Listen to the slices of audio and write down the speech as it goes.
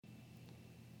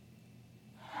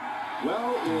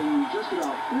Well, in just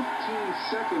about 15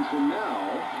 seconds from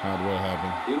now, What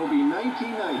happened? it'll be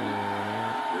 1990.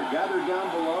 We're gathered down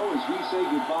below as we say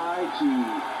goodbye to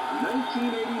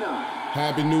 1989.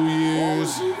 Happy New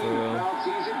Year's. Season,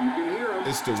 you can hear 'em.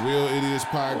 It's the Real Idiots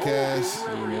Podcast.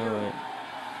 You know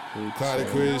it. Clyde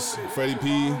Chris, Freddie P.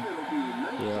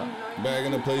 Yeah. Back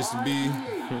in the place to be.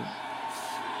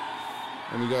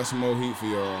 And we got some more heat for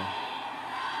y'all.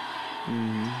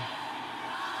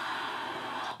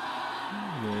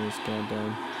 Yeah, it's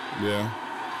goddamn. Yeah.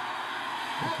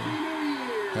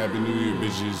 Happy New Year,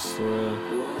 bitches. For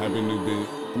real.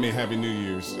 Happy New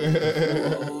Year's.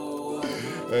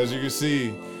 As you can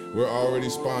see, we're already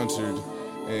sponsored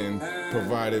and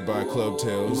provided by Club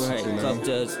Tales. Right, You know? Club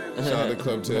Tales. Shout out to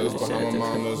Club Tales, Bahama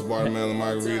Mamas, Watermelon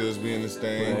Margaritas, we in this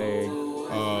thing.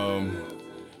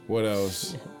 What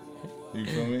else? You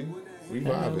feel me? We We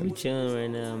vibing. chilling right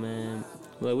now, man.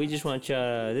 Look, we just want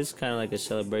y'all. This is kind of like a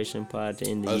celebration pod to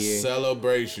end the A year.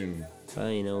 celebration.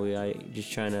 You know, we are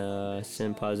just trying to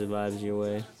send positive vibes your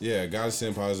way. Yeah, gotta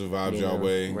send positive vibes You y'all know,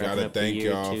 way. wrapping Gotta up the thank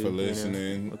year y'all too, for you know.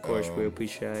 listening. Of course, we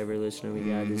appreciate every listener we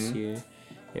got this year,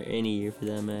 or any year for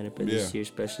that matter, but this Yeah. year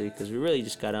especially because we really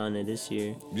just got on it this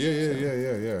year.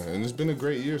 Yeah. And it's been a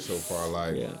great year so far.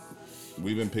 Like, Yeah.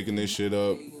 we've been picking this shit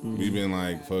up. We've been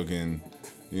like fucking,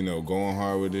 going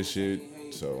hard with this shit.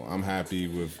 So I'm happy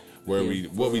with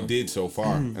what we did so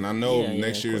far. And I know Yeah,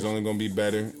 next of year is course. only gonna be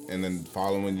better, and then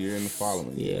following year and the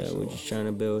following year. Yeah, So, we're just trying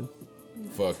to build.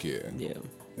 fuck yeah. Yeah.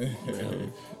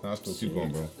 Nah, still keep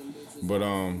going, bro. But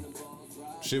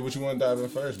shit, what you want to dive in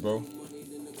first, bro?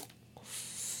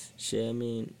 Shit, I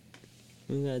mean,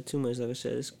 we got too much. Like I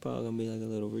said, this is probably gonna be like a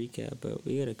little recap, but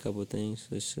we got a couple things.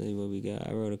 Let's see what we got.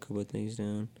 I wrote a couple things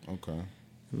down. Okay.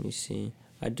 Let me see.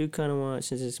 I do kind of want,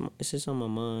 since it's on my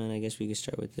mind, I guess we can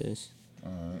start with this.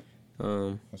 All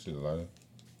right. I see the lighter.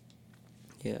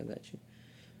 Yeah, I got you.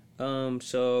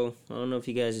 So I don't know if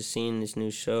you guys have seen this new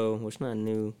show. Well, it's not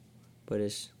new, but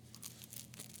it's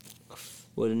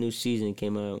the new season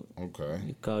came out. Okay.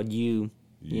 It's called You.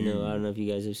 You know, I don't know if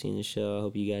you guys have seen the show. I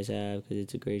hope you guys have because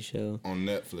it's a great show. On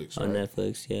Netflix, right? On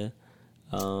Netflix, yeah.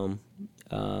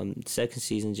 Second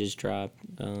season just dropped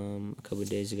a couple of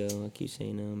days ago. I keep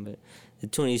saying but the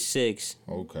 26th,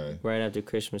 Okay. right after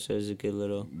Christmas, so it was a good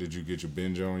little. Did you get your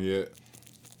binge on yet?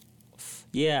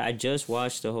 Yeah, I just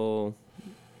watched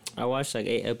I watched like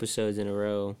 8 episodes in a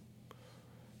row,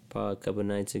 probably a couple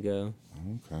nights ago.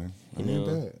 Okay. You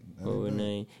know,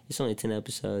 overnight. It's only 10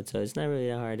 episodes, so it's not really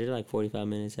that hard. They're like 45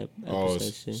 minutes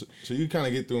episodes. Too. So you kind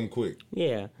of get through them quick.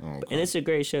 Yeah, Okay. and it's a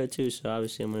great show too. So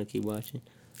obviously I'm gonna keep watching.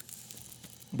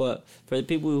 But for the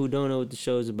people who don't know what the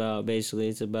show is about, basically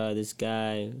it's about this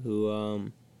guy who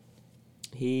I'm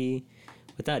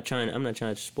not trying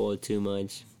to spoil it too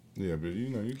much. Yeah, but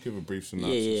you give a brief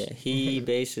synopsis. Yeah. He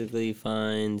basically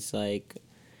finds like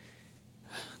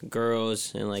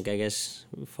girls and like I guess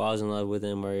falls in love with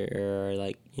them or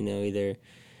like either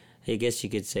I guess you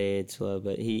could say it's love,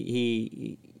 but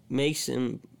he makes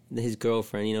him his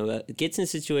girlfriend. Gets in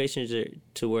situations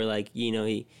to where like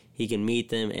he can meet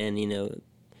them and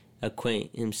acquaint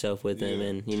himself with them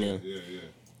and Yeah.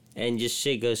 and just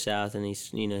shit goes south and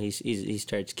he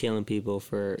starts killing people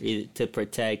to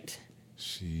protect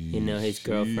his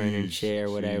girlfriend and shit or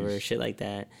whatever, shit like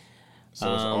that.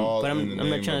 So it's all but in I'm the not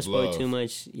name trying to of spoil love. too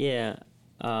much. Yeah.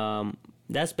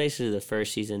 That's basically the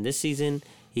first season. This season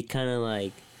he kind of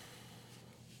like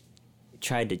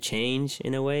tried to change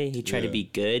in a way. He tried to be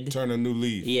good. Turn a new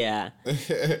leaf. Yeah.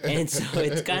 And so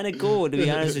it's kind of cool, to be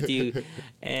honest with you.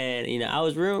 And, I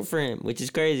was rooting for him, which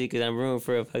is crazy because I'm rooting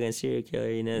for a fucking serial killer,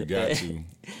 You got to.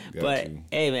 But,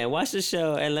 hey, man, watch the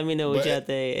show and let me know what y'all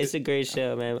think. It's a great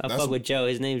show, man. I fuck with Joe.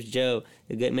 His name's Joe.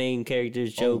 The good main character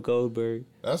is Joe Goldberg.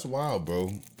 That's wild,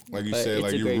 bro. Like you But said, it's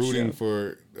like a you're great rooting show.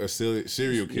 for a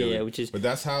serial killer. Yeah, which is... But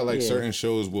that's how certain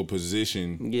shows will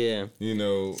position, Yeah.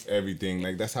 everything.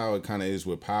 Like that's how it kind of is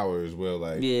with Power as well.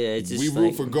 Like Yeah, it's just we root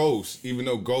like- for Ghost, even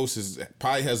though Ghost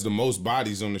probably has the most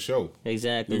bodies on the show.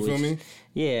 Exactly. You feel me?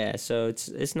 Yeah, so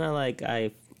it's not like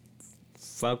I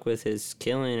fuck with his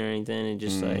killing or anything. It's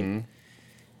just like...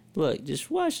 Look, just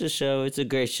watch the show. It's a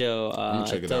great show.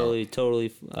 check it totally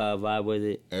vibe with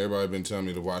it. Everybody been telling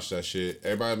me to watch that shit.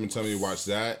 Everybody been telling me to watch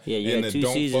that. Yeah, you and got the 2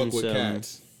 Don't seasons, Fuck with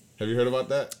Cats. Have you heard about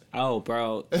that? Oh,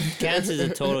 bro. Cats is a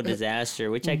total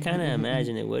disaster, which I kind of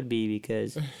imagine it would be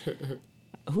because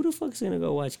who the fuck's going to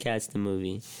go watch Cats the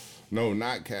movie? No,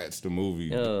 not Cats, the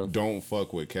movie. Oh. Don't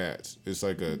Fuck with Cats. It's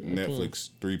like a Netflix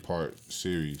 3-part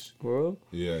series. Bro?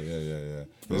 Yeah.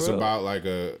 It's real? about like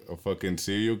a fucking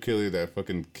serial killer that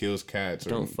fucking kills cats.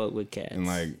 Don't fuck with cats. And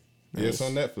like, yeah, it's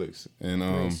on Netflix. And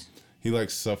Nice. he like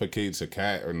suffocates a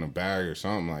cat or in a bag or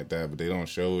something like that, but they don't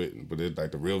show it. But it's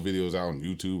like the real videos out on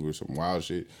YouTube or some wild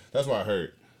shit. That's what I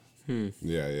heard.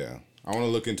 Yeah. I want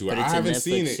to look into it. I haven't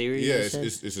seen it. Series, yeah,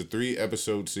 it's a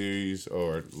 3-episode series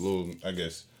or a little, I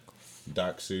guess,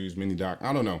 doc series, mini doc.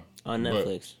 I don't know. On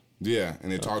Netflix. Yeah,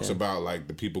 and it talks about like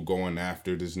the people going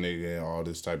after this nigga, all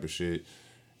this type of shit.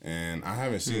 And I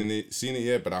haven't seen it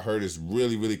yet, but I heard it's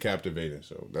really, really captivating.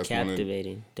 So that's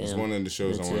captivating. That's one of the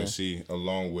shows I want to see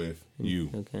along with you.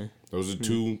 Okay. Those are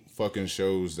 2 fucking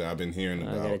shows that I've been hearing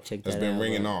about. I gotta check that's that been out,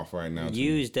 ringing off right now.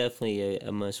 You is definitely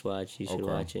a must watch. You should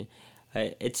watch it.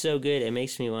 It's so good. It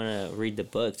makes me want to read the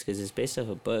books because it's based off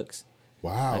of books.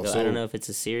 Wow. I don't know if it's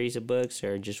a series of books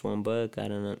or just one book. I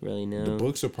don't really know. The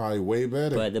books are probably way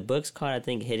better. But the book's called, I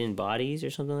think, Hidden Bodies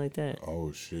or something like that.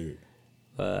 Oh, shit.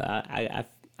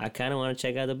 I kind of want to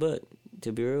check out the book,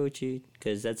 to be real with you,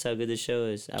 because that's how good the show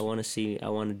is. I want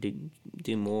to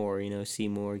do more, see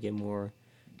more, get more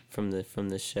from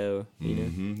the show, you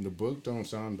know. The book don't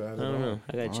sound bad at all. I don't know.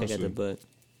 I gotta check out the book.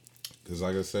 Cause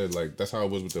like I said, like that's how it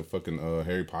was with the fucking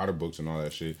Harry Potter books and all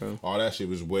that shit. All that shit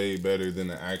was way better than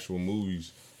the actual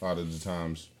movies a lot of the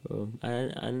times.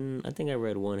 I think I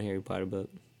read one Harry Potter book.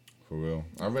 For real,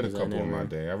 I read a couple in my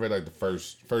day. I read like the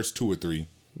first 2 or 3.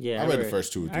 Yeah, I read the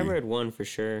first 2 or 3. I read one for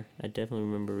sure. I definitely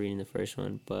remember reading the first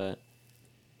one, but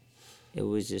it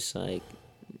was just like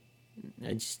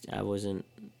I wasn't.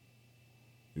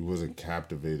 You wasn't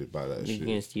captivated by that shit.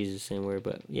 Against use the same word,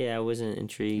 but yeah, I wasn't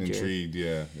intrigued.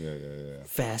 Yeah.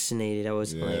 Fascinated. I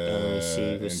wasn't like, oh, let me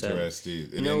see what's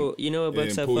interested. up. You know what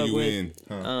books I fuck with?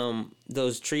 Huh?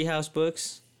 Those Treehouse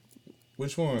books.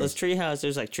 Which one? Those Treehouse.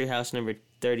 There's like Treehouse number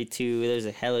 32. There's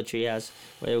a hella Treehouse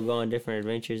where they would go on different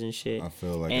adventures and shit. I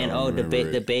feel like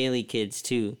the Bailey Kids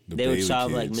too. They would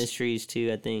solve like mysteries too.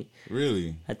 I think.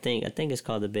 Really? I think it's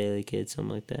called the Bailey Kids,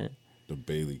 something like that. The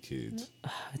Bailey Kids.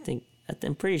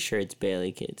 I'm pretty sure it's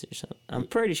Bailey Kids or something. I'm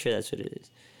pretty sure that's what it is.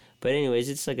 But anyways,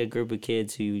 it's like a group of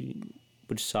kids who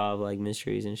would solve like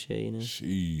mysteries and shit, you know.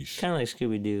 Sheesh. Kind of like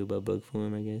Scooby Doo, but book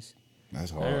form, I guess.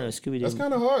 That's hard. I don't know, Scooby Doo. That's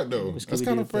kind of hard though. That's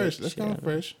kind of fresh. That's kind of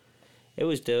fresh. It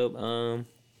was dope. And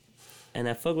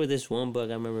I fucked with this one book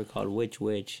I remember called Witch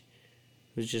Witch.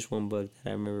 It was just one book that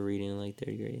I remember reading in like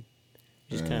 3rd grade.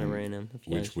 Just kind of random.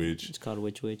 Witch. It's called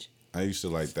Witch Witch. I used to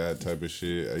like that type of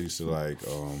shit. I used to like,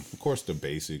 of course, the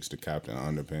basics, the Captain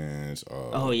Underpants.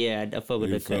 Oh yeah, I fuck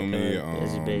with the Captain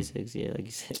basics. Yeah, like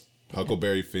you said.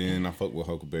 Huckleberry Finn. I fuck with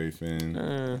Huckleberry Finn.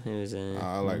 It was.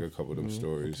 I like a couple of them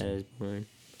stories. That was boring.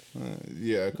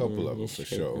 Yeah, a couple of them for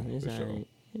sure. Right.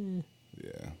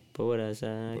 Yeah. But what else?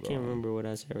 I can't remember what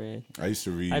else I read. I used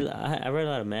to read. I read a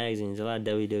lot of magazines, a lot of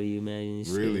WWE magazines.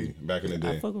 Really? Back in the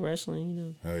day? I fuck with wrestling, you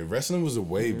know. Hey, wrestling was a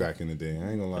way back in the day.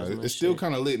 I ain't gonna lie. It's still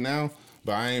kind of lit now,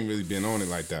 but I ain't really been on it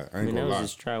like that. I ain't gonna lie. That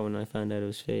was just try when I found out it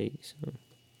was fake, so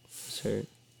it's hurt.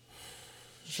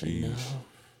 Jeez. No.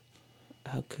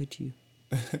 How could you?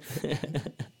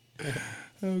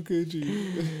 How could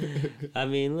you? I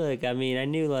mean, look. I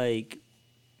knew like.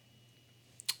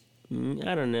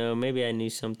 I don't know. Maybe I knew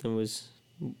something was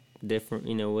different,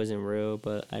 wasn't real,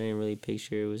 but I didn't really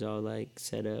picture it was all like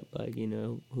set up, like,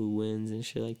 who wins and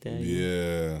shit like that.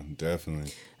 Yeah,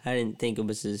 definitely. I didn't think it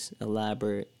was as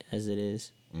elaborate as it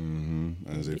is.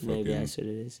 As they maybe that's what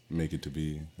it is. Make it to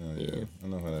be. Yeah. I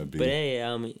know how that be. But hey,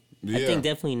 I think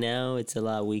definitely now it's a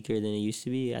lot weaker than it used to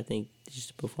be. I think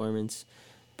just performances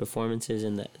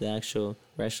and the actual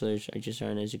wrestlers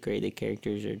aren't as great. The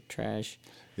characters are trash.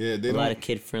 Yeah, a lot of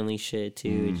kid-friendly shit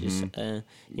too. Just back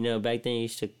then you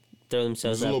used to throw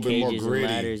themselves out cages and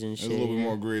ladders and shit. It was a little bit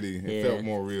more gritty. It felt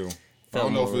more real. I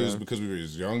don't know if it was because we were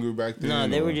just younger back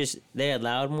then. No, they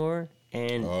allowed more,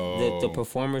 and the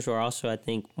performers were also, I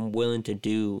think, willing to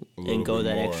do and go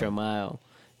that extra mile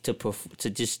to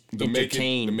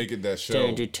entertain. To make it that show. To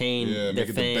entertain their make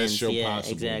it fans. The best show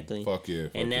possible. Exactly. Fuck yeah.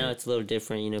 And now it's a little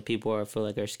different. People are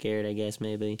scared, I guess,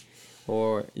 maybe.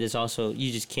 Or there's also,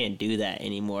 you just can't do that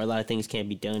anymore. A lot of things can't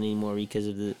be done anymore because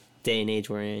of the day and age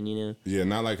we're in, Yeah,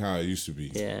 not like how it used to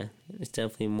be. Yeah, it's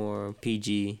definitely more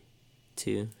PG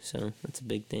too. So that's a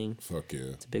big thing. Fuck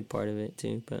yeah. It's a big part of it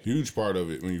too. But huge part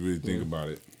of it when you really think about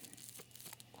it.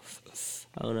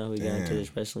 I don't know how we got into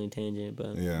this wrestling tangent,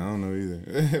 but yeah, I don't know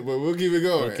either. But we'll keep it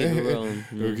going. We'll keep it rolling.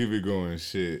 We'll keep it going.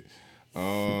 Shit. We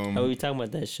were talking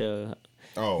about that show.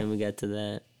 Oh. And we got to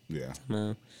that. Yeah.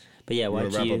 But yeah,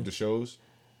 watch you. Wrap up the shows?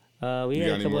 We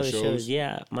got a couple other shows.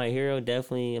 Yeah, My Hero,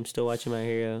 definitely. I'm still watching My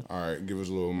Hero. All right, give us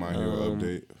a little My Hero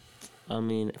update.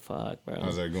 Fuck, bro.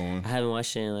 How's that going? I haven't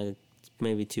watched it in like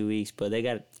maybe 2 weeks, but they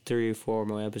got 3 or 4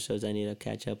 more episodes I need to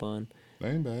catch up on.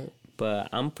 That ain't bad. But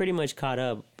I'm pretty much caught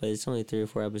up, but it's only 3 or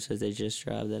 4 episodes they just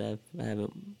dropped that I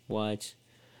haven't watched.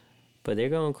 But they're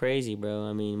going crazy, bro.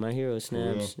 I mean, My Hero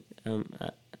Snaps.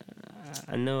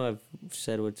 I know I've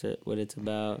said what it's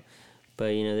about,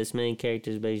 but you know, this main character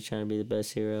is basically trying to be the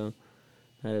best hero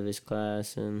out of his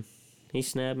class, and he's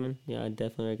snapping. Yeah, I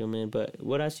definitely recommend. But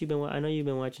what else you been? I know you've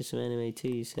been watching some anime too.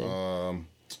 You said.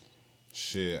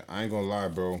 Shit, I ain't gonna lie,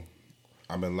 bro.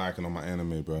 I've been lacking on my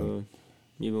anime, bro.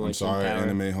 You've been I'm sorry, Power?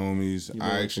 anime homies.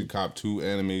 I actually copped 2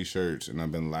 anime shirts, and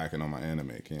I've been lacking on my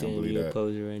anime. Can't believe you're that. a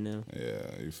poser right now. Yeah,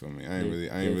 you feel me? I ain't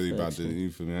really about the. You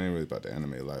feel me? I ain't really about the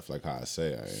anime life like how I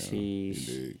say I am.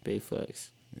 Sheesh, big flex.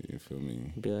 You feel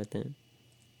me? Be like that.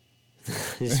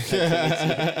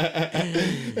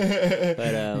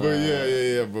 But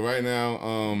yeah. But right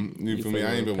now, you feel me?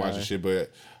 I ain't been watching shit,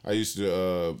 but I used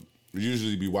to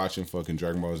usually be watching fucking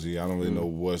Dragon Ball Z. I don't really know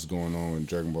what's going on with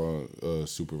Dragon Ball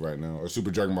Super right now, or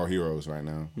Super Dragon Ball Heroes right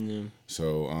now. Yeah.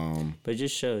 So but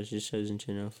just shows in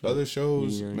general. Other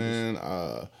shows, man.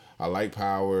 I like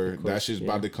Power. Course, that shit's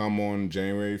about to come on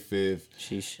January 5th.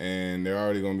 Sheesh. And they're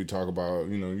already going to be talking about,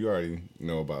 you know, you already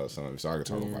know about some of it, so I can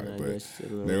talk about it. But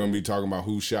they're going to be talking about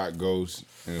who shot Ghost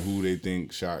and who they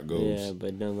think shot Ghost. Yeah,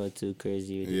 but don't go too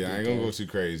crazy. Yeah, I ain't going to go too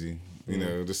crazy. You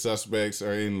know, the suspects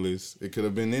are endless. It could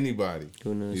have been anybody.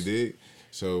 Who knows? You did?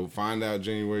 So find out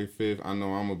January 5th. I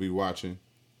know I'm going to be watching.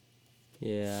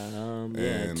 Yeah,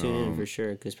 tune in for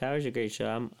sure. Because Power's a great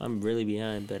show. I'm really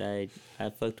behind, but I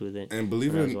fucked with it. And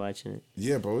believe it, I was watching it.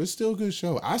 Yeah, bro, it's still a good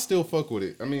show. I still fuck with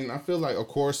it. I mean, I feel like, of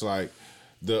course, like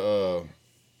the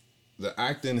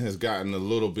acting has gotten a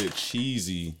little bit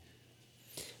cheesy.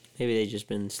 Maybe they just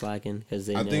been slacking because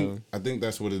they I know. I think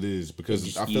that's what it is because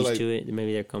just I feel used like to it.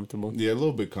 Maybe they're comfortable. Yeah, a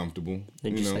little bit comfortable.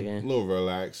 They're just like, a little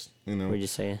relaxed. You know, we're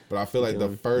just saying. But I feel like the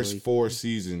first 4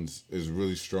 seasons is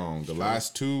really strong. The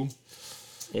last 2.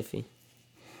 Iffy.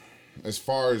 As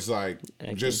far as like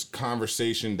just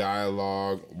conversation,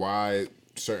 dialogue, why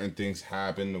certain things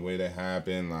happen the way they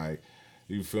happen, like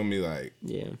you feel me, like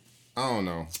I don't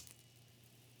know.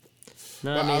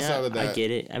 No, but I mean, outside of that, I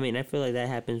get it. I mean, I feel like that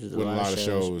happens with a lot of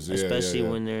shows, especially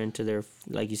when they're into their,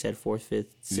 like you said, 4th, 5th, 6th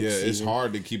season. It's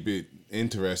hard to keep it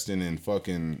interesting and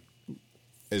fucking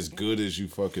as good as you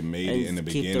fucking made it in the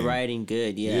beginning. Keep the writing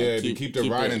good, to keep the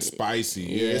writing spicy.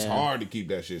 Yeah, it's hard to keep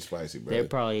that shit spicy, bro. They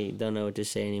probably don't know what to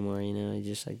say anymore, you know? It's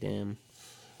just like, damn.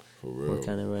 For real. We're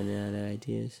kind of running out of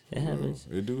ideas. It happens.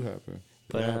 It do happen.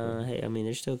 But, hey, I mean,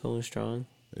 they're still going strong.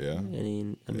 Yeah. I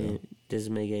mean, it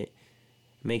doesn't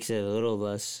makes it a little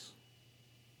less...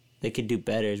 They could do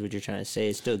better is what you're trying to say.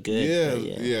 It's still good.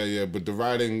 Yeah. But the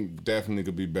writing definitely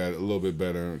could be better, a little bit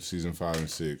better in season 5 and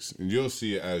 6. And you'll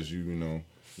see it as you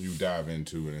dive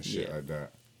into it and shit like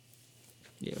that.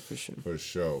 Yeah, for sure. For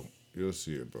sure. You'll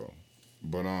see it, bro.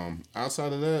 But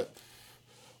outside of that,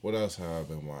 what else have I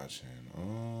been watching?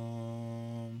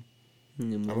 I've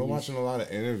been watching a lot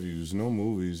of interviews. No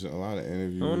movies, a lot of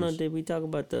interviews. Oh no, did we talk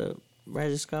about the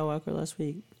Rise of Skywalker last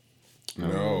week?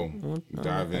 No.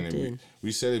 Dive in it.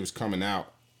 We said it was coming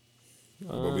out.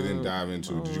 But we didn't dive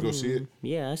into it. Did you go see it?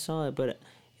 Yeah, I saw it, but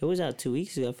it was out 2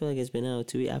 weeks ago. I feel like it's been out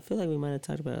 2 weeks. I feel like we might have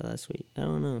talked about it last week. I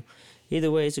don't know. Either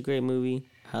way, it's a great movie.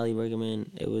 Highly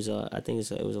recommend. It was. I think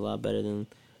it was a lot better than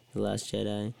The Last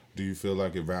Jedi. Do you feel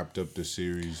like it wrapped up the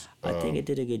series? I think it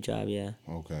did a good job. Yeah.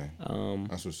 Okay.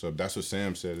 That's what's up. That's what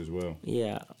Sam said as well.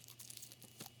 Yeah.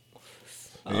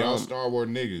 And y'all Star Wars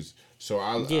niggas. So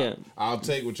I'll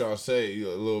take what y'all say a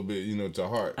little bit, to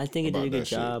heart. I think it did a good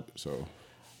job. So.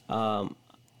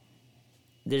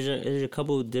 There's a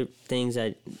couple things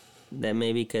that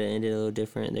maybe could have ended a little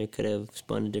different. They could have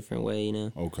spun a different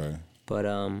way, Okay. But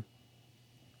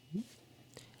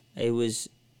it was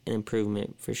an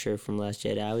improvement for sure from Last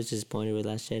Jedi. I was disappointed with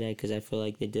Last Jedi because I feel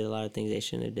like they did a lot of things they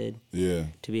shouldn't have did. Yeah.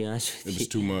 To be honest with you. It was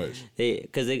too much.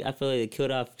 I feel like they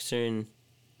killed off certain...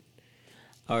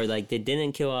 Or, like, they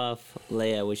didn't kill off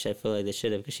Leia, which I feel like they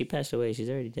should have, because she passed away. She's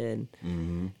already dead.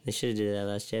 Mm-hmm. They should have did that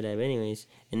Last Jedi. But anyways,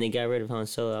 and they got rid of Han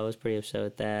Solo. I was pretty upset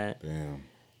with that. Damn.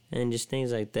 And just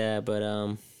things like that. But,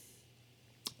 and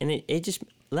it just...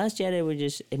 Last Jedi it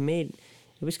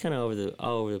was kind of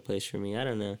all over the place for me. I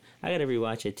don't know. I got to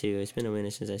rewatch it, too. It's been a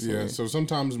minute since I seen it. Yeah, so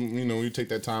sometimes, when you take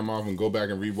that time off and go back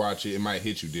and rewatch it, it might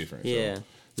hit you different. Yeah.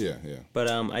 So, yeah. But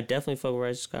I definitely fuck with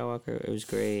Rise of Skywalker. It was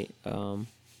great.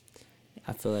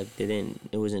 I feel like it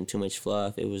wasn't too much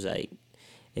fluff. It was like,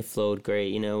 it flowed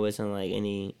great, it wasn't like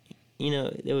any,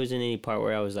 there wasn't any part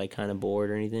where I was like kind of bored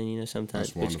or anything,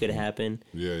 sometimes, which could happen.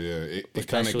 Yeah. It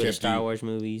kind of kept with Star Wars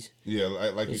movies. Yeah,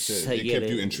 like you said, it kept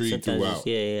you intrigued throughout.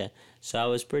 Yeah. So I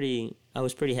was pretty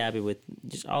happy with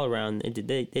just all around. They did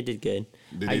good.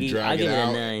 Did they drag it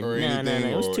out or anything? No.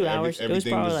 It was 2 hours. It was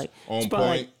probably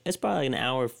like an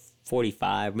hour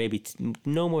 45, maybe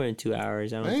no more than 2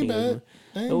 hours. I don't think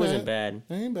it wasn't bad.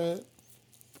 Ain't bad.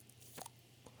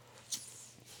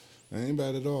 Ain't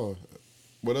bad at all.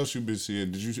 What else you been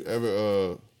seeing? Did you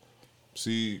ever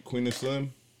see Queen and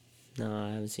Slim? No, I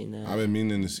haven't seen that. I've been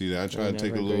meaning to see that. I tried to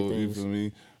take a little, you feel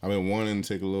me? I've been wanting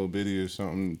to take a little video or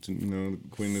something to,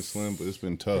 Queen and Slim, but it's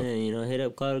been tough. Man, hit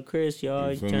up Cloud Chris,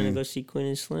 y'all. You trying to go see Queen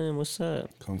and Slim? What's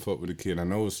up? Come fuck with the kid. I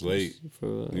know it's late. You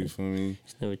feel me?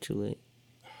 It's never too late.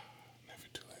 Never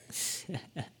too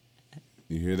late.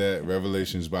 You hear that?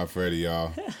 Revelations by Freddie,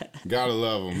 y'all. Gotta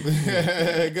love him.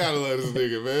 Gotta love this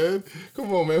nigga, man.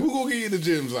 Come on, man. Who gonna get you the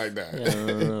gyms like that?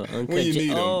 When you need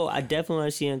them. Oh, I definitely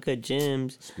want to see Uncut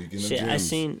Gems. Speaking of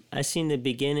gyms. I seen the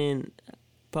beginning,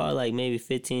 probably like maybe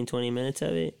 15, 20 minutes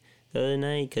of it the other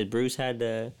night, because Bruce had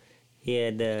he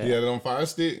had it on Fire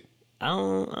Stick? I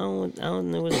don't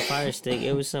know. It was a Fire Stick.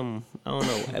 It was some, I don't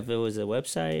know if it was a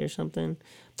website or something.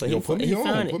 But he found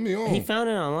it. He found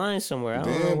it online somewhere. I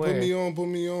don't know where. Put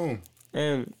me on.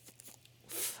 And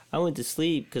I went to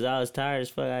sleep because I was tired as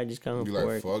fuck. I just come home from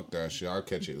work. Fuck that shit. I'll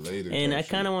catch it later. And I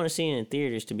kind of want to see it in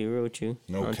theaters, to be real with you.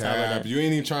 No cap. You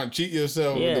ain't even trying to cheat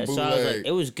yourself with the bootleg. So I was like,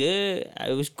 it was good.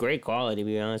 It was great quality, to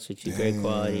be honest with you. Great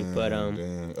quality. But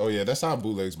damn. Oh yeah, that's how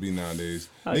bootlegs be nowadays.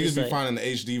 Niggas be finding the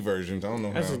HD versions. I don't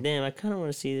know how. I said, damn, I kind of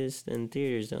want to see this in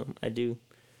theaters though. I do.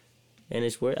 And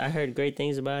it's worth. I heard great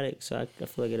things about it, so I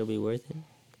feel like it'll be worth it.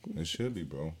 It should be,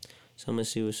 bro. So I'm gonna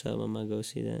see what's up. I'm gonna go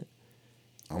see that.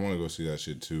 I want to go see that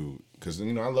shit too, cause I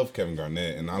love Kevin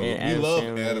Garnett and we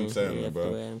love Adam Sandler,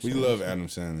 bro. We love Adam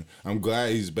Sandler. I'm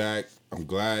glad he's back. I'm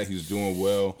glad he's doing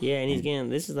well. Yeah, and he's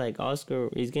getting Oscar.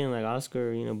 He's getting like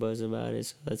Oscar, buzz about it.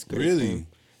 So that's good. Really?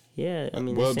 Yeah, I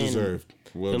mean, well deserved.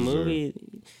 Well deserved. Movie.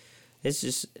 It's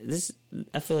just this.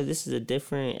 I feel like this is a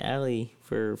different alley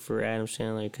for Adam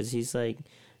Sandler, because he's like,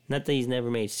 not that he's never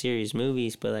made serious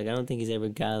movies, but like I don't think he's ever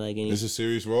got like any. It's a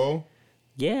serious role.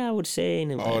 Yeah, I would say.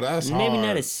 That's maybe hard.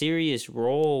 not a serious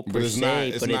role per se,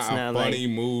 it's not a funny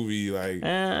movie like.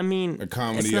 I mean, a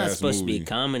comedy. It's not supposed to be a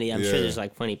comedy. I'm sure there's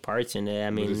like funny parts in it. I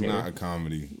mean, but it's not a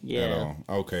comedy at all.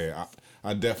 Okay,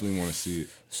 I definitely want to see it.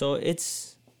 So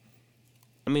it's.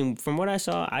 I mean, from what I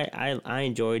saw, I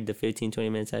enjoyed the 15, 20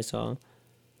 minutes I saw.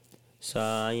 So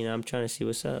I'm trying to see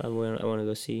what's up. I want to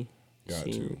go see. Got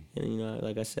to. And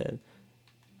like I said,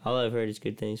 all I've heard is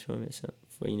good things from it. So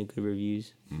for good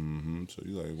reviews. Mm-hmm. So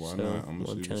you like, why not? I'm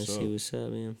trying to see what's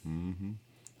up, man. Mm-hmm.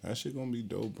 That shit gonna be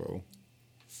dope, bro.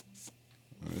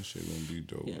 That shit gonna be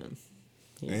dope.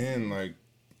 Yeah. And like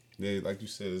you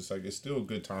said, it's like it's still a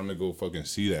good time to go fucking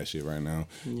see that shit right now.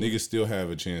 Yeah. Niggas still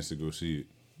have a chance to go see it.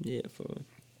 Yeah,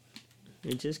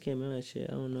 it just came out. Shit,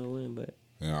 I don't know when, but.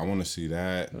 Yeah, I want to see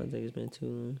that. I don't think it's been too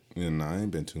long. Yeah, nah, it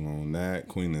ain't been too long. That,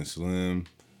 Queen and Slim.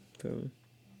 Bro.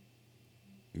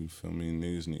 You feel me?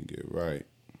 Niggas need to get right.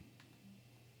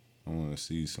 I want to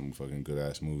see some fucking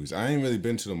good-ass movies. I ain't really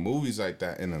been to the movies like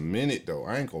that in a minute, though.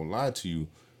 I ain't gonna lie to you.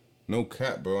 No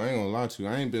cap, bro. I ain't gonna lie to you.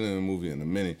 I ain't been in a movie in a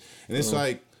minute. And it's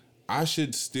like, I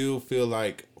should still feel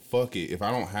like, fuck it. If I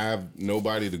don't have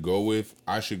nobody to go with,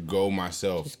 I should go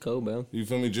myself. Just go, bro. You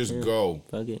feel me? Just go.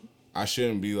 Fuck it. I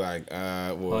shouldn't be like,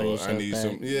 I need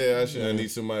some. Yeah, I need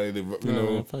somebody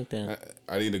to, fuck that.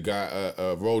 I need a guy,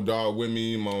 a road dog with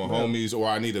me, my homies, or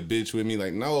I need a bitch with me.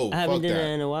 Like, no, I haven't done that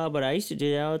in a while, but I used to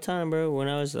do that all the time, bro. When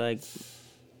I was like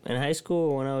in high school,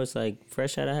 or when I was like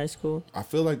fresh out of high school. I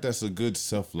feel like that's a good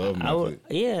self-love method.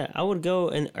 I would go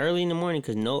early in the morning,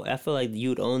 because I feel like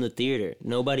you'd own the theater.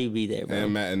 Nobody would be there, bro.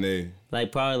 And matinee.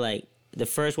 Like probably like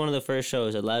one of the first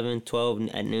shows, 11, 12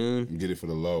 at noon. Get it for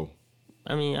the low.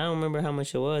 I mean, I don't remember how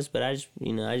much it was, but I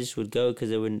just would go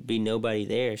because there wouldn't be nobody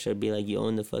there. So it'd be like you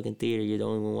own the fucking theater. You're the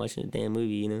only one watching the damn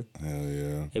movie, Hell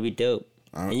yeah. It'd be dope.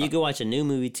 And you could watch a new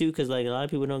movie too, because like a lot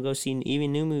of people don't go see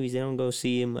even new movies. They don't go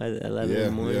see them at 11 in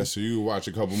the morning. Yeah, so you watch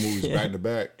a couple movies back to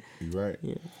back. You're right.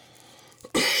 Yeah.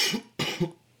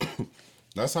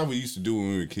 That's how we used to do when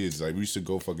we were kids. Like we used to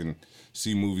go fucking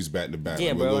see movies back to back.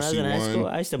 Yeah, like, bro. When I was in high school,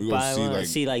 I used to buy one,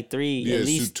 see like three. Yeah, at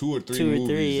least two or three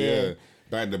movies. Yeah.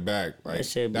 Back to back, like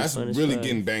that's really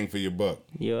getting bang for your buck.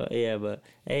 Yeah, but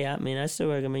hey, I mean, I still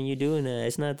recommend you doing that.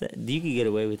 It's not that you could get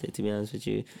away with it, to be honest with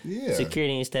you. Yeah,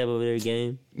 security ain't step over their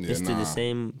game. Just do the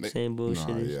same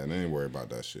bullshit. Yeah, they ain't worry about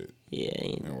that shit. Yeah,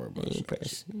 ain't worry about that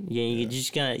shit. Yeah, you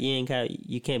just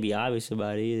you can't be obvious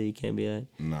about it either. You can't be like,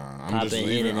 I'm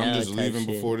just leaving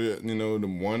before the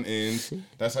the one ends.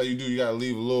 That's how you do. You gotta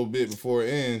leave a little bit before it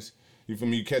ends. You feel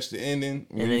me? You catch the ending,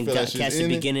 and then catch the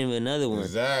beginning of another one.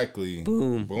 Exactly.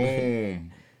 Boom.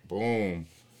 Boom. Boom.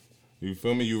 You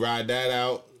feel me? You ride that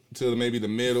out. till maybe the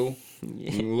middle,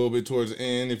 and a little bit towards the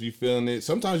end if you feeling it.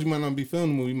 Sometimes you might not be feeling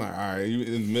the movie. You might, all right, you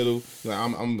in the middle. Like,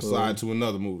 I'm gonna slide to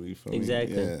another movie. You feel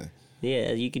Exactly. me? Yeah.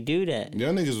 Yeah, you could do that.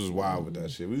 Y'all niggas was wild with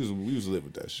that shit. We was lit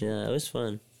with that shit. Yeah, it was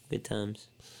fun. Good times.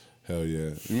 Hell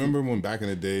yeah. Remember when back in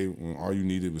the day when all you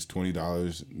needed was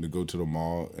 $20 to go to the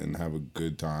mall and have a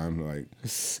good time? Like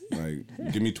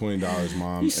give me $20,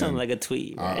 mom. You sound like a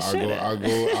tweet.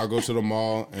 I'll go to the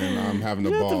mall and I'm having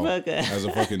a ball as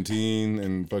a fucking teen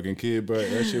and fucking kid, bro.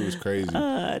 That shit was crazy.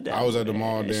 I was at the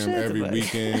mall every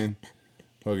weekend.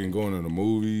 Fucking going to the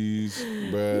movies,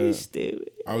 bro. You stupid.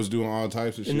 I was doing all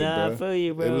types of shit, Nah, bro. I feel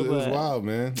you, bro. It was wild,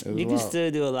 man. You can still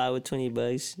do a lot with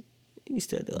 $20. You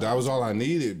still do a lot. That was all I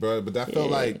needed, bro. But that felt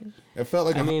like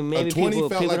I mean, maybe a 20 people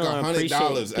felt like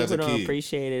 $100 as a kid. People don't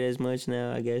appreciate it as much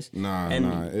now, I guess. Nah.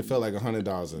 It felt like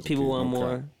 $100 as a kid. People want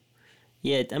more.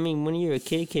 Yeah, I mean, when you're a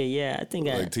kid, yeah, I think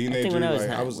like teenager, when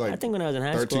I was like I think when I was in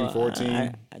high 13, school,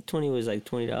 14. 20 was like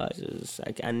 $20. It was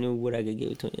like I knew what I could get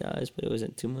with $20, but it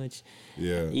wasn't too much.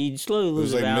 Yeah, you slowly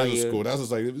lose it was like value. middle school. That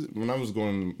was like when I was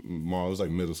going to the mall. It was like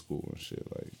middle school and shit.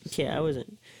 Like yeah, I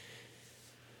wasn't.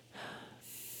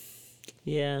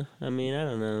 Yeah, I mean, I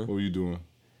don't know. What were you doing?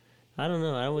 I don't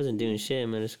know. I wasn't doing shit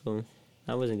in middle school.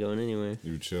 I wasn't going anywhere.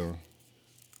 You were chilling.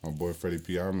 My boy Freddie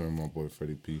P. I remember my boy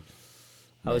Freddie P.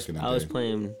 I was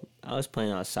playing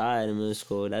outside in middle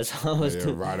school. That's all I was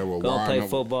doing. Riding with go Juan. Play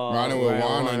football. Riding with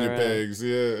Juan on your pegs,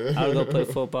 yeah. I would go play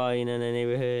football, in the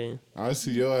neighborhood. I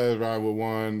see your ass ride with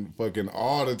Juan fucking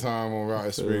all the time on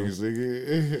Rock Springs,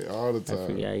 nigga. All the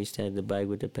time. I used to have the bike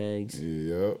with the pegs.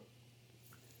 Yep.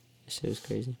 That shit was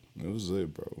crazy. It was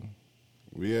lit, bro.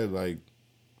 We had like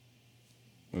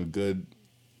a good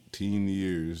teen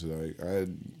years. Like I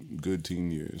had good teen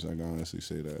years. I can honestly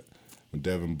say that. With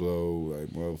Devin Blow, like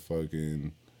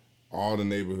motherfucking all the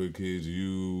neighborhood kids,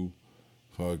 you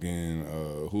fucking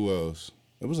who else?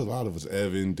 It was a lot of us.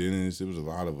 Evan, Dennis, it was a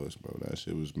lot of us, bro. That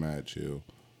shit was mad chill.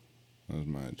 That was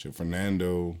mad chill.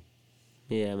 Fernando.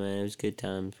 Yeah, man, it was good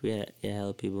times. We had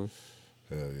hella people.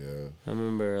 Hell yeah. I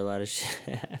remember a lot of shit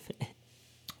happening.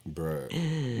 Bruh,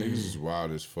 niggas was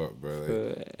wild as fuck,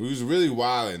 bro. Like, we was really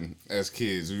wilding as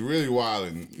kids. We really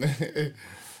wilding.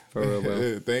 For real,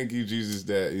 bro. Thank you, Jesus,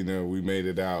 that we made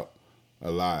it out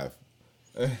alive.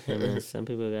 Some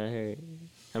people got hurt.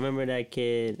 I remember that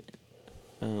kid,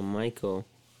 Michael,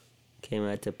 came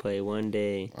out to play one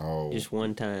day. Oh, just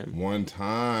one time. One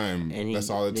time, and that's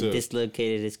all it took.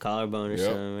 Dislocated his collarbone or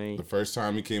something, right? The first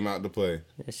time he came out to play.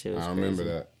 That shit was remember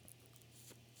that.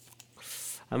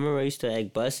 I remember I used to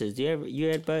egg buses. You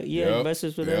had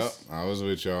buses with us? I was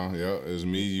with y'all. Yep, it was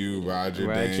me, you, Roger,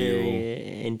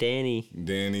 Daniel, and Danny.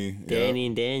 Danny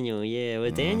and Daniel. Yeah,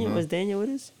 was Daniel with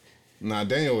us? Nah,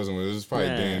 Daniel wasn't with us. It was probably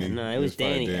Danny. No, it was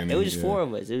Danny. It was just four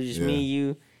of us. It was just me,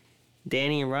 you,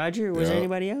 Danny, and Roger. Was there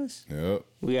anybody else? Yep.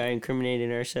 We are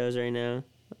incriminating ourselves right now.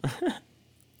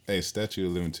 Hey, statute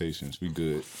of limitations. We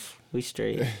good. We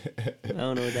straight. I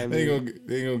don't know what that means.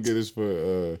 They ain't gonna get us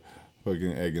for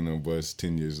fucking egging on bus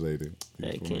 10 years later.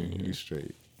 We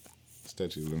straight.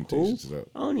 Statute of limitations is up.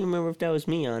 I don't even remember if that was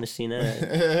me, honestly. My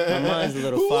mind's a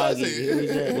little foggy.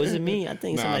 Was it me? I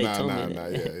think somebody told me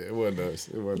that. Yeah, it wasn't us.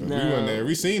 We wasn't there.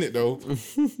 We seen it, though.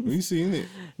 We seen it.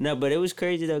 No, but it was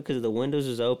crazy, though, because the windows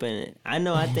was open. I'm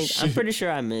pretty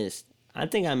sure I missed. I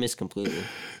think I missed completely.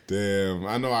 Damn.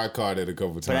 I know I caught it a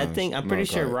couple times. But I'm pretty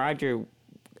sure Roger...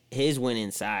 His went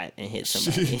inside and hit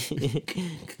somebody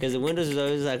because the windows is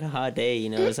always like a hot day,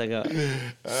 it's like a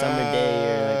summer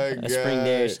day or like a spring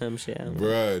day or some shit.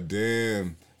 Bruh,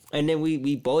 damn. And then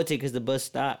we bolted because the bus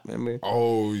stopped. Remember?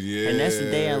 Oh yeah. And that's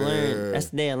the day I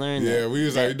learned. Yeah, we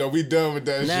was like, no, we done with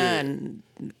that shit.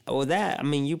 Well,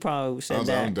 you probably said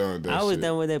that. I'm done with that. I was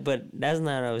done with it, but that's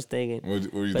not what I was thinking. What you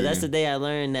thinking? That's the day I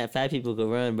learned that fat people could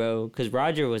run, bro. Because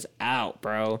Roger was out,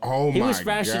 bro. Oh my god. He was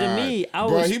faster than me. I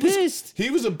was pissed.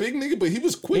 He was a big nigga, but he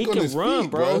was quick on his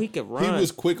feet, bro. He could run. He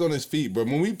was quick on his feet, bro.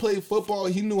 When we played football,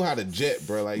 he knew how to jet,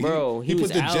 bro. Like, he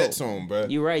put the jets on, bro.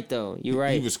 You're right, though. You're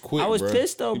right. He was quick, I was bro.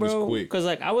 pissed, though, bro. Because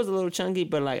I was a little chunky,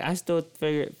 but I still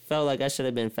felt like I should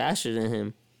have been faster than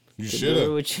him. You should have.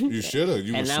 You should have.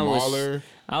 You were smaller.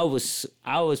 I was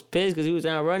pissed because he was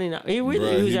outrunning. He was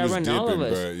outrunning all of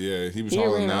us. Bro. Yeah, he was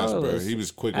hauling ass, bro. He was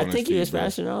quick on his feet. I think he was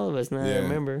faster than all of us. Now I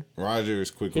remember. Roger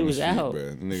is quick on his feet, bro.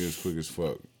 The nigga is quick as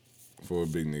fuck for a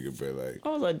big nigga, bro. Like, I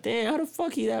was like, damn, how the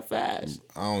fuck he that fast?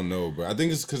 I don't know, bro. I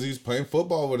think it's because he's playing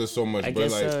football with us so much, I bro.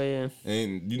 guess so, yeah.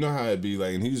 And you know how it be,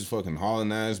 like, and he was fucking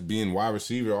hauling ass, being wide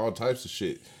receiver, all types of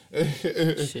shit.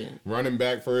 Running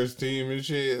back for his team and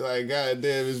shit. Like,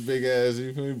 goddamn, his big ass,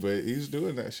 you feel me? But he's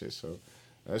doing that shit, so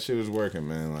that shit was working,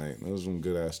 man. Like, those some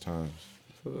good ass times.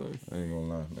 I ain't gonna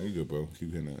lie. No, you good, bro.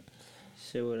 Keep hitting that.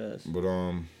 Say what else? But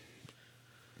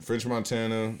French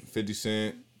Montana, 50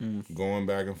 Cent, going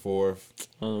back and forth.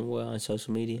 On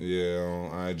social media? Yeah,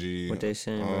 on IG. What they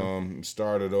saying, bro?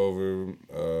 Started over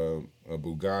a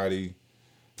Bugatti.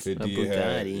 50 A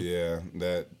Bugatti?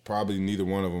 that probably neither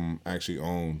one of them actually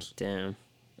owns. Damn.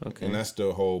 Okay. And that's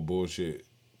the whole bullshit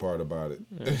part about it.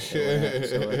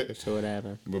 So what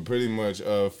happened? But pretty much,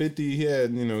 50, he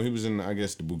had, he was in, I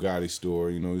guess, the Bugatti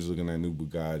store. He was looking at new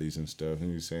Bugattis and stuff. And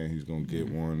he was saying he's going to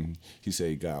get one. He said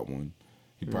he got one.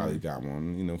 He probably got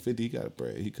one. 50, he got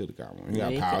bread. He could have got one. He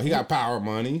got power. He got power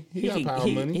money. He got power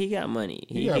money. He got money.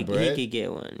 He got bread. He could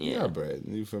get one. Yeah. He got bread.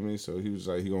 You feel me? So he was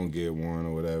like, he going to get one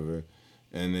or whatever.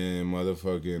 And then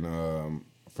motherfucking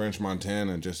French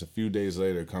Montana, just a few days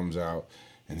later, comes out.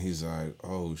 And he's like,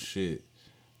 oh, shit.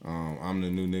 I'm the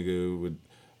new nigga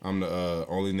I'm the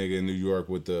only nigga in New York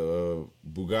with the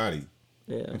Bugatti.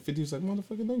 Yeah. And 50 was like,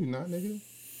 motherfucker, no, you not, nigga.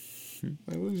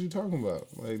 Like, what is you talking about?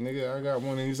 Like, nigga, I got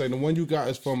one. And he's like, the one you got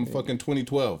is from fucking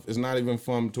 2012. It's not even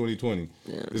from 2020.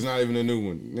 Yeah. It's not even a new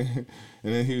one.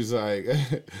 And then he was like,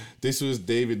 this was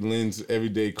David Lynn's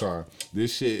everyday car.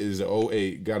 This shit is an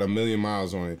 08, got 1 million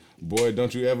miles on it. Boy,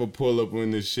 don't you ever pull up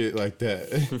in this shit like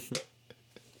that.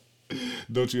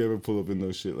 Don't you ever pull up in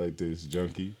no shit like this,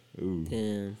 junkie. Ooh.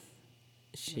 Damn.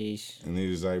 Sheesh. And he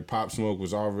was like, Pop Smoke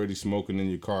was already smoking in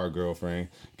your car, girlfriend.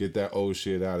 Get that old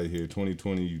shit out of here.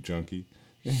 2020, you junkie.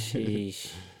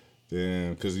 Sheesh.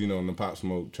 Damn, because, in the Pop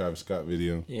Smoke Travis Scott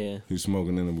video, yeah, he was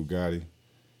smoking in a Bugatti.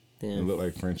 Damn. It looked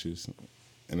like French's.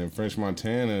 And then French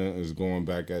Montana is going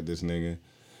back at this nigga.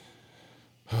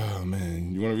 Oh,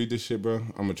 man. You want to read this shit, bro?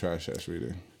 I'm a trash-ass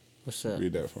reader. What's up?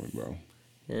 Read that for me, bro.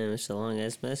 Damn, it's a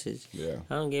long-ass message. Yeah.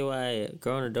 I don't get why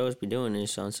grown adults be doing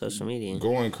this on social media.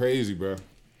 Going crazy, bro.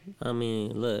 I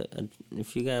mean, look,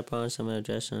 if you got a problem, somebody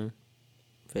address them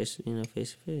face to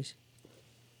face.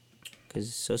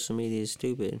 Because social media is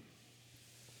stupid.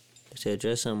 To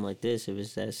address something like this if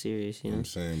it's that serious, I'm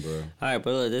saying, bro. All right,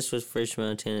 but look, this was French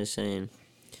Montana saying,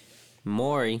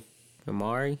 Mari, I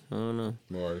don't know.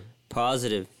 Maury.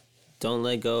 Positive. Don't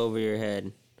let go over your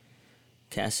head.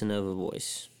 Casanova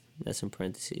voice. That's in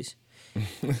parentheses.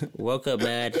 Woke up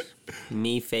mad.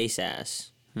 Me face ass.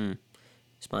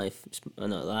 Smiley.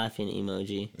 Laughing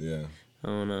emoji. Yeah. I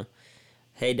don't know.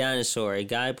 Hey, dinosaur. A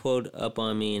guy pulled up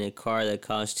on me in a car that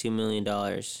cost $2 million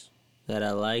that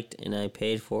I liked, and I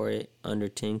paid for it under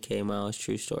 10K miles.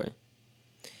 True story.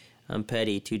 I'm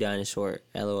petty. 2 dinosaur.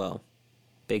 LOL.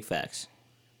 Big facts.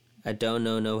 I don't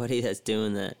know nobody that's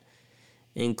doing that.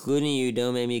 Including you.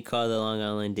 Don't make me call the Long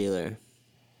Island dealer.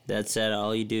 That said,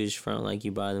 all you do is front like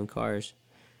you buy them cars.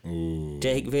 Ooh.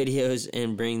 Take videos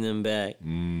and bring them back.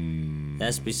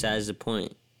 That's besides the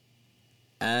point.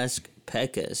 Ask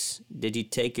Pecos, did you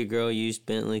take your girl used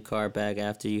Bentley car back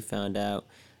after you found out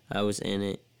I was in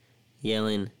it?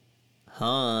 Yelling,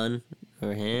 Han,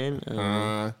 or Han?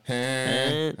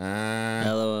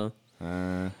 LOL.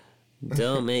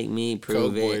 Don't make me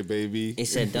prove it. Boy, baby. He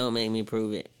said, don't make me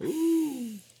prove it.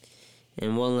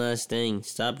 And one last thing.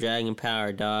 Stop dragging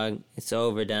power, dog. It's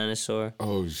over, dinosaur.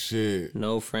 Oh, shit.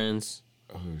 No friends.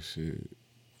 Oh, shit.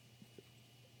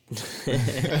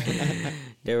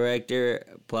 Director,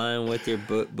 playing with your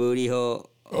booty hole.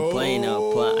 Playing,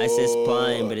 I says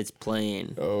playing, but it's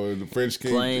playing. Oh, the French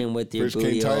can't. Playing with your French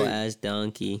booty can't hole type. ass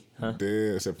donkey. Huh?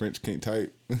 Damn, that French can't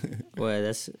type. Well,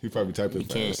 that's... He probably typing He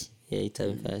can't. fast. Yeah, he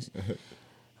typing fast.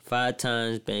 5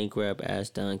 times bankrupt ass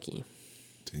donkey.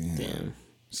 Damn.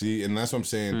 See, and that's what I'm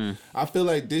saying. I feel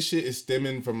like this shit is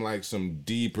stemming from like some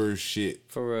deeper shit.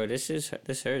 For real, this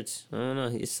hurts. I don't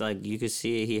know. It's like you could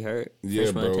see it. He hurt.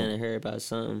 Yeah, French bro. Montana hurt about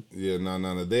something. Yeah,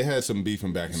 no. They had some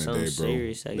beefing back in the Something day, bro.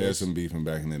 serious, I They had guess. some beefing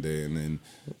back in the day, and then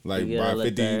like You gotta by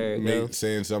let that hurt 50 go.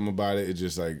 saying something about it, it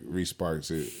just like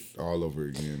resparks it all over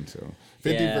again. So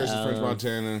 50 Yeah, versus French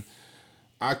Montana.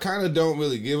 I kind of don't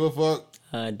really give a fuck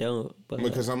I don't. But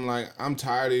because I'm like, I'm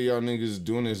tired of y'all niggas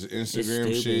doing this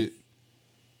Instagram stupid. shit.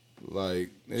 Like,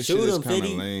 this Shoot shit is 'em, kind of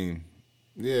 50. lame.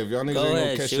 Yeah, if y'all niggas Go ain't ahead,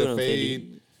 gonna catch shoot a 'em,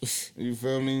 fade, you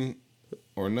feel me?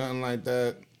 Or nothing like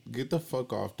that, get the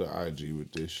fuck off the IG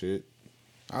with this shit.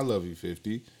 I love you,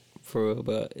 50. For real,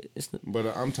 but it's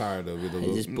But I'm tired of it a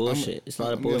little. just bullshit. It's a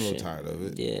lot of I'm getting bullshit. a little tired of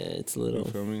it. yeah, it's a little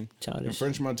You feel me? And childish.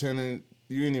 French Montana,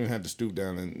 you ain't even have to stoop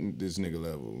down in this nigga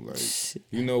level. Like,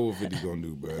 you know what 50 gonna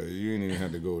do, bro. You ain't even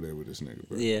have to go there with this nigga,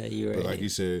 bro. Yeah, you're right. But like he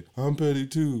said, I'm petty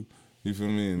too. You feel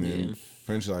me? And then Yeah.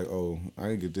 French like, oh, I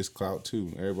can get this clout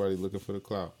too. Everybody looking for the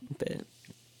clout. Bet.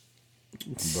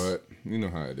 But you know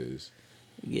how it is.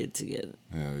 Get it together.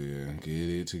 Hell yeah, get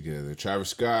it together. Travis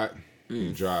Scott,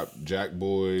 he dropped Jack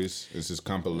Boys. It's his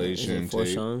compilation Is it 4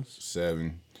 tape. songs?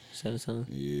 7. 7 songs?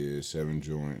 Yeah, 7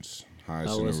 joints.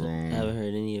 Highest in the Room. I haven't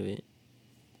heard any of it.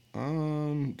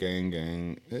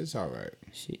 Gang. It's all right.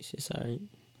 It's all right.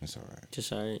 It's all right.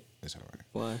 Just all right. It's all right.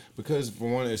 Why? Because for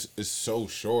one, it's so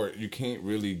short. You can't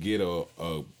really get a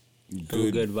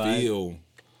good vibe. feel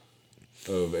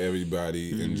of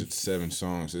everybody in just 7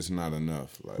 songs. It's not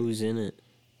enough. Like, who's in it?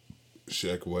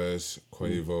 Sheck West,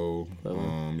 Quavo,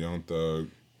 Young Thug,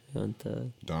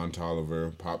 Don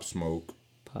Toliver, Pop Smoke,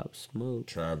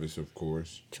 Travis, of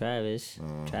course. Travis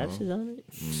is on it.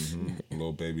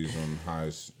 Lil Baby's on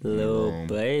Highest in the Lil Room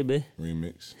Baby.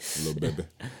 remix. Lil Baby.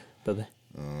 Baby.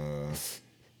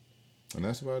 And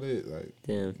that's about it. Like,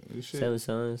 Damn. this shit, 7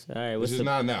 songs. All right. this is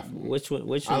not enough. Which one?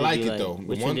 I like did you it though.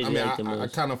 Which one did you like the most? I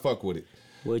kind of fuck with it.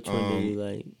 Which one do you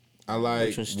like? I like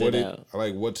Which one stood out? I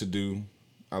like What to Do.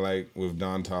 I like with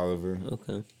Don Toliver.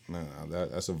 Okay. Nah,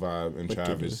 that's a vibe. And What to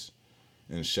Travis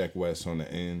and Sheck West on the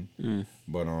end.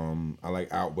 But I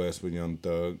like Out West with Young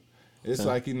Thug. It's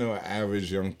like, an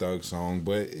average Young Thug song,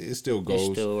 but it still goes.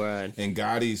 It's still ride. And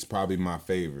Gotti's probably my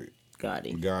favorite.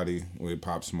 Gotti with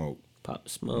Pop Smoke. Pop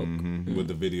Smoke. With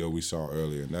the video we saw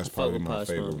earlier. That's probably my Pop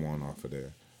favorite Smoke. one off of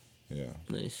there. Yeah.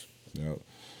 Nice. Yep.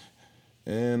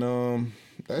 And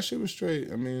that shit was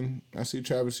straight. I mean, I see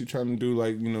Travis, he trying to do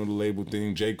like, the label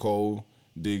thing. J. Cole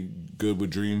did good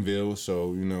with Dreamville.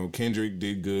 So, Kendrick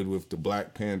did good with the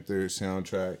Black Panther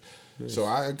soundtrack. Nice. So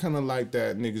I kind of like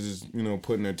that niggas is,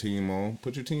 putting their team on.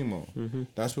 Put your team on.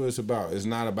 That's what it's about. It's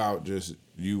not about just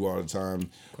you all the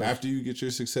time. After you get your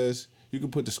success, you can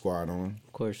put the squad on.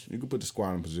 Of course. You can put the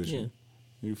squad in position.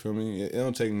 Yeah. You feel me? It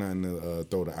don't take nothing to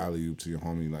throw the alley-oop to your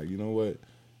homie. Like, you know what?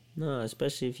 No,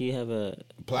 especially if you have a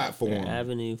platform, an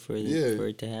avenue for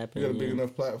it to happen. You got a big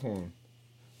enough platform.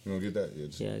 You gonna get that?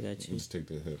 Yeah, I got you. Just take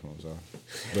the headphones off.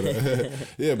 But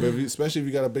especially if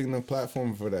you got a big enough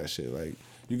platform for that shit, like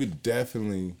you could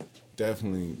definitely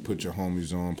put your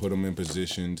homies on, put them in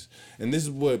positions. And this is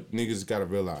what niggas gotta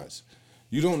realize: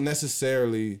 you don't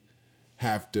necessarily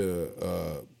have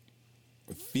to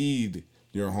feed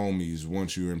your homies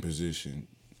once you're in position.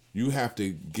 You have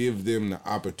to give them the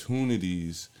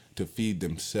opportunities to feed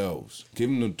themselves. Give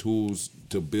them the tools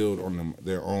to build on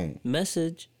their own.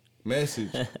 Message. Don't be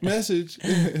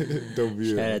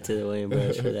Shout out to the Wayne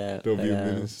Brothers for that. Don't be a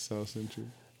menace to South Central.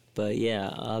 But yeah,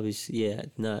 obviously, I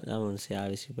don't want to say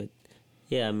obviously, but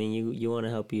yeah, I mean, you want to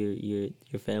help your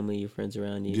family, your friends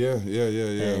around you. Yeah.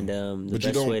 And the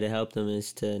best way to help them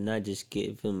is to not just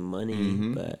give them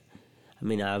money, but I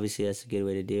mean, obviously that's a good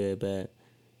way to do it, but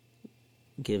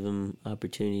give them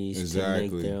opportunities to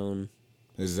make their own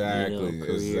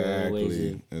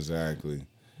career. Exactly.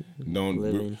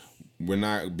 We're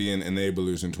not being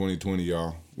enablers in 2020,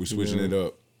 y'all. We switching it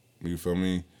up. You feel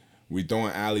me? We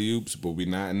throwing alley-oops, but we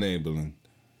not enabling.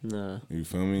 Nah. You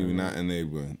feel me? We not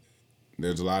enabling.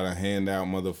 There's a lot of handout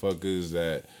motherfuckers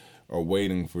that are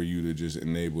waiting for you to just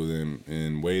enable them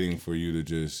and waiting for you to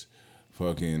just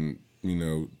fucking,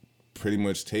 pretty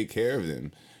much take care of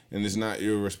them. And it's not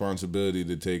your responsibility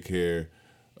to take care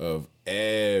of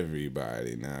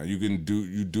everybody. Now you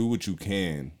do what you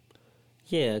can.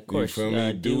 Yeah, of course. You feel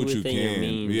me? Do what you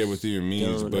can. Yeah, within your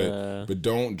means, but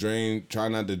don't drain. Try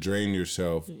not to drain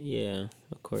yourself. Yeah,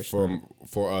 of course.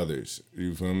 For others,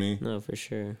 you feel me? No, for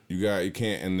sure. You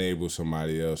can't enable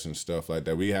somebody else and stuff like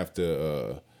that. We have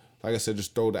to, like I said,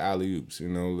 just throw the alley oops.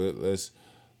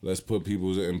 Let's put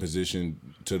people in position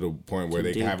to the point where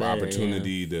they can have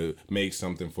opportunity to make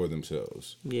something for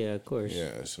themselves. Yeah, of course.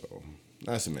 Yeah, so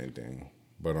that's the main thing.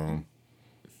 But I'm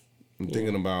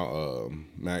thinking about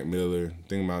Mac Miller,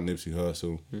 thinking about Nipsey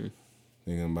Hussle,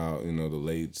 thinking about the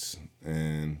lates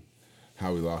and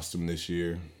how we lost them this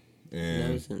year. And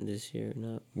that wasn't this year,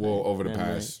 not over the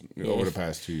past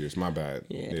 2 years. My bad.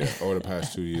 Yeah, over the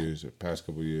past 2 years, past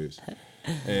couple years,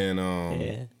 and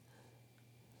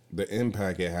the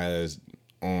impact it has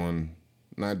on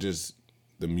not just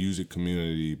the music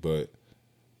community, but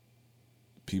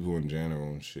people in general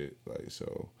and shit. Like,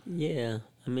 so. Yeah,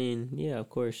 I mean, yeah, of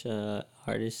course,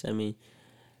 artists. I mean,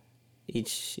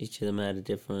 each of them had a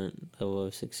different level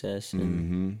of success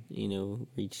and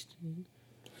reached a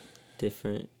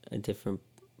different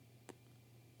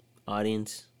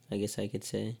audience, I guess I could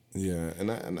say. Yeah, and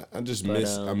I just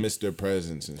miss their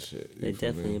presence and shit. They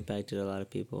definitely impacted a lot of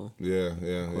people. Yeah.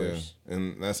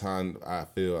 And that's how I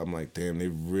feel. I'm like, damn, they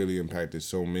really impacted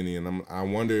so many. And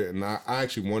I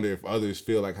actually wonder if others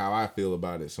feel like how I feel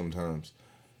about it sometimes.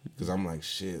 Because I'm like,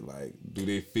 shit, like, do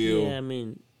they feel... Yeah, I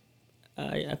mean,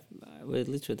 I at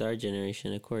least with our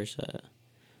generation, of course,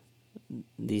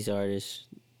 these artists,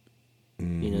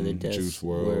 their deaths Juice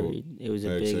WRLD, it was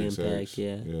a big XXX, impact,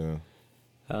 yeah.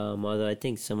 Although I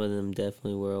think some of them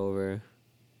definitely were over,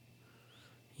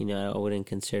 you know, I wouldn't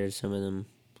consider some of them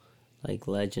like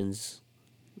legends.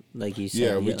 Like you said,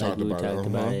 Yeah, we like talked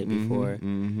about it before.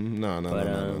 No.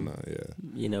 Yeah.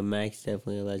 You know, Mac's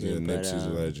definitely a Yeah, legend. Nipsey's a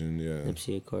legend. Yeah.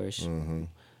 Nipsey, of course. Uh-huh.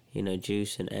 You know,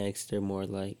 Juice and X, they're more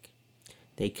like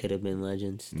they could have been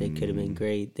legends. They could have been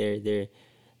great. They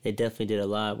definitely did a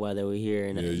lot while they were here.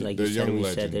 And Yeah, like they're you said, young we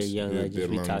legends. said they're young legends. They're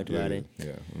We long- talked about it.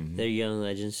 Yeah. Mhm. They're young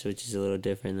legends, which is a little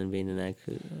different than being an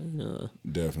actor. You know,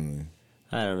 Definitely.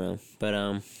 I don't know, but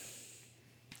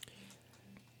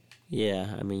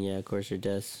yeah. I mean, yeah. Of course, their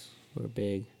deaths were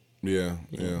big. Yeah,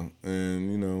 Yeah. yeah.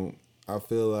 And, you know, I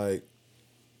feel like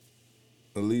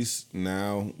at least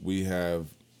now we have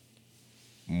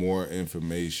more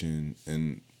information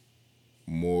and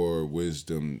more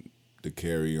wisdom to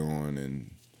carry on.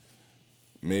 And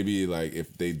maybe, like,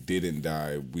 if they didn't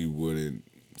die, we wouldn't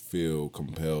feel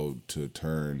compelled to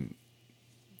turn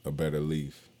a better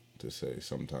leaf, to say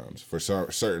sometimes. For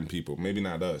certain people. Maybe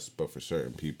not us, but for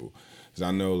certain people. Because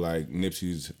I know, like,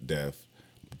 Nipsey's death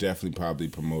definitely probably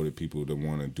promoted people to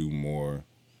want to do more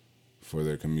for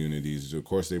their communities. Of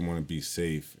course, they want to be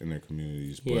safe in their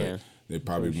communities, but Yeah, they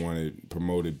probably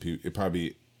promoted people. It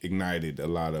probably ignited a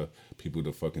lot of people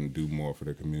to fucking do more for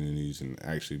their communities and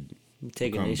actually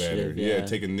Take become initiative. better. Yeah,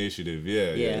 Take initiative.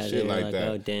 Yeah, shit they're like that.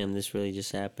 Oh, damn, this really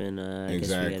just happened. I guess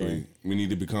Exactly. We need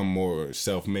to become more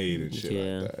self-made and shit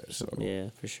yeah, like that. So yeah,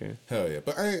 for sure. hell yeah.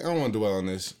 But I don't want to dwell on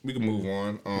this. We can move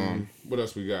on. What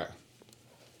else we got?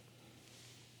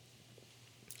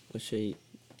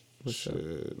 What's up?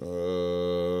 Shit.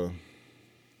 Let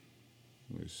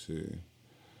me see.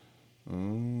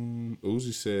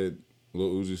 Uzi said,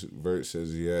 Lil Uzi Vert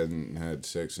says he hadn't had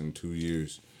sex in 2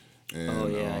 years. And, Oh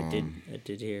yeah, I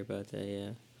did hear about that.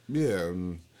 Yeah, Yeah.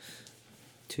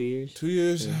 2 years. 2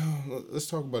 years? Let's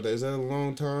talk about that. Is that a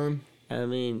long time? I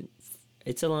mean,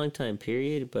 it's a long time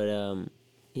period, but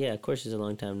yeah, of course it's a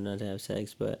long time not to have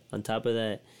sex. But on top of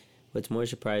that, what's more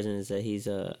surprising is that he's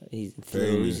Lil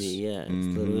Famous. Uzi. Yeah,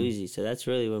 it's Lil Uzi. So that's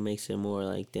really what makes it more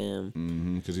like, damn.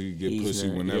 Because he can get He's pussy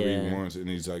not- whenever he yeah. wants, and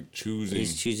he's like choosing.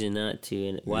 He's choosing not to,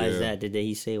 and why is Yeah. that? Did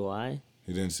he say why?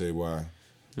 He didn't say why.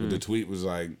 But the tweet was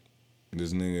like,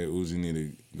 this nigga Uzi need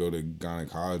to go to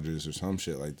gynecologist or some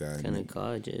shit like that. And-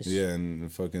 Gynecologist. Yeah,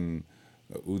 and fucking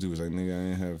Uzi was like, nigga, I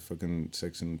ain't have fucking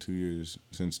sex in 2 years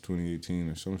since 2018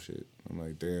 or some shit. I'm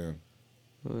like, damn.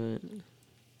 What?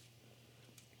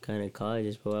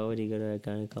 Gynecologist, but why would he go to a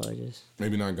gynecologist?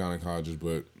 Maybe not gynecologist,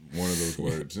 but one of those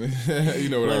words. You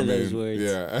know what One I of mean? those words.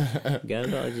 Yeah.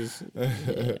 Gynecologist.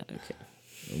 Yeah, okay.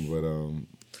 But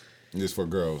just for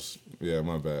girls. Yeah,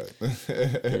 my bad.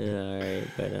 Yeah, all right,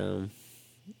 but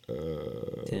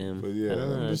damn. But yeah, I don't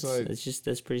know. I'm just like, It's just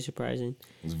that's pretty surprising.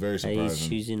 it's very That he's surprising.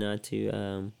 choosing not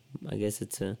to. I guess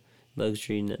it's a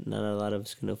luxury not a lot of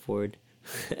us can afford.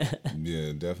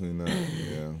 Yeah, definitely not.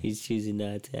 Yeah. He's choosing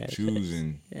not to have sex.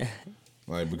 Choosing.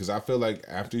 Like, because I feel like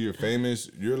after you're famous,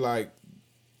 you're like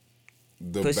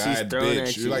the Pussy's bad thrown bitch.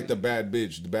 at You're you. like the bad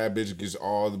bitch. The bad bitch gets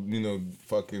all the,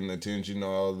 fucking attention,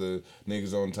 all the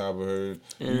niggas on top of her.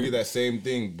 You get that same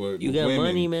thing, but You got women,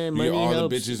 money, man. you Money get all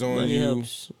helps. the bitches on money you.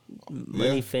 helps.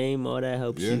 Money, Yeah. fame, all that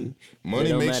helps Yeah. you. Money It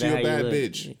don't makes matter you a how bad look.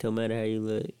 bitch. It don't matter how you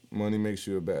look. Money makes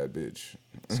you a bad bitch.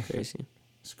 It's crazy.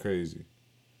 It's crazy.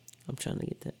 I'm trying to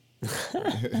get that.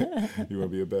 You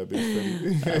want to be a bad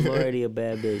bitch, Fetty? I'm already a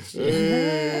bad bitch.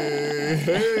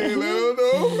 Hey, let them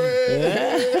know,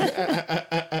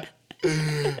 man.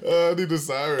 I need the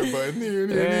siren button.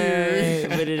 Right,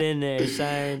 put it in there,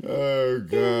 sign. Oh,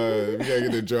 God. We gotta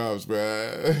get the drops, bro.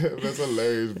 That's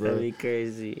hilarious, That'd bro. be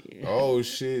crazy. Oh,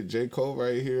 shit. J. Cole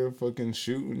right here fucking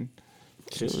shooting.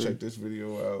 Let's Shooting. check this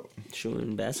video out.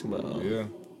 Shooting basketball. Yeah.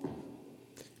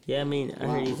 Yeah, I mean, I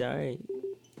heard he's alright.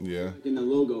 Yeah. In the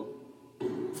logo.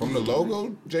 From the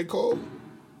logo, J. Cole?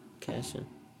 Cashing.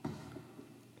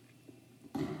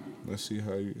 Let's see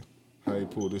how you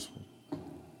pull this one.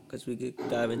 Because we could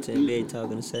dive into NBA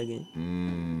talk in a second.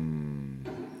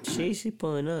 Sheesh, he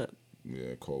pulling up.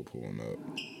 Yeah, Cole pulling up.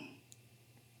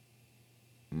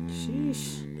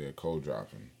 Sheesh. Yeah, Cole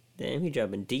dropping. Damn, he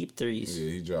dropping deep threes.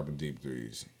 Yeah, he dropping deep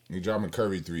threes. He dropping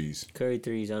Curry threes. Curry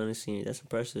threes, honestly. That's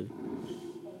impressive.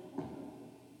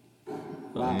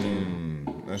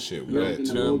 That shit wet.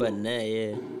 None but net,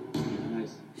 yeah.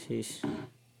 Nice. Sheesh.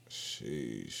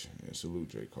 Sheesh. Yeah, salute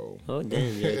J. Cole. Oh,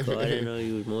 damn, J. Cole. I didn't know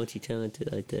he was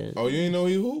multi-talented like that. Oh, you didn't know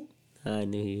he hooped? I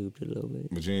knew he hooped a little bit.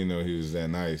 But you didn't know he was that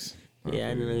nice. Yeah, I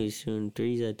didn't know he was shooting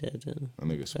threes at that time. A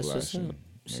nigga That's what's splashing. up.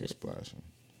 Nigga Shit. splashing.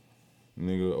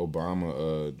 Nigga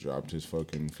Obama dropped his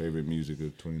fucking favorite music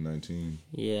of 2019.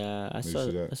 Yeah, I you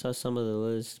see that? saw some of the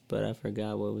list, but I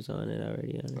forgot what was on it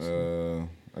already, honestly.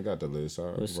 I got the list.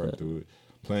 I'll What's run up? through it.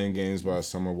 Playing Games by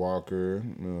Summer Walker.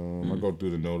 I go through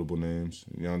the notable names.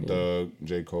 Young Thug,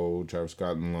 J. Cole, Travis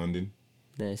Scott in London.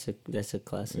 That's a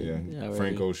classic. Yeah. Already.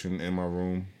 Frank Ocean, In My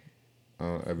Room.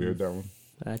 Have you heard that one?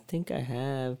 I think I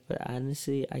have, but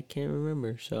honestly, I can't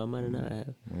remember, so I might have not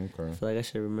have. Okay. I feel like I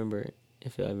should remember it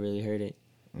if I really heard it.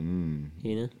 You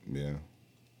know? Yeah.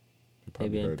 You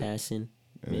Maybe in heard it. passing.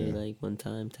 Maybe like one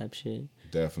time type shit.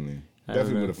 Definitely. I don't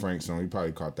Definitely know. with a Frank song. You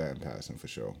probably caught that in passing for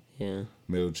sure. Yeah.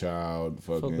 Middle Child,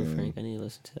 Fuck with fucking Frank. I need to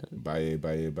listen to that. Baye.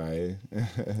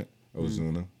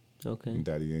 Ozuna, Okay.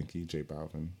 Daddy Yankee, J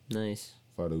Balvin, Nice.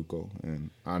 Faruko,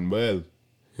 and Anuel.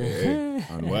 Hey,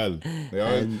 Anuel. They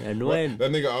always, Anuel.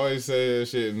 That nigga always say that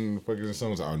shit in fucking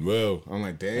songs. Anuel. I'm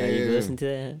like, damn. You listen to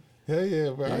that? Hell yeah,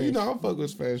 bro. Nice. You know, I fuck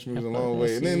with Spanish music a fuck long with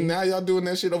way. And that then shit. now y'all doing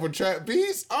that shit over trap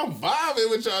beats. I'm vibing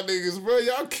with y'all niggas, bro.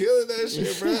 Y'all killing that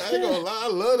shit, bro. I ain't gonna lie. I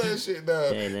love that shit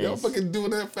now. Yeah, nice. Y'all fucking doing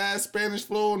that fast Spanish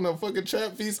flow and the fucking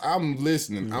trap beats. I'm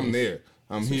listening. I'm there.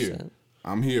 I'm That's here. what's up.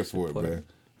 I'm here for it, bro. Support.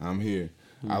 I'm here.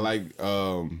 I like,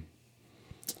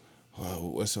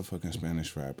 what's a fucking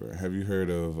Spanish rapper? Have you heard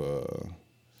of,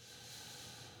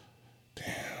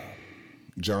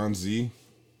 John Z?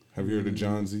 Have you heard of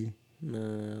John Z? No. I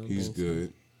don't He's think so.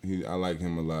 good. I like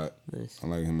him a lot. Nice. I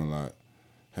like him a lot.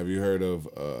 Have you heard of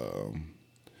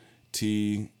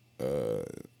T3R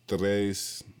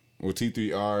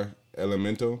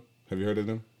Elemento? Have you heard of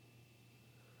them?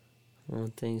 I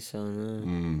don't think so,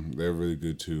 no. They're really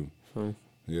good too. Huh.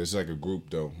 Yeah, it's like a group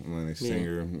though. Like a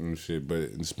singer and shit, but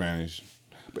in Spanish.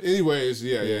 But anyways,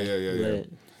 yeah.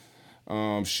 Lit.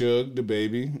 Suge the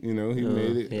baby, he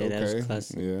made it. Yeah, okay. that was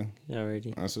classic. Yeah.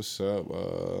 Already. That's what's up.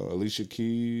 Alicia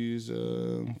Keys,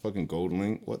 fucking Gold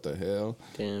Link. What the hell?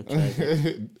 Damn.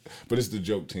 Tragic. But it's the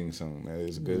Joke Team song. That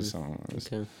is a good song.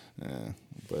 Okay. Yeah,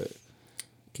 but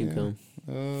Keep going.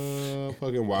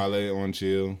 fucking Wale on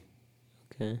Chill.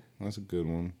 Okay. That's a good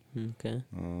one. Okay.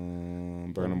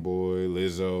 Burna Boy,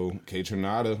 Lizzo, K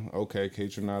Tronada. Okay, K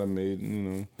Tronada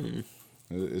made.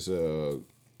 It's a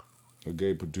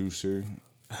gay producer,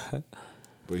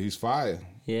 but he's fire.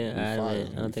 Yeah, He's I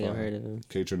don't think I've heard of him.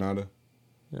 K Tronada.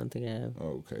 I don't think I have.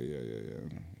 Oh, okay,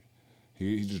 yeah.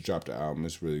 He just dropped the album.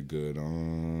 It's really good.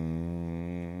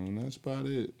 That's about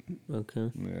it.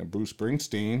 Okay. Yeah, Bruce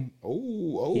Springsteen.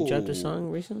 Oh. He dropped a song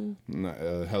recently?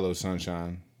 Hello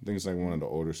Sunshine. I think it's like one of the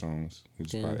older songs. He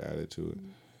just Yeah. probably added to it.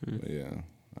 But yeah,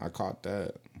 I caught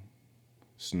that.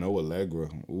 Snow Allegra.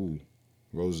 Ooh.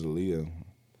 Rosalia.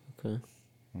 Okay.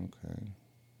 Okay.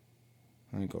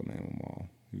 I ain't gonna name them all.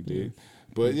 You did.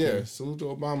 But yeah, salute to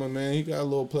Obama, man. He got a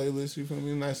little playlist. You feel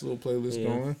me? Nice little playlist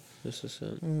going. That's what's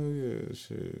up. Oh yeah,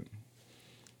 shit.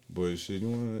 But shit, you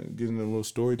wanna get into a little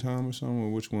story time or something, or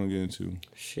what you wanna get into?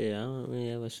 Shit, I don't really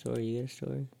have a story. You got a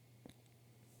story?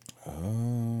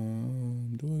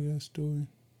 Do I got a story?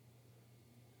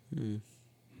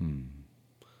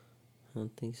 I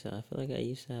don't think so. I feel like I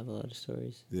used to have a lot of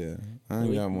stories. Yeah, I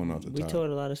ain't got one off the We top. told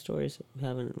a lot of stories,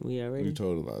 haven't we already? We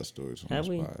told a lot of stories on Have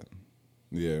the we? spot.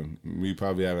 Yeah, we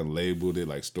probably haven't labeled it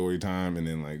like story time and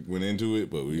then like went into it,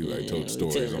 but we like told we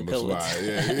stories told on a the couple spot.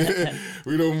 Yeah.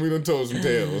 we done told some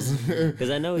tales. Because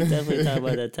I know we definitely talked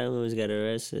about that time when we got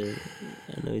arrested.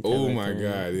 I know we talked Oh about my that.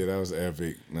 god, yeah, that was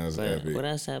epic. That was But epic. what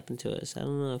else happened to us? I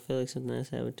don't know. I feel like something else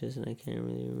happened to us, and I can't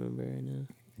really remember right now.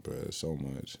 But so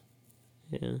much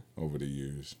Yeah. over the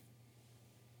years.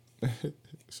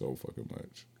 So fucking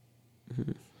much.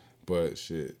 But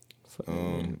shit.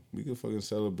 We could fucking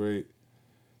celebrate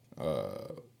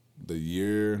the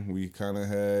year we kinda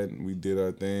had. We did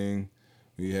our thing.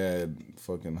 We had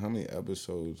fucking how many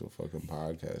episodes of fucking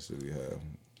podcasts did we have?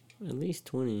 At least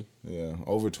 20. Yeah,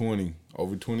 over 20.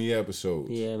 Over 20 episodes.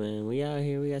 Yeah, man. We out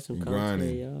here. We got some We content,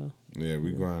 grinding. y'all. Yeah,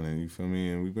 we grinding, you feel me?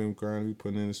 And we've been grinding, we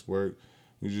putting in this work.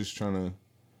 We just trying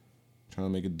to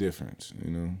make a difference,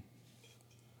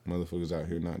 Motherfuckers out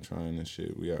here not trying this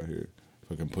shit. We out here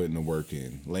fucking putting the work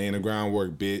in. Laying the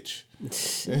groundwork, bitch.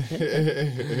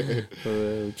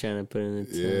 We're trying to put in the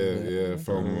time. Yeah.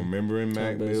 From remembering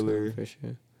Mac Miller. For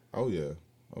sure. Oh yeah.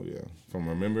 From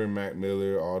remembering Mac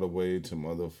Miller all the way to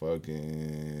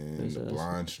motherfucking the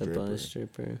Blonde The Stripper. Blonde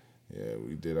Stripper. Yeah,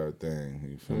 we did our thing.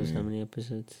 You feel That was me? how many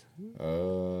episodes?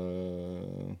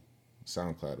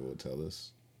 SoundCloud will tell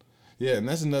us. Yeah, and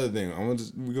that's another thing.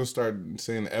 We're gonna start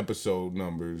saying the episode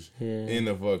numbers in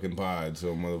the fucking pod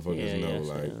so motherfuckers know.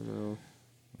 So I Like, don't know.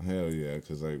 hell yeah,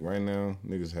 because like right now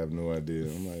niggas have no idea.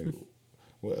 I'm like,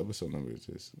 what episode number is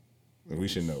this? And we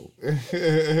should know.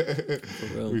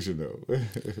 real. We should know.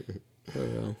 For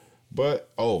real.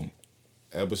 But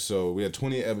we had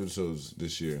 20 episodes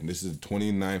this year, and this is the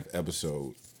 29th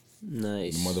episode.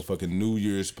 Nice. The motherfucking New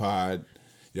Year's pod.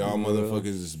 Y'all motherfuckers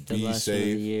just the be last one of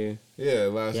the safe. year. Yeah,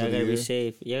 last Y'all of the gotta year. be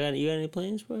safe. You got any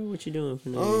plans, bro? What you doing for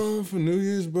New Year's? For New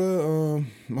Year's, bro,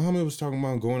 Muhammad was talking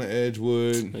about going to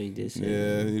Edgewood. Oh, you did say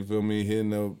Yeah, that. you feel me?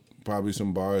 Hitting up probably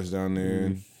some bars down there.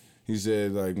 Mm-hmm. He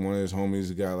said like one of his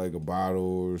homies got like a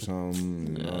bottle or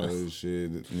something and all this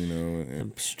shit, you know,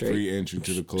 and free entry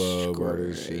to the club, all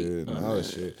this shit, all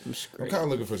this shit. I'm kind of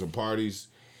looking for some parties,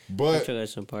 I'm but trying to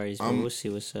some parties, but we'll see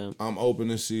what's up. I'm open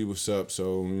to see what's up.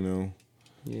 So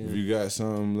if you got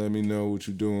something, let me know what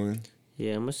you're doing.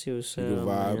 Yeah, I'm gonna see what's up. can vibe.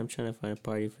 Man. I'm trying to find a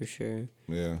party for sure.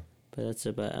 Yeah, But that's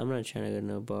about. I'm not trying to go to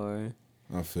no bar.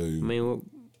 I feel you. I mean,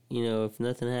 if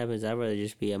nothing happens, I'd rather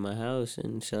just be at my house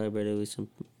and celebrate it with some,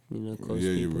 close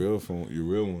Yeah, people. your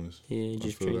real ones. Yeah,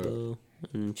 just feel drink that. a little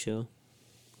and chill.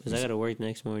 Cause I gotta work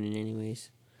next morning anyways.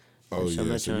 Oh So yeah, I'm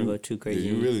not so trying to go too crazy.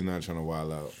 Yeah, you really not trying to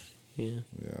wild out. Yeah.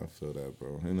 Yeah, I feel that,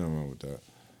 bro. Ain't nothing wrong with that.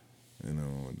 Ain't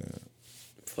nothing wrong with that.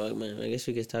 Fuck, man. I guess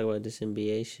we could talk about this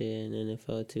NBA shit and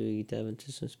NFL too. We could dive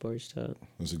into some sports talk.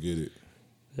 Let's get it.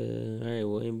 All right,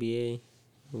 well, NBA,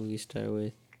 what we can start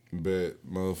with. Bet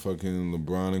motherfucking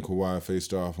LeBron and Kawhi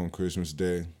faced off on Christmas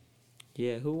Day.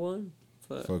 Yeah, who won?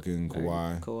 Fucking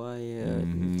Kawhi. Kawhi, yeah.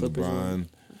 Mm-hmm. Clippers LeBron, won.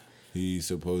 he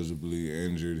supposedly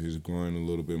injured his groin a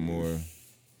little bit more,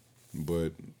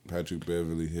 but Patrick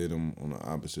Beverly hit him on the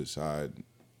opposite side.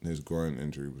 His groin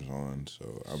injury was on,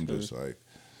 so I'm just like,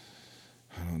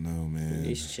 I don't know, man.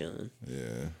 He's chilling.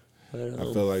 Yeah. But, I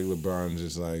feel like LeBron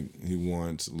just like he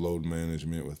wants load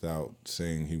management without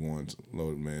saying he wants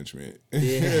load management.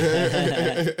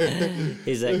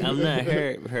 he's like, I'm not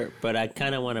hurt, but I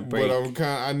kind of want to break. But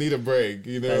I need a break,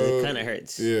 you know. It kind of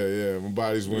hurts. Yeah, my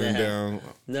body's wearing down.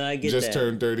 No, I get Just that.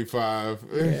 turned 35.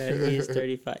 Yeah, he's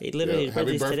 35. Literally, his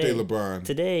happy birthday's birthday, today. LeBron.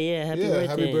 Today, yeah, happy birthday.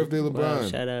 Happy birthday, LeBron. Wow,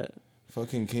 shout out.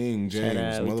 Fucking King James, Shout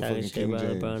out. We talking motherfucking shit King about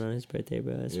James. LeBron on his birthday,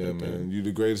 bro. That's Yeah, fucked up. man, you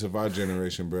the greatest of our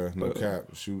generation, bro. No cap.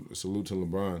 Salute to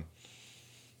LeBron.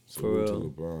 Salute to real.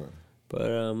 LeBron. But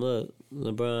look,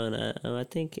 LeBron, I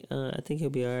think he'll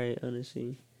be all right.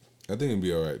 Honestly. I think he'll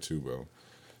be all right too, bro.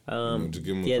 Just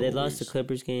give him a Yeah, they couple lost the weeks.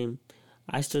 Clippers game.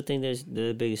 I still think they're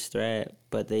the biggest threat,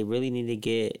 but they really need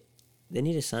to they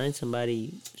need to sign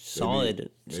somebody solid,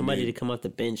 somebody to come off the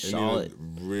bench They solid.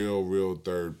 need a real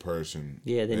third person.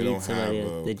 Yeah, they need don't somebody have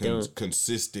else. a They don't.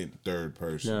 consistent third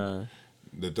person. Nah.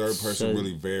 The third person So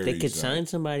really varies. They could like- sign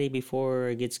somebody before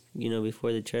it gets,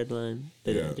 before the trade line.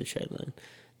 The trade line.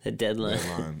 The deadline.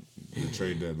 deadline, the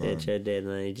trade deadline. Yeah, trade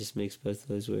deadline. It just makes both of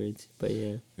those words. But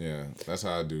yeah. Yeah, that's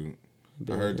how I do.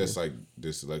 I heard that's like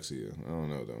dyslexia. I don't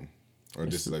know though, or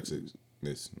dyslexic. I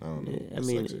don't know. I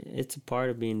mean, Dyslexic. it's a part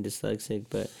of being dyslexic,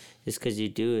 but just because you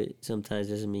do it sometimes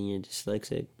doesn't mean you're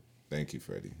dyslexic. Thank you,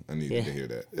 Freddie. I needed Yeah. to hear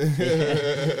that.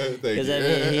 Thank you. I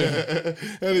mean,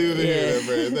 I needed to hear that,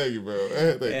 man. Thank you, bro.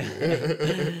 Thank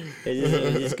you.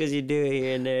 It's just because you do it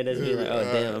here and there doesn't mean like, oh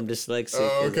damn, I'm dyslexic.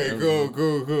 Oh, okay,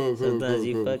 cool. Sometimes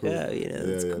you fuck cool. up,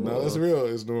 That's Yeah. cool. No, that's real.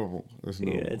 It's normal. It's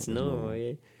normal. Yeah, it's normal. Yeah,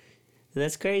 and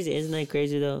that's crazy. Isn't that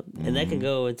crazy though? And that can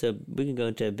go into we can go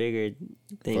into a bigger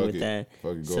thing Fuck with it. that.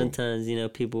 Fuck it, go. Sometimes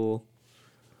people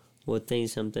will think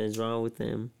something's wrong with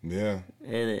them, Yeah.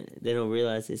 and they don't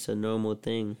realize it's a normal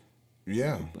thing.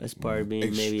 Yeah. As part of being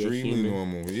maybe a Extremely human.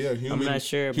 normal. Yeah, human. I'm not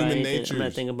sure about human anything. nature. I'm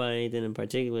not thinking about anything in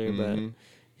particular, but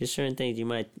just certain things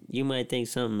you might think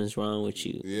something is wrong with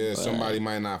you. Yeah, But, somebody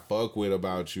might not fuck with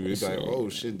about you. It's like, oh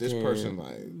shit, this person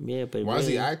like, Yeah, but why is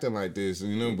he really- acting like this?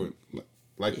 But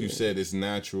like you said, it's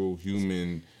natural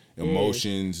human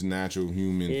emotions, natural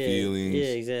human feelings, Yeah,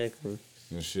 exactly.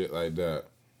 and shit like that.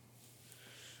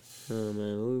 Oh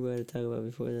man, what we about to talk about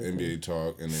before that? NBA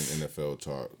talk and then NFL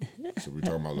talk. So we're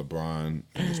talking about LeBron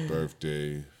and his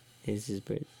birthday, It's his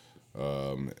birthday.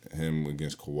 him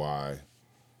against Kawhi,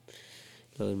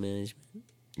 Load management.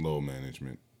 low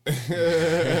management.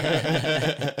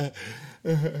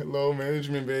 Low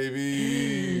management,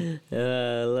 baby.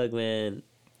 Look, man,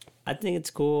 I think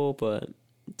it's cool, but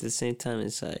at the same time,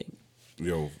 it's like,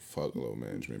 Yo, fuck low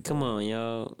management. Bro. come on,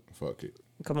 y'all. Fuck it.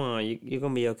 Come on, you're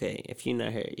gonna be okay. If you're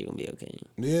not hurt, you're gonna be okay.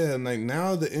 Yeah, and like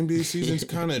now the NBA season's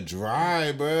kind of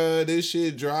dry, bruh. This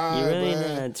shit dry, You're really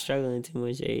bruh. not struggling too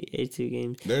much. 82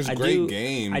 games. There's I great do,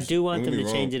 games. I do want Don't them get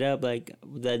to me change wrong. it up, like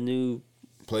that new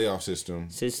Playoff system.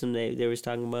 system they was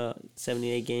talking about,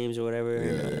 78 games or whatever.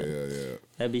 Yeah.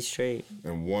 That'd be straight.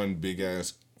 And one big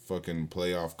ass fucking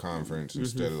playoff conference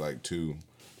instead of like two,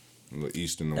 the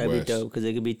East and the That'd West. be dope because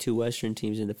there could be two Western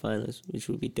teams in the finals, which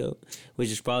would be dope. Which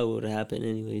is probably what would happen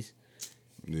anyways.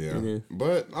 Yeah, Mhm.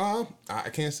 but I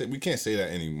can't say we can't say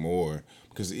that anymore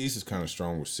because the East is kind of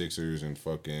strong with Sixers and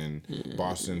fucking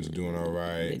Boston's doing all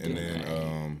right, They and doing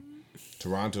then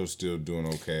Toronto's still doing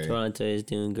okay. Toronto is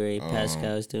doing great.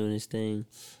 Pascal's doing his thing.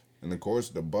 And of course,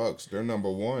 the Bucks. They're number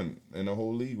one in the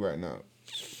whole league right now.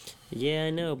 Yeah, I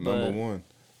know, but Number one.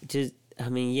 just I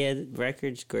mean, yeah, the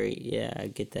record's great. Yeah, I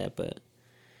get that, but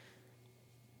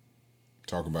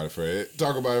Talk about it, Fred.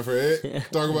 Talk about it, Fred.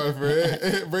 Talk about it,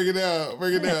 Fred. Break it down.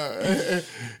 Break it down.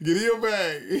 Get in your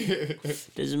bag.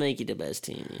 doesn't make you the best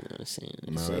team. You know what I'm saying?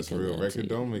 No, that's real. Record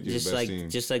don't make you the best team.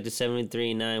 Just like the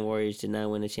 73-9 Warriors did not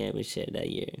win a championship that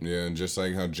year. Yeah, and just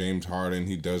like how James Harden,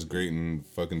 he does great in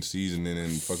fucking seasoning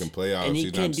and fucking playoffs. And he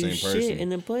He's can't not the do same shit person. in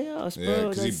the playoffs, bro. Yeah,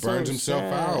 because he That's burns so himself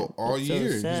sad. out all That's so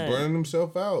year. He's sad. burning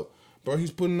himself out. Bro,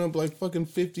 he's putting up like fucking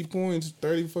 50 points,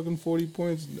 30 fucking 40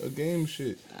 points a game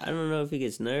shit. I don't know if he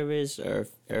gets nervous or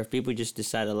if people just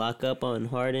decide to lock up on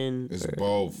Harden. It's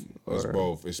both. It's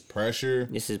both. It's pressure.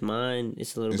 It's his mind.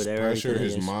 It's a little It's bit of pressure,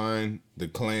 everything. his mind, the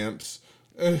clamps.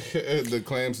 The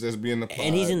clamps that's being applied.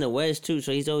 And he's in the West too,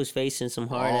 so he's always facing some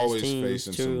hard ass Always teams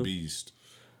facing too. some beast.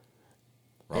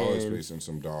 Always And- facing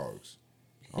some dogs.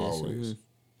 Yes, Always.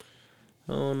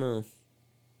 I don't know,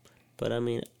 but I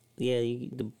mean, yeah,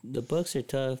 the Bucks are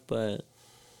tough, but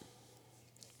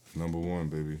Number one,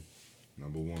 baby.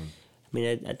 Number one. I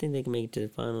mean, I think they can make it to the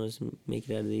finals and make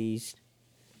it out of the East.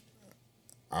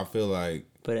 I feel like,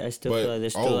 But I still feel like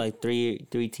there's still like three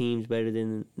teams better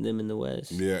than them in the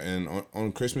West. yeah, and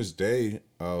on Christmas Day,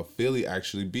 Philly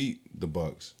actually beat the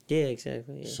Bucks. Yeah,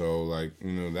 exactly. Yeah. So like,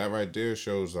 you know, that right there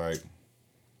shows like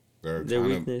their Their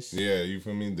kind weakness. Yeah, you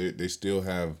feel me? They still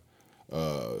have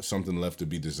something left to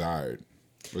be desired.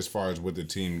 As far as with the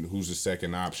team, who's the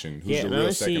second option? Who's the and real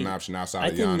honestly, second option outside I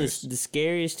of think Giannis? the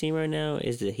scariest team right now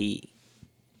is the Heat.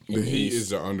 The Heat is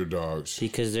the underdogs.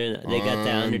 Because they got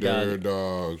that underdog.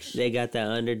 Underdogs. They got that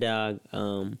underdog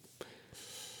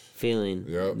feeling.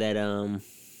 Yep. That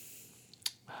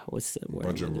what's the word?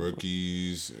 Bunch of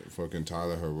rookies, fucking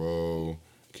Tyler Hero,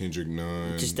 Kendrick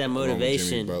Nunn. Just that along with motivation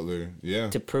Jimmy Butler. Yeah.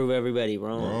 to prove everybody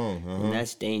wrong. Wrong, And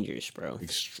that's dangerous, bro.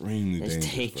 Extremely That's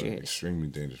dangerous, bro. dangerous. Extremely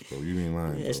dangerous, bro. You ain't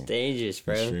lying, That's bro. dangerous,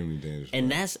 bro. Extremely dangerous, bro.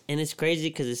 And it's crazy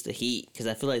because it's the Heat. Because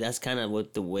I feel like that's kind of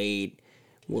what Wade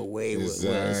was.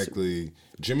 Exactly.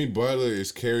 Jimmy Butler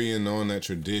is carrying on that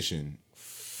tradition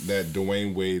that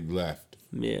Dwayne Wade left.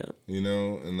 Yeah. You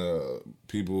know, and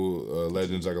people,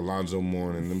 legends like Alonzo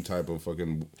Mourning and them type of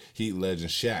fucking Heat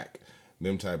legends, Shaq,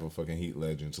 them type of fucking Heat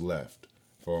legends left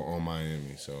on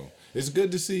Miami. So it's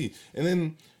good to see. And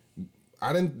then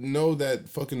I didn't know that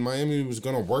fucking Miami was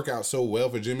gonna work out so well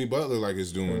for Jimmy Butler like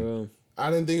it's doing. Bro. I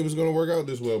didn't think it was gonna work out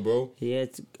this well, bro. He had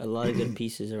a lot of good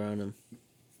pieces around him.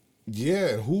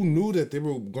 Yeah, who knew that they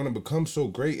were gonna become so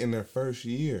great in their first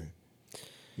year?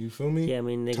 You feel me? Yeah, I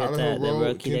mean, they got Tyler that Hero,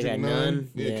 rookie, they got Nunn.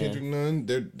 Yeah, Kendrick Nunn.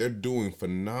 They're doing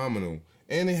phenomenal,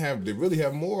 and they really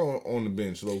have more on the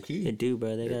bench, low key. They do,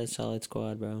 bro. They got a solid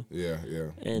squad, bro. Yeah.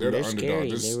 And they're the they're scary.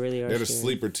 underdog. They really are They're the scary.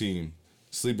 sleeper team.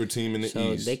 Sleeper team in the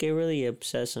So East. they can really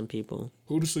upset some people.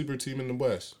 Who the sleeper team in the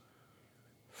West?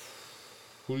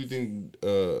 Who do you think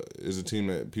is a team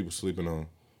that people sleeping on?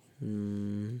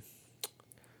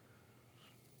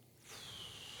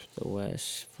 The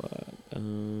West, fuck.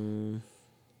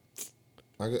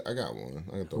 I got one.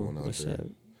 I got throw one out What's there.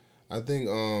 that? I think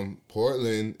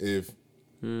Portland, if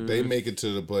they make it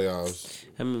to the playoffs,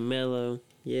 I mean, Melo.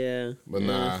 Yeah. but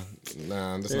yeah.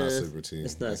 nah, that's not a sleeper team.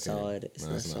 It's not I can't. solid. It's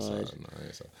not solid. Nah,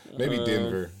 it's solid. Maybe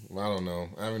Denver. I don't know.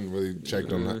 I haven't really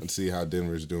checked on that and see how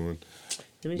Denver's doing.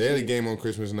 Let me They had a see. game on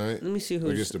Christmas night Let me see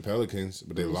who's. against the Pelicans,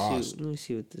 but they lost. Let me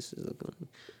see what this is looking like.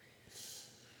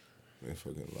 They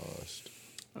fucking lost.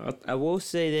 I will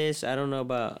say this. I don't know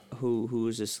about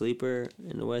who's a sleeper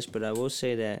in the West, but I will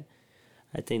say that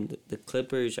I think the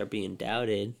Clippers are being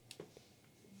doubted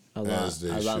a lot, As they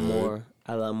a lot should. more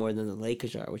than the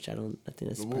Lakers are, which I think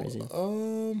that's surprising.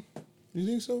 You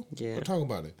think so? Yeah. We'll talk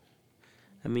about it.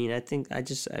 I mean, I think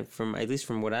from at least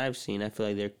from what I've seen, I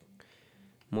feel like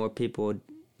more people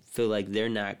feel like they're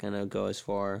not gonna go as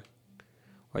far,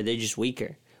 or they're just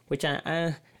weaker. Which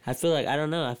I feel like I don't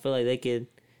know. I feel like they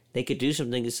could do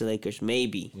something against the Lakers,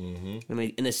 maybe. Mm-hmm. I mean,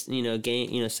 in a game,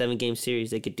 7-game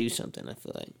series, they could do something. I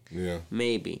feel like Yeah.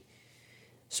 maybe.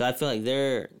 So I feel like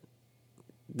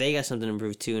they got something to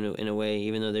prove too in a way.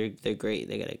 Even though they're great,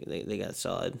 they got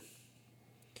solid.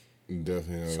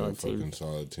 Definitely Solid a fucking team.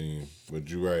 solid team. But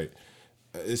you're right.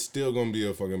 It's still gonna be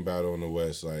a fucking battle in the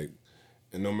West. Like,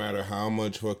 and no matter how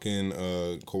much fucking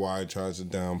Kawhi tries to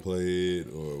downplay it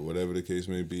or whatever the case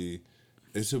may be,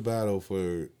 it's a battle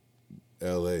for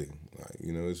LA. Like,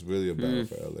 it's really a battle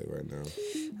for LA right now.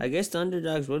 I guess the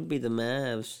underdogs would be the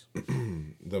Mavs.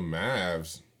 The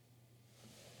Mavs.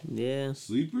 Yeah,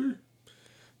 Sleeper?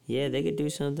 yeah, they could do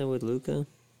something with Luka.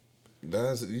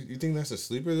 You think that's a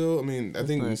sleeper though? I mean, I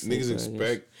think niggas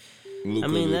expect. Luka I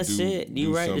mean, that's it.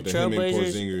 You right. The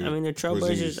Trailblazers. I mean, the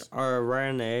Trailblazers Porzingis. are right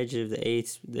on the edge of the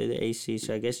AC.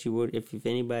 So I guess you would, if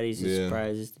anybody's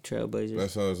surprised, it's the Trailblazers.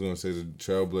 That's what I was gonna say. The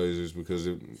Trailblazers, because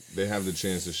they have the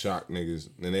chance to shock niggas,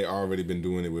 and they already been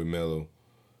doing it with Melo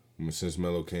since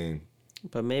Melo came.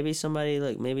 But maybe somebody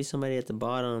at the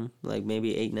bottom, like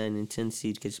maybe 8, 9, and 10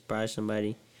 seed could surprise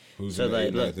somebody. Who's so in like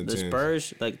 8, look, 9, and the 10?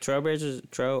 Spurs, like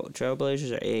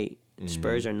Trailblazers are 8,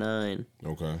 Spurs are 9.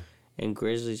 Okay. And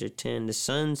Grizzlies are 10. The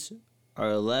Suns are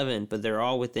 11, but they're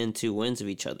all within 2 wins of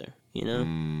each other, you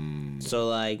know? So,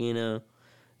 like, you know,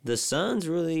 the Suns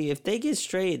really, if they get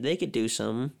straight, they could do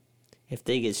something. If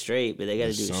they get straight, but they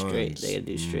got to do it straight. They got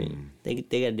to do straight. They got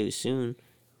to do it soon.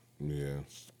 Yeah.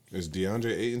 Is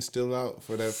DeAndre Ayton still out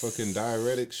for that fucking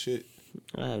diuretic shit?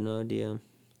 I have no idea.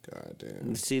 God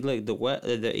damn. See, look,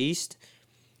 the East.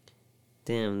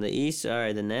 Damn, the East. All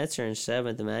right, the Nets are in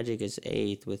 7th. The Magic is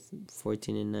 8th with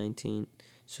 14 and 19.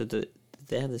 So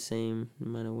they have the same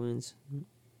amount of wins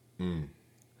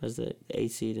as the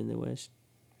 8th seed in the West.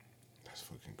 That's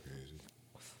fucking crazy.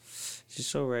 It's just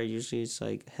so rare. Usually it's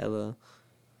like hella.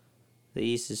 The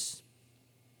East is,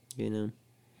 you know.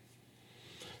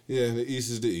 Yeah, the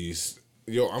East is the East.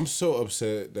 Yo, I'm so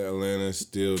upset that Atlanta's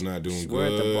still not doing good. We're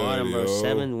at the bottom, bro. Yo.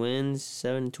 7 wins,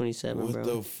 7-27, bro. What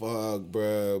the fuck,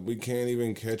 bro? We can't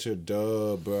even catch a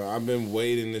dub, bro. I've been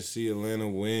waiting to see Atlanta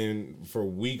win for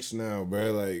weeks now,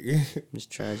 bro. Like, it's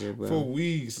tragic, bro. For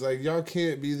weeks. Like, y'all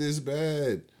can't be this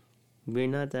bad. We're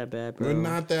not that bad, bro. We're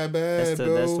not that bad,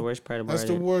 bro. That's the worst part about it. That's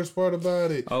the worst part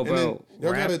about it. Oh, bro.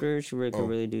 Raptors could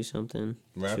really do something.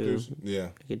 Raptors? Too. Yeah.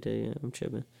 Yeah, I'm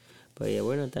tripping. But yeah,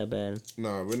 we're not that bad.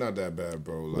 No, we're not that bad,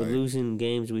 bro. Like, we're losing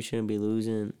games we shouldn't be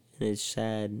losing, and it's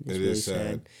sad. It's really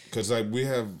sad. Because, like, we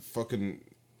have fucking...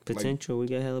 potential. Like,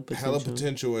 we got hella potential. Hella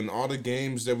potential, and all the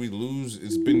games that we lose,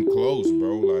 it's been close,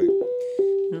 bro.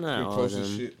 Like, not all of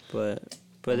them,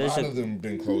 but there's a lot of them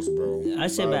been close, bro. I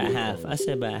say about half. I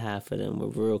say about half of them were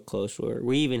real close.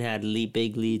 We even had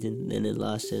big leads and then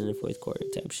lost it in the fourth quarter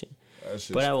type shit.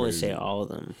 But I wouldn't say all of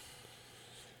them.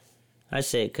 I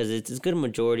say because it's a good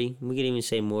majority. We could even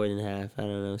say more than half. I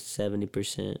don't know,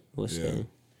 70%. We'll say.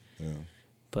 Yeah.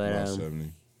 But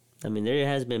 70. I mean, there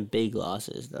has been big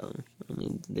losses though. I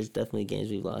mean, there's definitely games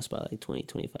we've lost by like 20,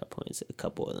 25 points. A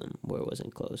couple of them where it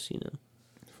wasn't close, you know.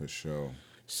 For sure.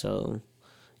 So,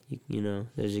 you know,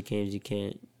 there's the games you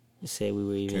can't say we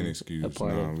were even a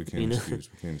part of. We can't excuse.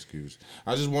 We can't excuse.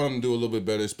 I just want them to do a little bit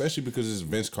better, especially because it's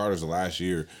Vince Carter's last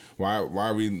year. Why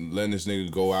are we letting this nigga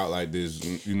go out like this?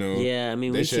 You know. Yeah, I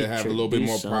mean, they should have a little bit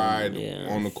more pride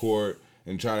on the court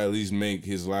and try to at least make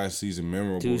his last season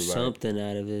memorable. Do something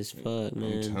out of this. Fuck,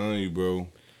 man. I'm telling you, bro.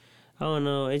 I don't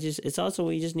know. It's also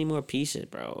we just need more pieces,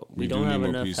 bro. We don't have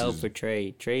enough help for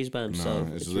Trey. Trey's by himself.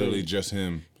 Nah, it's literally really just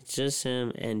him. Just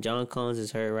him, and John Collins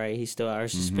is hurt, right? He's still out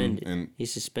suspended. And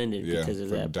he's suspended because of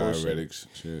that diuretics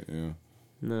shit. Yeah.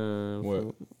 No.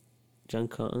 What? John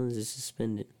Collins is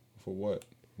suspended. For what?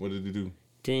 What did he do?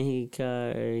 Didn't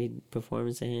he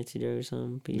performance enhancing drug or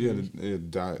something? PEDs? Yeah,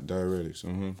 diuretics.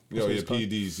 Yeah,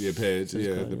 PEDs. Yeah, PEDs.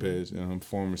 Yeah, the PEDs.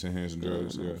 Performance enhancing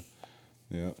drugs.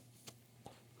 Yeah.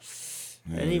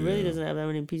 And he really doesn't have that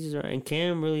many pieces around. And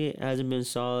Cam really hasn't been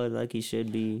solid like he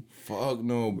should be. Fuck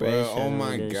no, bro. Oh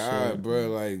my God, bro.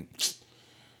 Like.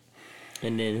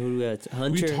 And then who got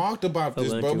Hunter? We talked about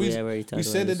this, bro. We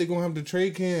said that they're gonna have to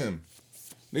trade Cam.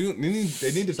 They need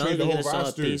to trade the whole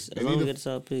roster. As long as we get a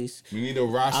solid piece. We need a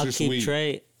roster sweep. I'll keep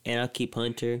Trey and I'll keep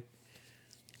Hunter.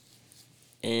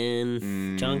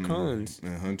 And John Collins.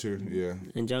 And Hunter, yeah.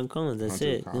 And John Collins. That's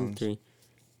it.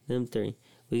 Them three.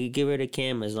 We could get rid of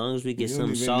Cam as long as we get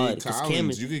some solid. Because Cam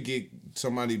is, you could get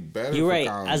somebody better. You're right.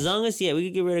 Collins. As long as we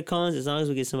could get rid of Collins as long as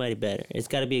we get somebody better. It's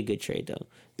got to be a good trade though,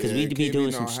 because we'd be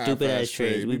doing some stupid ass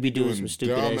trades. We'd be doing some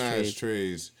stupid ass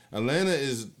trades. Atlanta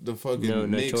is the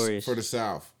fucking Knicks for the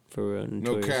South. For real,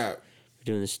 notorious. No cap. We're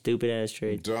doing the stupid ass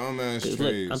trades. Dumb ass trades.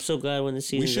 Look, I'm so glad when the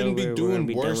season's we shouldn't over, be doing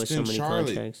we're worse done with than so Charlotte.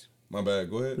 Contracts. My bad.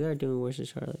 Go ahead. We are doing worse than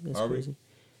Charlotte. That's crazy.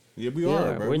 Yeah, we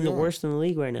are. Bro. We're in the worst in the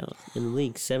league right now. In the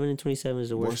league, 7-27 is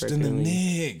the worst. Worse than the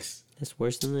Knicks. That's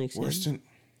worse than the Knicks. Worse than.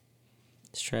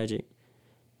 It's tragic.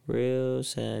 Real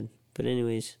sad. But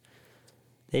anyways,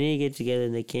 they need to get together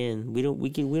and they can. We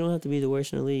don't have to be the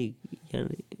worst in the league.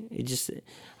 It just.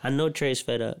 I know Trey's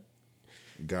fed up.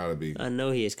 Gotta be. I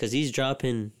know he is because he's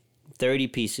dropping 30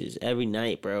 pieces every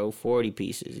night, bro. 40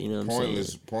 pieces. You know what I'm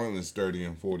saying? Pointless 30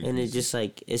 and 40 and pieces. It's just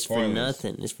like, it's pointless. For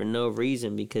nothing. It's for no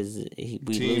reason because we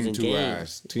losing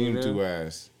games. Team too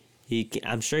ass.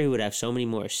 I'm sure he would have so many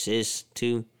more assists,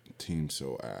 too. Team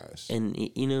so ass. And,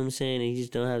 you know what I'm saying? He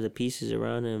just don't have the pieces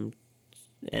around him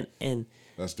and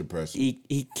that's depressing.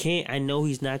 He can't. I know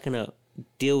he's not gonna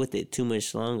deal with it too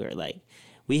much longer. Like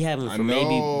we have him for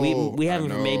we have him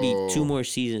for maybe 2 more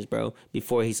seasons, bro,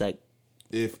 before he's like,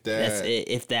 if that. That's it.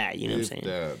 If that, you know what I'm saying?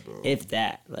 That, bro. If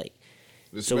that, like.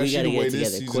 Especially So we gotta the way get this together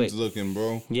season's quick. looking,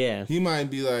 bro. Yeah. He might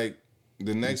be like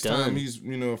the next Done. time he's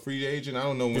a free agent. I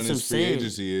don't know when That's what his I'm free saying.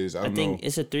 agency is. I I don't think know.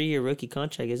 it's a 3-year rookie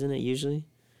contract, isn't it? Usually.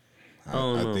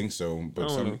 don't know. I think so, but I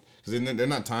don't know. because they're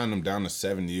not tying them down to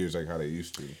 7 years like how they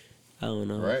used to, I don't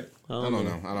know. right? I don't know.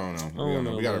 I don't know. don't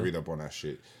know, We gotta bro. read up on that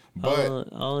shit.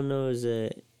 But All I know is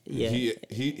that he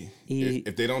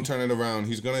if they don't turn it around,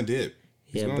 he's gonna dip.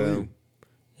 He's yeah, gonna bro. leave.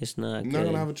 It's not. He's good. not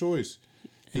gonna have a choice.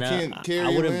 He And can't carry. I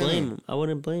wouldn't Atlanta. blame him. I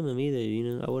wouldn't blame him either. You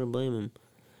know, I wouldn't blame him.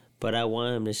 But I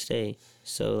want him to stay.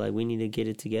 So like, we need to get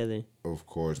it together. Of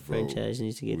course, bro. Franchise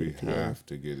needs to get we it together. have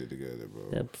to get it together, bro.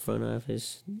 That front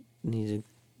office needs to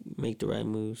make the right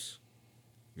moves.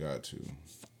 Got to.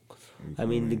 I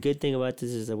mean, the good thing about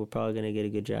this is that we're probably gonna get a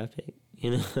good draft pick.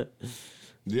 You know,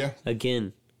 Yeah.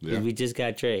 again, 'cause Yeah. we just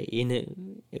got Trey. You know,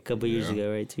 a couple years Yeah.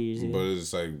 ago, right? 2 years ago. But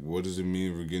it's like, what does it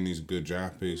mean for getting these good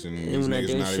draft picks and these we're not niggas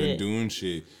doing not even shit. doing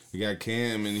shit? We got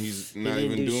Cam and he's not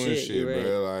didn't even do doing shit, shit, you're right.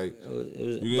 bro. Like, It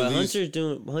was, You but at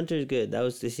least- Hunter's good. That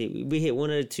was the shit. We hit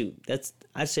 1 out of 2.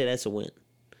 I'd say that's a win.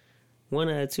 1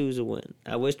 out of 2 is a win.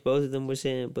 I wish both of them were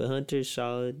saying, but Hunter's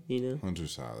solid. You know.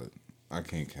 Hunter's solid. I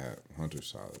can't cap. Hunter's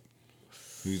solid.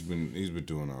 He's been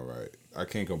doing all right. I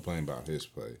can't complain about his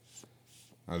play.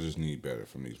 I just need better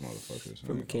from these motherfuckers. I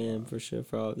From ain't gonna Cam lie. for sure,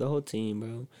 for the whole team,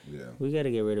 bro. Yeah. We got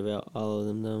to get rid of all of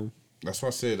them though. That's why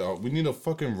I said we need a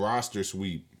fucking roster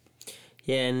sweep.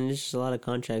 Yeah, and there's just a lot of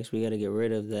contracts we got to get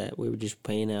rid of that we were just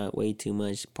paying out way too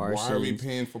much. Parsons, Why are we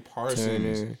paying for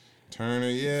Parsons? Turner,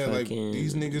 yeah, like Fucking-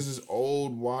 these niggas is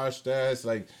old, washed ass.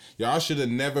 Like y'all should have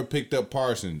never picked up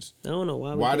Parsons. I don't know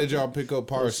why. Why did y'all pick up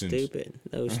That was Parsons? stupid.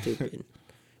 That was stupid.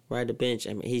 Ride the bench.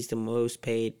 I mean, he's the most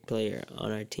paid player on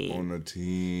our team. On the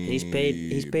team, He's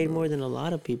paid bro. more than a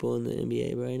lot of people in the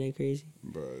NBA, bro. Ain't that crazy?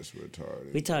 Bro, it's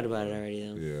retarded. We talked about it already,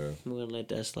 though. Yeah, We're gonna let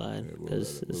that slide yeah,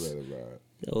 because we'll it's let it ride.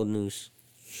 old news.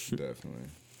 Definitely.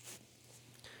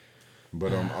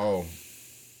 But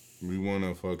we want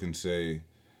to fucking say,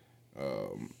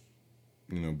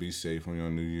 be safe on your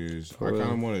New Year's. I real.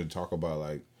 kind of wanted to talk about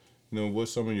like,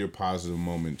 what's some of your positive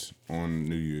moments on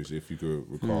New Year's, if you could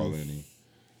recall any.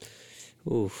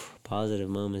 Oof, positive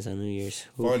moments on New Year's.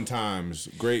 Oof. Fun times,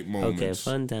 great moments. Okay,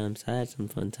 fun times. I had some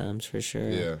fun times for sure.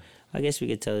 Yeah. I guess we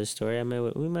could tell this story.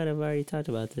 We might have already talked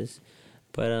about this,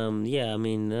 but yeah. I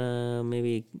mean,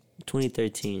 maybe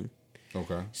 2013.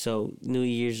 Okay. So New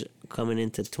Year's coming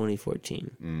into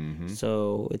 2014. Mm-hmm.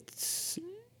 So it's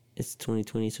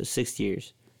 2020. So 6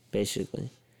 years basically.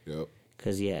 Yep.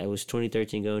 Because yeah, it was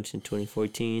 2013 going to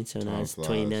 2014. So now Time it's flies.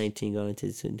 2019 going to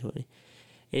 2020.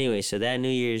 Anyway, so that New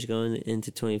Year's going into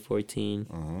 2014.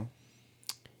 Uh-huh.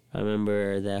 I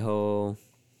remember that whole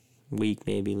week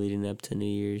maybe leading up to New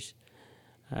Year's.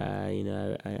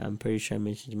 I'm pretty sure I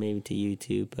mentioned maybe to you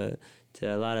too, but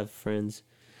to a lot of friends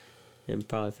and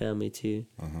probably family too.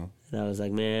 Uh-huh. And I was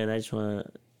like, man, I just want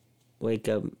to wake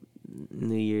up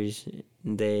New Year's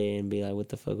Day and be like, what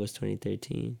the fuck was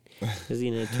 2013? Because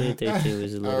 2013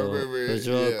 was a little, remember it was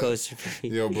a roller coaster for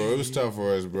me. Yo, bro, it was tough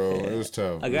for us, bro. It was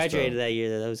tough. I It was graduated tough. that year,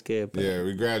 though. That was good. But, Yeah,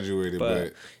 we graduated, but but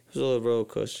it was a little roller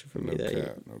coaster for me no that year.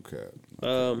 cap, no cap.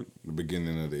 Um, The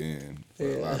beginning of the end for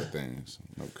a lot of things.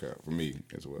 No cap. For me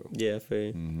as well. Yeah,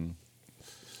 fair. Mm-hmm.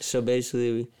 So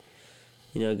basically,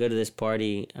 go to this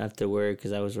party after work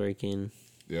because I was working,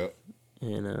 Yep.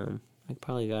 and I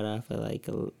probably got off at like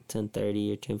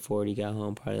 10:30 or 10:40. Got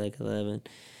home probably like 11.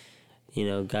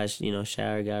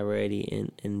 Showered, got ready,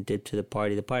 and dipped to the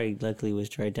party. The party luckily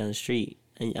was right down the street,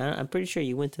 and I'm pretty sure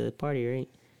you went to the party, right?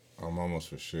 I'm almost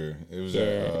for sure. It was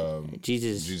Yeah, at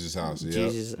Jesus. Jesus' house. Yep.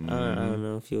 Jesus, I Mhm. don't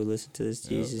know if you'll listen to this,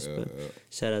 Jesus, Yep, but yep.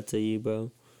 shout out to you,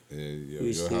 bro. Yeah, We your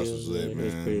house still- was lit, it man.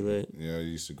 was pretty lit. Yeah, I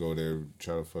used to go there,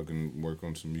 try to fucking work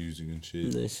on some music and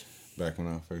shit. Nice, Back when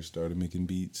I first started making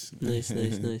beats. nice.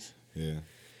 Yeah.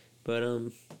 But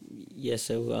yeah.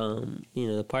 So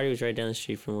the party was right down the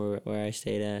street from where I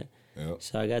stayed at. Yep.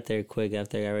 So I got there quick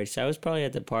after I got ready. So I was probably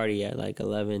at the party at like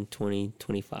 11, 20,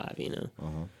 25.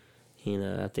 Uh-huh.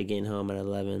 After getting home at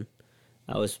 11,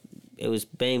 it was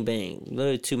bang bang,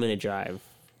 literally 2-minute drive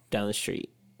down the street.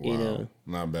 Wow.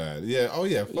 Not bad. Yeah. Oh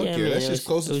yeah. Fuck yeah. man, That it shit's was-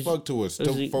 close it as was- fuck to us. It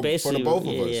was For the basically- both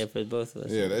of us. Yeah, for both of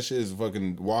us. Yeah, that shit is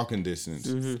fucking walking distance.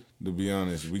 To be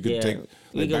honest, we could Yeah, take. we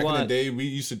Like could back in walk- the day, we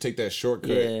used to take that shortcut.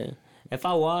 Yeah. If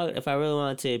I really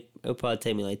wanted to, it would probably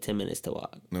take me like 10 minutes to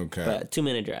walk. Okay. But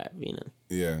 2-minute drive,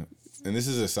 Yeah, and this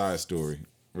is a side story,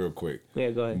 real quick.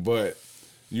 Yeah, go ahead. But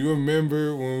You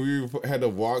remember when we had to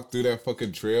walk through that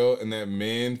fucking trail and that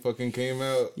man fucking came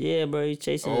out? Yeah, bro, he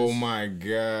chasing us. Oh my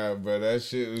god, bro, that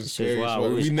shit was scary.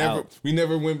 Wild. We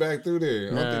never went back through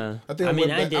there. Nah. I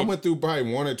went through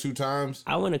probably 1 or 2 times.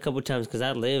 I went a couple times because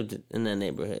I lived in that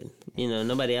neighborhood. You know,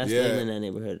 nobody else lived in that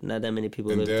neighborhood. Not that many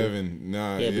people lived there. Devin,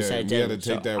 besides we Devin. had to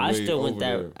take that way I still over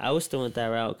there. went that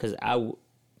route because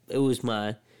it was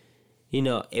my. You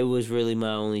know, it was really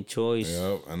my only choice.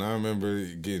 Yep, and I remember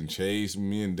getting chased.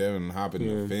 Me and Devin hopping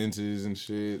the fences and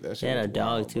shit. That shit they had a wild,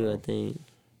 dog too, bro. I think.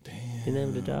 Damn. Didn't they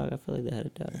have a dog? I feel like they had a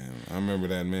dog. Damn. I remember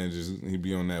that man he'd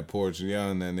be on that porch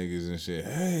yelling at niggas and shit.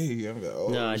 Hey, I'm like, oh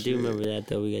no, I shit. do remember that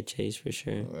though. We got chased for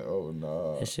sure. I'm like, oh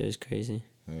no. That shit was crazy.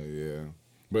 Hell yeah.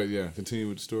 But yeah, continue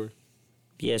with the story.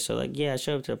 Yeah, so like I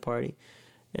showed up to a party,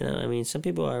 and I mean some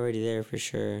people are already there for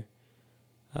sure.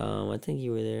 I think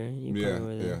you were there. You probably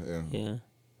were there. Yeah.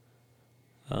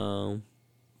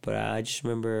 But I just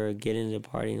remember getting to the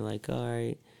party and like, all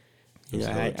right, you know,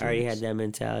 I already had that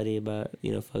mentality about,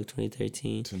 you know, fuck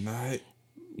 2013 tonight.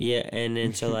 Yeah, and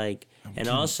then so like, and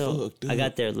also I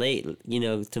got there late. You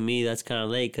know, to me that's kind of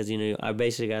late because you know I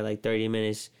basically got like 30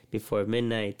 minutes before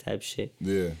midnight type shit.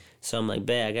 Yeah. So I'm like,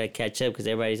 I gotta catch up because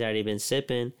everybody's already been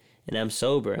sipping. And I'm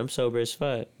sober. I'm sober as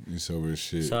fuck. You sober as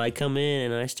shit. So I come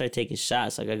in and I start taking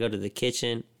shots. Like I go to the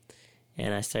kitchen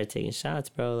and I start taking shots,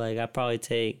 bro. Like I probably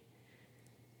take,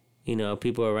 you know,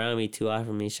 people around me to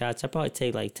offer me shots. I probably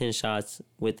take like 10 shots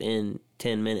within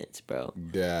 10 minutes, bro.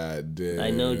 God damn.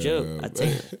 Like no joke. I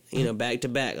take, you know, back to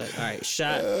back. Like, all right,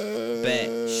 shot, back,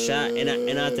 shot.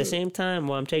 And at the same time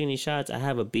while I'm taking these shots, I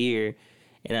have a beer.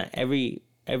 And every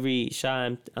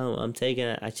shot I'm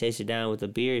taking, I chase it down with a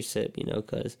beer sip, you know,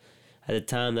 because at the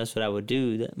time that's what I would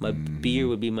do. My beer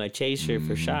would be my chaser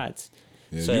for shots.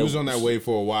 Yeah, so you was on that way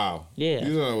for a while. Yeah.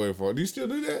 You was on that way for a while. Do you still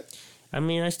do that? I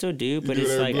mean, I still do, but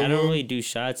it's like I don't really do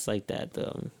shots like that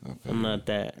though. Okay. I'm not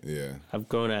that. Yeah. I've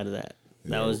grown out of that.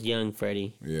 That was young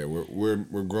Freddie. Yeah, we're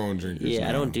grown drinkers. Yeah, now.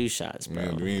 I don't do shots,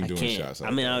 bro. We ain't doing shots.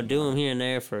 Like I'll do them here and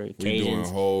there for occasions. We doing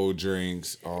whole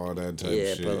drinks, all that type of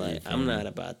shit. Yeah, but like I'm not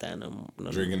about that no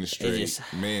drinking the straight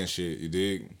man shit. You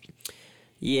dig?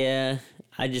 Yeah,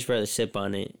 I just rather sip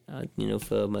on it. You know,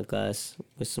 fill up my glass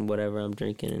with some whatever I'm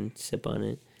drinking and sip on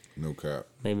it. No cap.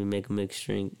 Maybe make a mixed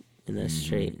drink and that's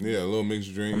straight. Yeah, a little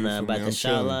mixed drink. I'm not about the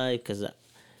shot life because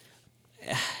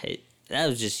that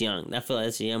was just young. I feel like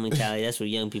that's a young mentality. That's what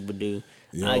young people do.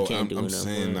 Yo, I can't do I'm it no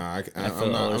saying, more. nah,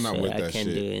 I'm not with that shit. I can't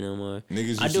do it no more.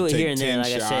 Niggas I do it here and there. Like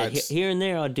shots. I said, here and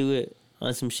there I'll do it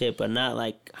on some shit, but not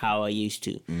like how I used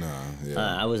to. Nah,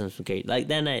 yeah. I wasn't so crazy. Like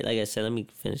that night, like I said, let me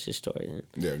finish this story then.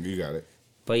 Yeah, you got it.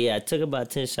 But yeah, I took about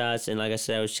 10 shots, and like I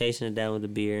said, I was chasing it down with a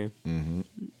beer. Mm-hmm.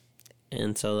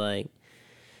 And so like,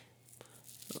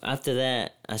 after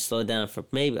that, I slowed down for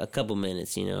maybe a couple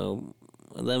minutes, you know,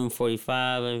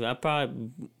 11:45, and I probably...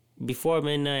 Before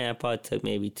midnight, I probably took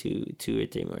maybe two or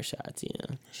three more shots, you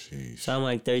know. Sheesh. So I'm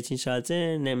like 13 shots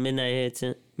in, then midnight hits.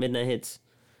 And,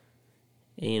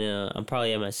 you know, I'm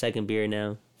probably at my second beer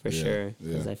now, for sure.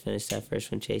 Because I finished that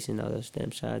first one chasing all those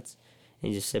damn shots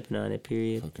and just sipping on it,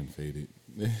 period. Fucking faded.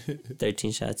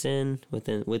 13 shots in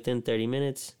within 30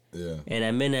 minutes. Yeah. And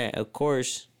at midnight, of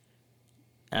course,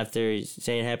 after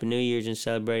saying Happy New Year's and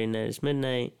celebrating that it's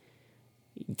midnight,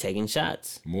 taking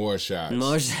shots. More shots.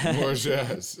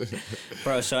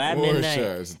 Bro, so at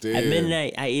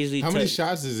midnight, I usually How many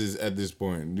shots is this at this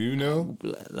point? Do you know?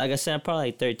 Like I said, I'm probably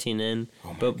like 13 in.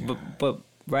 But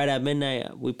right at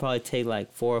midnight, we probably take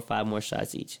like 4 or 5 more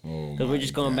shots each. Because we're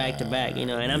just going back to back, you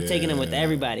know. And I'm taking them with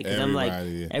everybody. Because I'm like,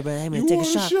 everybody, hey man, take a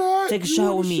shot. Take a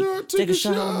shot with me. Take a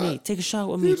shot with me. Take a shot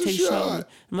with me. Take a shot with me.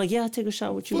 I'm like, yeah, I'll take a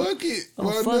shot with you. Fuck it.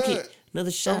 Oh, fuck it. Another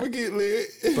shot. I'm gonna get lit.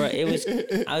 Bro, I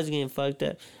was getting fucked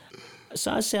up. So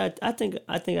I said, I think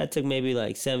I took maybe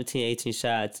like 17, 18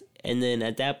 shots, and then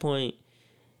at that point,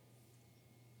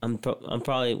 I'm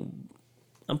probably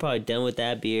done with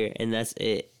that beer, and that's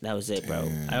it. That was it,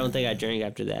 bro. I don't think I drank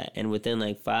after that. And within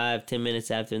like 5-10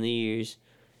 minutes after New Year's,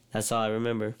 that's all I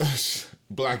remember.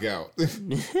 Blackout.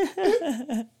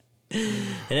 And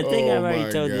I think I've already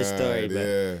told this story,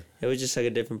 but it was just like a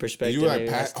different perspective. You were like,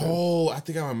 I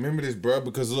think I remember this, bro,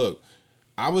 because look,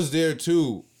 I was there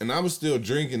too, and I was still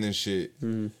drinking and shit.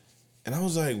 And I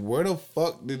was like, where the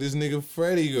fuck did this nigga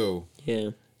Freddie go? Yeah.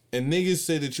 And niggas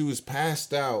said that you was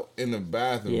passed out in the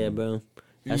bathroom. Yeah, bro.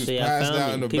 You was passed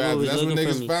out in the bathroom. That's when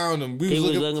niggas found him. People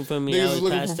was looking for me. Niggas was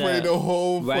looking for Freddie the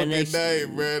whole fucking night,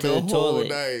 man. The whole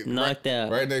night. Knocked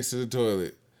out. Right next to the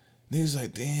toilet. Niggas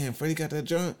like, damn, Freddie got that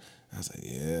drunk. I was like,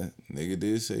 yeah, nigga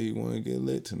did say he want to get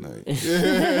lit tonight. I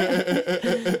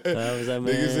was like,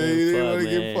 man, nigga said he didn't want to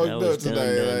get fucked up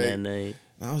tonight. That night.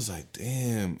 I was like,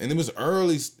 damn. And it was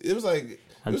early. It was like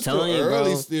I'm telling you,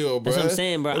 early bro. Still, bro. That's what I'm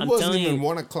saying, bro. It I'm wasn't telling even you.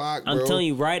 1 o'clock, bro. I'm telling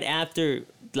you, right after,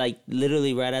 like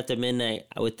literally right after midnight,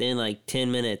 within like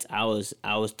 10 minutes, I was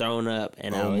throwing up,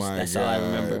 and that's all I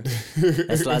remember.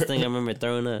 That's the last thing I remember,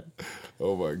 throwing up.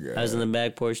 Oh my god. I was in the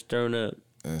back porch throwing up.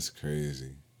 That's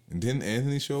crazy. And didn't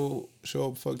Anthony show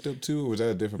up fucked up too, or was that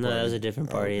a different party? No, that was a different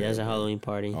party. Okay, that was a Halloween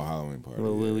party. Oh, Halloween party.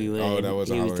 When we went, oh, that was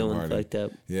a he Halloween was the one party. fucked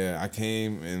up. Yeah, I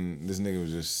came and this nigga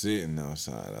was just sitting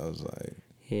outside. I was like,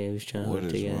 yeah, he was trying to what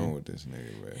hold is together. wrong with this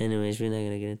nigga, bro? Anyways, we're not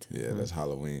gonna get into that. Yeah, that's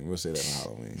Halloween. We'll say that on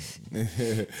Halloween.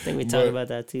 I think we talked about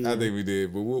that too. I think we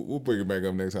did, but we'll bring it back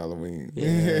up next Halloween.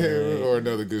 Yeah. Or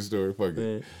another good story. Fuck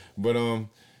it. Right. But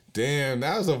damn,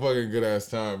 that was a fucking good ass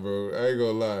time, bro. I ain't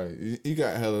gonna lie. You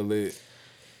got hella lit.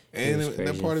 And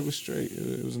that party was straight.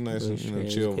 It was a nice,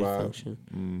 chill vibe.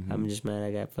 Mm-hmm. I'm just mad I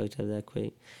got fucked up that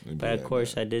quick. But of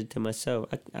course, I did it to myself.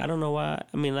 I don't know why.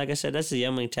 I mean, like I said, that's a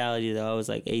young mentality, though. I was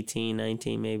like 18,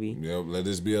 19, maybe. Yep, let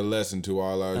this be a lesson to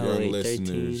all our young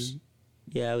listeners. 13.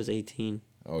 Yeah, I was 18.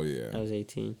 Oh, yeah. I was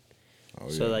 18. Oh,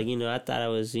 so, yeah. like, I thought I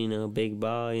was, big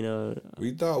ball,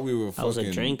 We thought we were fucking I was a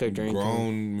drinker.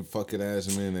 grown fucking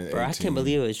ass men at 18. Bro, I can't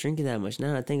believe I was drinking that much.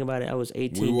 Now I think about it, I was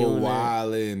 18 We were doing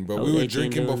wildin', bro. We were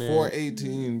drinking before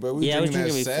 18, bro. We were drinking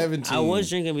at 17. I was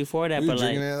drinking before that, we were but like,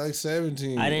 drinking at like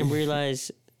 17. I didn't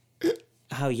realize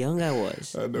how young I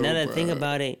was. I know, now that I bro. think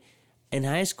about it, in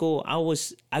high school,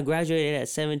 I graduated at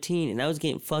 17, and I was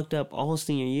getting fucked up all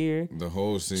senior year. The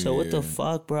whole senior So what year. the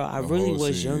fuck, bro? I really whole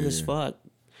was young senior as year. fuck,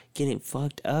 getting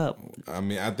fucked up. I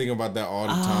mean, I think about that all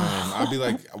the time. I'd be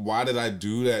like, why did I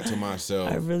do that to myself?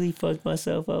 I really fucked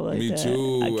myself up like Me that.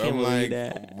 too. I can't I'm believe like,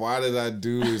 that. why did I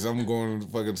do this? I'm going to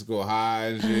fucking school high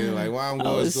and shit. Like, why I'm I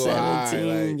going to was school 17,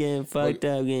 high? Like, getting fucked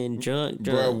up, getting drunk.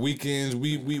 bro, weekends,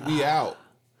 we out.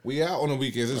 We out on the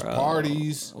weekends. There's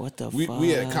parties. What the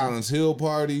We at fuck? Collins Hill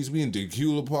parties. We in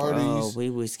Tequila parties. Bro, we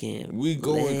was getting we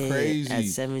going lit crazy. at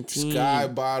 17. Sky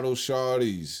bottle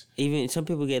shawties. Even some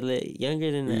people get lit younger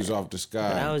than We that. was off the But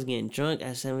I sky. was getting drunk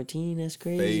at 17. That's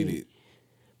crazy. Faded.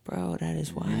 Bro, that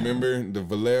is wild. Remember the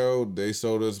Valero? They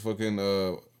sold us fucking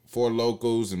 4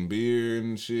 Locos and beer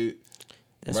and shit.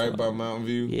 That's right wild. by Mountain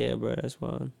View. Yeah, bro, that's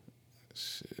wild.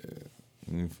 Shit.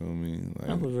 You feel me?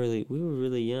 Like, We were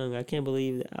really young. I can't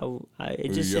believe that. It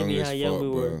we just were hit me young how as young fuck, we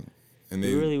were. bro. And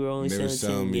We really were only they were 17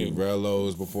 selling me getting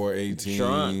Rellos before 18.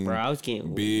 Drunk, bro. I was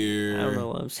getting beer. I don't know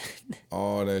what I'm saying.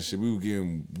 All that shit. We were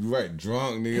getting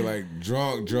drunk, nigga. Like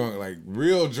drunk, like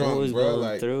real drunk, was bro. going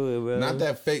Like through it, bro. not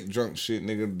that fake drunk shit,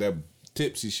 nigga. That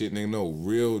tipsy shit, nigga. No,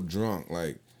 real drunk.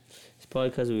 Like, It's probably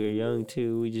because we were young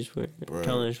too. We just weren't. Bruh.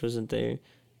 Tolerance wasn't there.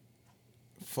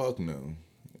 fuck no.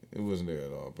 It wasn't there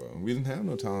at all, bro. We didn't have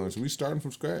no tolerance. We starting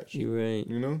from scratch. You're right.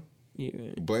 You know? You're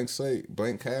right. Blank slate,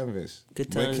 blank canvas. Good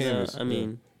blank times. Though. canvas. I yeah.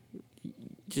 mean,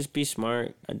 just be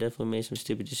smart. I definitely made some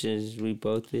stupid decisions. We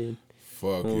both did.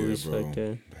 Fuck when we yeah, was bro. fucked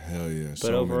up. Hell yeah. But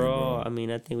so overall, many, I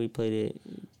mean, I think we played it.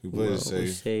 we played it It safe.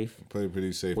 was safe. Played it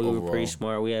pretty safe We overall. were pretty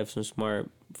smart. We have some smart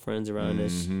friends around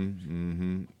us.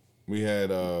 Mm-hmm. We had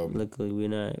Luckily,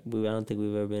 I don't think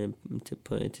we've ever been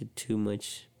put into too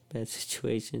much bad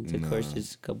situations. Of course, Nah.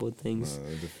 there's a couple of things.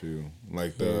 there's a few.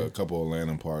 Like the couple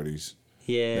Atlanta parties.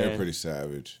 Yeah, They're pretty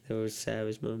savage. there were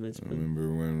savage moments. I But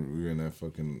remember when we were in that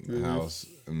fucking house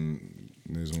and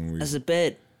there's when we that's a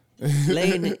bed.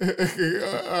 Laying it. all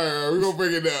right, we're gonna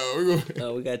break it down.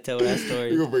 Oh, we gotta tell that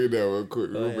story. We're gonna break it down real quick.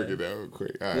 We're gonna ahead. break it down real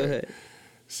quick. All Go right. ahead.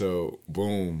 So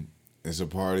boom. It's a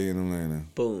party in Atlanta.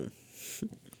 Boom.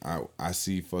 I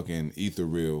see fucking Ether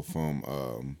Real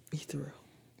from Ethereal.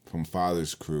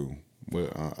 Father's Crew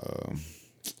with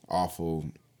awful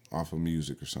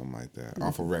music or something like that.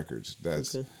 Awful Records.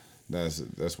 Okay.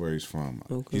 That's where he's from.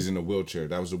 Okay. He's in a wheelchair.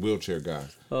 That was the wheelchair guy.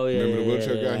 Oh yeah. Remember the yeah,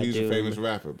 wheelchair yeah, guy? I He's do a famous remember.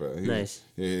 rapper, bro. Nice.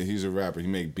 Yeah, he's a rapper. He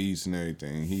make beats and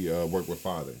everything. He worked with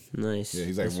Father. Nice. Yeah,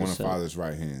 he's like That's one of what's up. Father's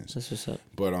right hands. That's what's up.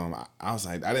 But I was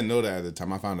like, I didn't know that at the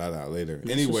time. I found that out later.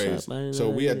 That's Anyways, what's up. I didn't so know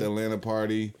we that at the either. Atlanta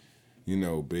party,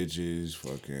 bitches,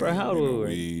 fucking. Bro, how old you know, were we?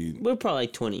 weed, We're probably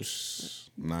like 20.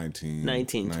 19,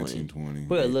 20.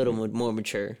 We're a little more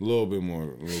mature. A little bit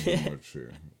more sure.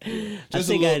 Just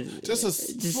think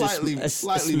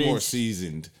slightly more smidge.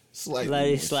 seasoned.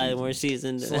 Slightly more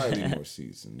seasoned. Slightly more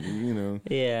seasoned. You know.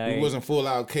 Yeah, We alright. wasn't full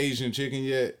out Cajun chicken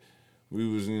yet. We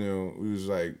was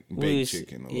like baked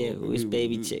chicken. We was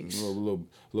baby chicks. Little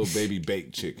baby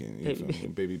baked chicken. You feel me?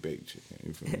 Baby baked chicken.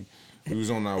 You feel me? We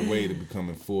was on our way to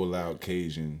becoming full out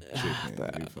Cajun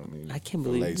chicken. You feel me? I can't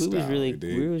Filet believe style, you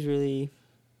dig?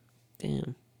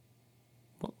 damn.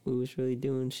 We was really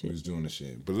doing We shit. was doing the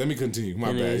shit. But let me continue. My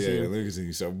bad. Anyways, Yeah, yeah. let me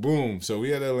continue. So boom. So we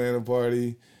had the Atlanta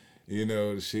party.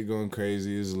 The shit going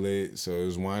crazy. It's lit. So it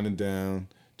was winding down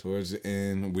towards the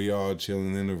end. We all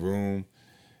chilling in the room.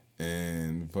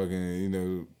 and fucking,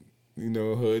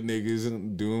 hood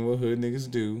niggas doing what hood niggas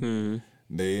do. Mm-hmm.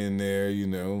 They in there,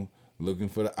 looking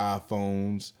for the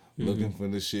iPhones, looking for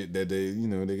the shit that they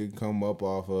can come up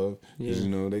off of. Because,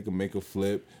 they can make a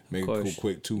flip, make a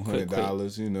quick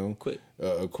 $200, Quick.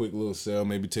 A quick little sale,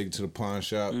 maybe take it to the pawn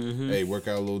shop. Hey, work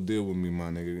out a little deal with me, my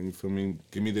nigga. You feel me?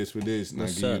 Give me this for this, and I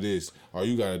give you this. All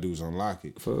you gotta do is unlock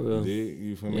it. For real.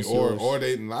 You feel me? Or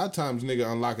they, a lot of times,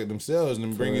 nigga unlock it themselves and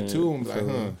then bring it to them.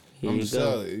 Like, I'm just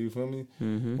sell it. You feel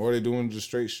me? Or they doing just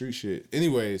straight street shit.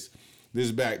 Anyways, this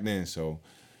is back then, so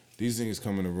these niggas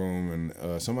come in the room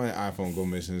and somebody's iPhone go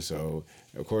missing. So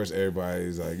of course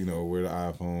everybody's like, where the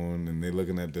iPhone, and they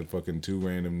looking at the fucking two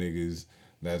random niggas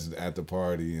that's at the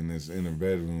party and it's in the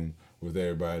bedroom with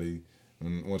everybody.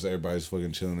 And once everybody's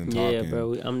fucking chilling and talking. Yeah,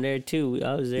 bro, I'm there too.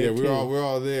 I was there too. Yeah, we're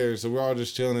all there. So we're all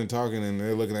just chilling and talking, and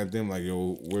they're looking at them like,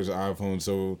 yo, where's the iPhone?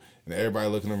 So, and everybody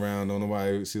looking around, don't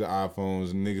nobody see the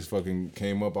iPhones, and niggas fucking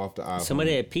came up off the iPhone.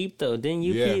 Somebody had peeped though, didn't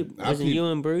you peep? Wasn't you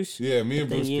and Bruce? Yeah, me and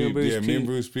Bruce peeped. Me and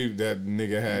Bruce peeped that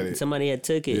nigga had it. Somebody had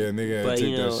took it. Yeah, nigga had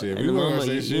took that shit. In the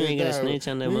moment, you ain't gotta snitch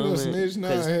on that moment. Snitch, nah,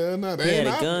 hell no. He had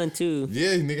a gun too.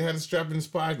 Yeah, nigga had a strap in his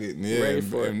pocket. Yeah, ready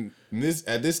for it. And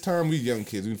at this time, we young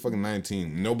kids. We fucking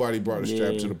 19. Nobody brought a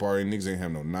strap to the party. Niggas ain't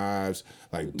have no knives.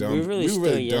 Like, dumb. We were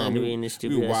really dumb. To be in this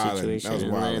stupid situation. That was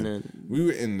Atlanta. We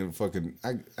were in the fucking, I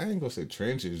ain't gonna say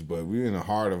trenches, but we were in the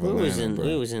heart of Atlanta,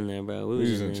 We was in there, bro. We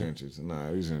was in trenches. Nah,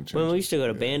 we was in trenches. When we used to go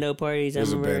to bando parties, it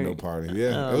was a bando party.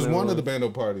 Yeah, it was one of the bando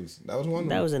parties. That was one of them.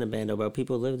 That was in a bando, bro.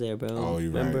 People lived there, bro. Oh,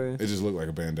 you remember? Right. It just looked like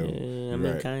a bando. Yeah, I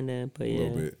mean, kinda, but yeah. A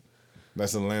little bit.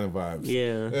 That's Atlanta vibes.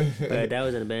 Yeah, but that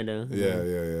was in a bando.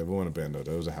 Yeah. We went a bando.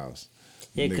 That was a house.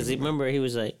 Yeah, because remember he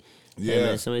was like, hey,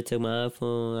 man, somebody took my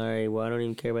iPhone. All right, well, I don't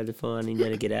even care about the phone. I need you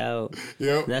to get out.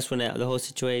 Yep. And that's when the whole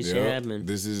situation happened.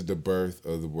 This is the birth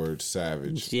of the word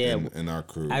savage in our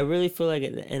crew. I really feel like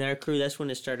in our crew, that's when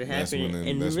it started happening.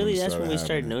 That's when we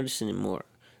started noticing it more.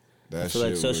 I feel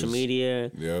like social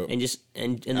media and just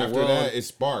and in the world. After that, it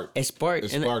sparked. It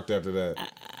sparked after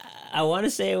that. I want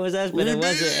to say it was us, but it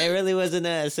wasn't. It really wasn't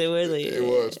us. It was like, it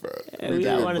was, bro.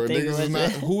 I want to think it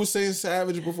was. Who was saying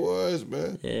savage before us,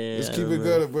 man? Yeah, let's keep it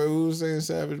good, bro. Who was saying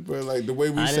savage, bro? Like the way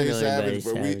we say savage,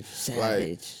 bro.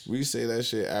 We say that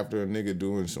shit after a nigga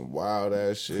doing some wild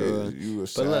ass shit. Cool. You a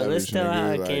savage. But look, let's tell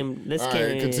how it came. Let's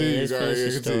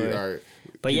continue.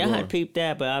 But y'all had peeped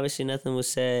that, but obviously nothing was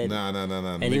said. Nah.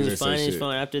 And he was finding his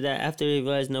phone after that. After he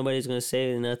realized nobody's gonna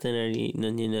say nothing, or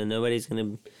nobody's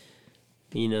gonna.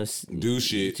 Do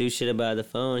shit about the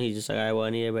phone. He's just like, all right, well,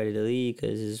 I need everybody to leave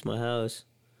because this is my house.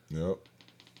 Yep.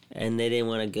 And they didn't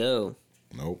want to go.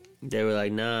 Nope. They were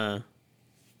like, nah,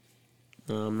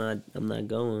 no, I'm not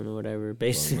going or whatever.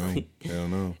 Basically. Hell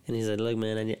no. And he's like, look,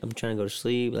 man, I'm trying to go to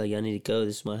sleep. Like, I need to go.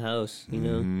 This is my house. You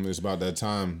know. It's about that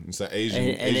time. It's that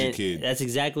Asian kid. That's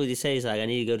exactly what he says. He's like, I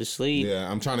need to go to sleep.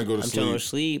 Yeah, I'm trying to go to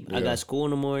sleep. Yeah. I got school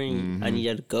in the morning. I need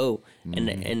you to go.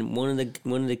 And one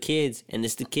of the kids, and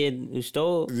it's the kid who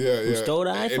stole the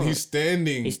iPhone. And he's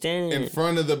standing in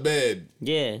front of the bed.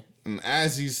 Yeah. And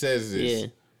as he says this,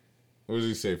 what does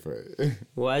he say, Fred?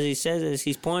 Well, as he says this,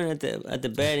 he's pointing at the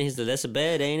bed, and he's like, "That's a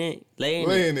bed, ain't it? Lay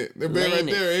in it. The bed right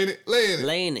there, ain't it? Lay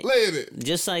in it.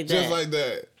 Just like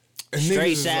that. And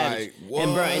straight savage. Like, what?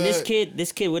 And bro, and this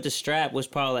kid with the strap was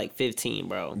probably like 15,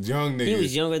 bro. Young nigga. He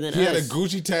was younger than us. He had a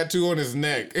Gucci tattoo on his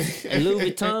neck. And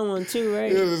Louis Vuitton one too, right?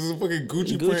 Yeah, there's a fucking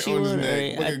Gucci print on his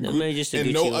neck.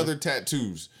 And no other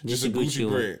tattoos. Just a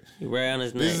Gucci print. Right on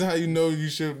his neck. This is how you know you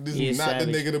should. This is not the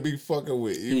nigga to be fucking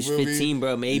with. He was 15,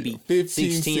 bro, maybe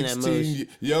 16 at most.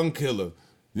 Young killer.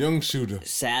 Young shooter.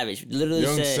 Savage. Literally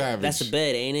said, savage. That's a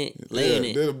bed, ain't it? Lay in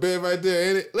it. There's a bed right there,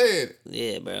 ain't it? Lay in it.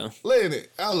 Yeah, bro. Lay in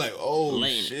it. I was like, oh,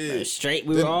 shit. Straight.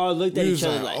 We were all looked at each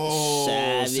other like,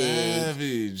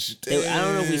 savage. I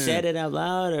don't know if we said it out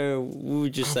loud or we were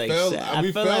just I felt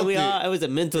like we all, it was a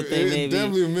mental thing, maybe. It's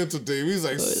definitely a mental thing. We was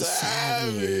like,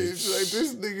 savage. Like,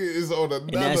 this nigga is on another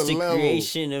level. And that's the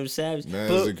creation of savage.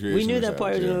 We knew that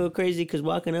part was a little crazy because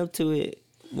walking up to it,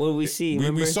 what did we see?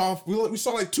 We saw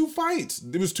like 2 fights.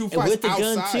 There was 2 fights with the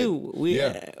outside. Gun too.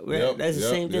 That's the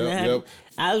same thing that happened.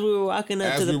 As we were walking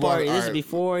up to the party, this is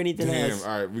before anything else.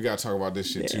 All right, we gotta talk about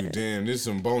this shit too. Damn, this is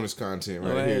some bonus content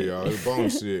right here, y'all. It's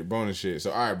bonus shit.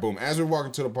 So all right, boom. As we're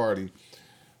walking to the party,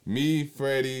 me,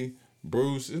 Freddie,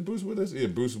 Bruce. Is Bruce with us? Yeah,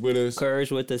 Bruce with us.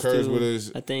 Kurz with us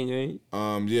too. I think, right?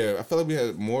 Yeah, I feel like we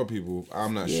had more people.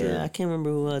 I'm not sure. Yeah, I can't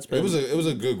remember who else. But it was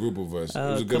a good group of us. It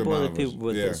was a good amount of people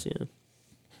with us. Yeah.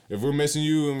 If we're missing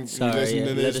you and you listen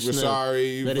to this, we're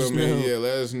sorry. You feel me? Yeah,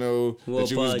 let us know that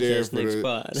you was there for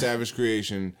the Savage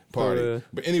Creation party.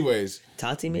 But anyways,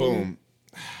 Tati maybe? Boom.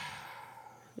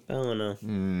 I don't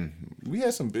know. We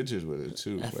had some bitches with it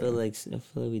too. I feel like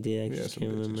we did. I just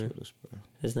can't remember. Us,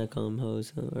 Let's not call them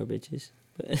hoes or bitches.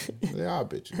 But they are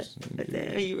bitches.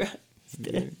 Damn, you right.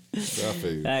 Yeah. I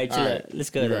feel you. All right, chill out. Let's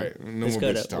go. Right. No Let's more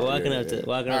go. bitch talk. Walking up to the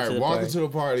party. To the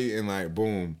party and like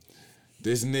boom,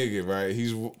 this nigga right.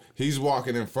 He's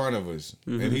walking in front of us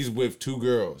and he's with two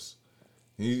girls.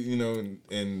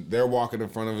 And they're walking in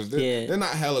front of us. They're not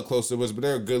hella close to us, but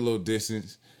they're a good little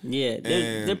distance. Yeah,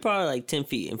 they're probably like 10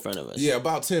 feet in front of us. Yeah,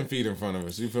 about 10 feet in front of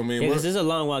us. You feel me? Yeah, because there's a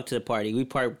long walk to the party. We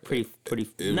parked pretty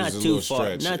not too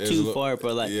far. Not too far,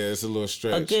 but like yeah, it's a little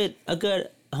stretch. A good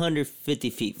 150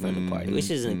 feet from the party,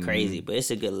 which isn't crazy, but it's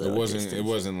a good little distance. It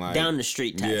wasn't like down the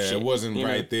street type shit. Yeah, it wasn't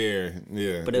right there.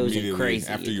 Yeah, but it wasn't crazy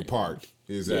after you parked.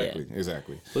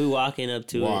 Exactly. We walking up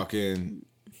to it.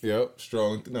 Yep,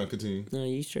 strolling. No, continue. No,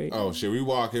 you straight. Oh shit, we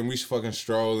walking. We fucking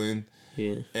strolling.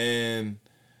 Yeah. And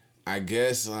I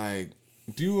guess like,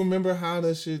 do you remember how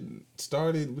that shit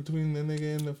started between the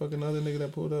nigga and the fucking other nigga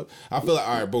that pulled up? I feel like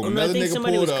all right, boom. Another nigga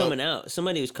somebody pulled was up. coming out.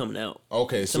 Somebody was coming out.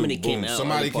 Okay, somebody came out.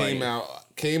 Somebody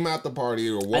came out the party.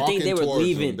 They were walking. I think they were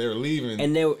leaving. Them. They were leaving,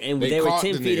 and they were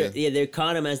 10 feet. Yeah, they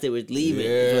caught him as they were leaving.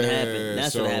 Yeah, what happened.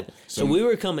 That's what happened. So we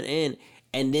were coming in,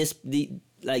 and this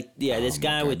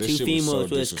guy with two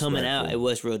females was coming out. It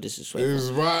was real disrespectful. It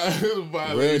was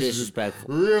right. Real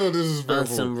disrespectful. Real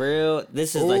disrespectful.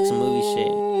 This is like some movie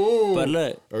shit. But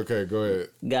look. Okay, go ahead.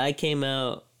 Guy came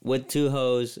out with two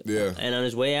hoes. Yeah. And on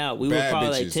his way out, we were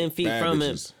probably like 10 feet from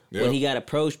him when he got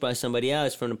approached by somebody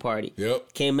else from the party.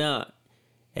 Yep. Came out.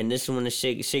 And this is when the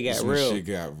shit got real. Shit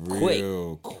got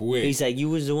real quick. He's like, you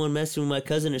was the one messing with my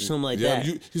cousin or something like that.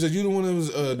 He's like, you the one that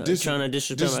was trying to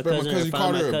disrespect my cousin. You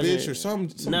called her a bitch or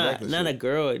something. Not a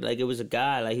girl. Like it was a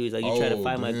guy. Like he was like, you tried to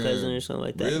fight my cousin or something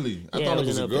like that. Really? I thought it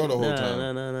was a girl the whole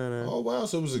time. No. Oh wow,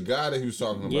 so it was a guy that he was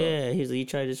talking about. Yeah, he was like, you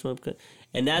tried to disrespect.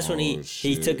 And that's when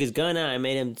he took his gun out and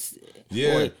made him.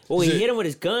 Yeah. Well, he hit him with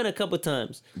his gun a couple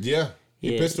times. Yeah.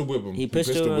 He pistol whipped him. He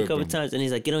pistol whipped him a couple times, and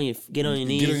he's like, "Get on your knees. Get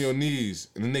on your knees."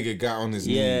 And the nigga got on his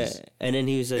knees. Yeah, and then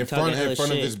he was like, in front of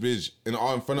his bitch, in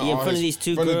front of these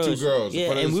two girls.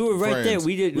 Yeah, and we were right there.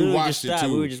 We watched it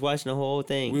too. We were just watching the whole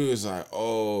thing. We was like,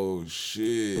 "Oh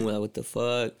shit!" And we're like, "What the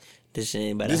fuck? This shit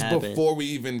ain't about to happen." This before we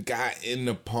even got in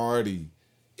the party.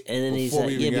 And then he's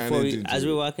like, as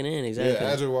we were walking in, exactly.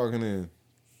 Yeah, as we were walking in.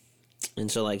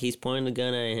 And so like he's pointing the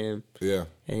gun at him. Yeah.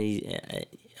 And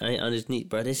I on his knee,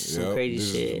 bro. This is some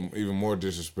crazy shit. Even more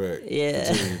disrespect.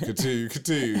 Yeah. Continue.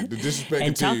 The disrespect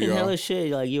and continue, talking hella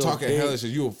shit, like you talking hella shit.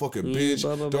 You a fucking bitch.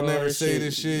 Blah, blah, don't blah, ever say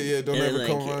this shit. Yeah. Don't ever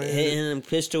come around here. Hitting him,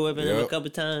 pistol whipping him a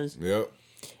couple times. Yep.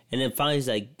 And then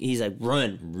finally he's like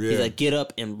run. Yeah. He's like get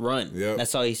up and run. Yep.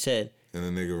 That's all he said. And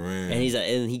the nigga ran.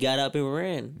 And he got up and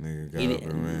ran. Nigga got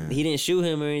up and ran. He didn't shoot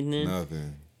him or anything.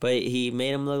 Nothing. But he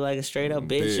made him look like a straight up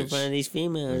bitch in front of these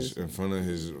females. In front of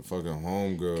his fucking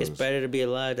homegirls. It's better to be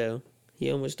alive though.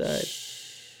 He almost died.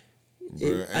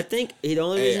 I think the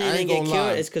only reason he didn't get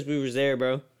killed is because we was there,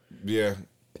 bro. Yeah,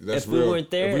 that's if real. We weren't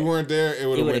there, if we weren't there, it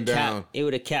would have went down. It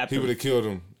would have capped him. He would have killed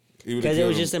him. Because it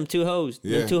was just them two hoes.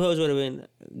 Yeah. Them two hoes would have been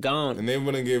gone. And they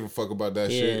wouldn't give a fuck about that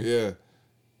shit. Yeah.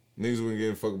 Niggas wouldn't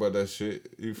give a fuck about that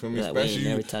shit. You feel me? Like,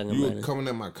 especially you were coming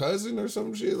at my cousin or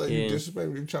some shit. Like you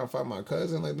disrespect me. You trying to fight my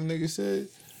cousin like the nigga said.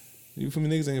 You feel me?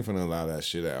 Niggas ain't finna allow that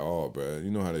shit at all, bro. You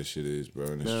know how this shit is, bro,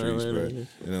 in the streets, bro.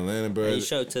 In Atlanta, bro. He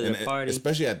showed to the party.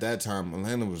 Especially at that time,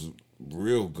 Atlanta was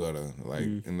real gutter. Like,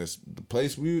 in the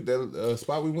place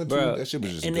spot we went to, that shit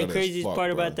was just gutter. And the craziest part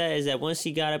bro. about that is that once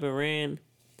he got up and ran,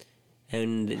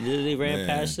 and literally ran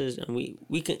past us, and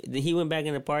he went back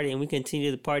in the party, and we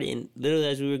continued the party, and literally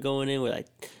as we were going in, we're like,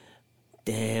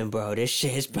 damn, bro, this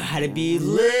shit's about to be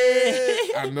lit.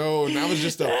 I know. And that was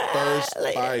just the first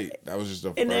fight. That was just the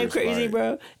first fight. Isn't that crazy,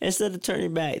 bro? Instead of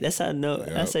turning back, that's how I know. Yep.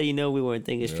 That's how you know we weren't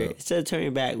thinking straight. Instead of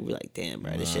turning back, we were like, damn,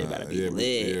 bro, this shit about to be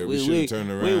lit. Yeah, we should have turned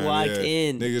around. We walked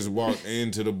in. Niggas walked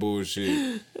into the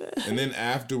bullshit. And then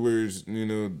afterwards,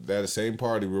 that same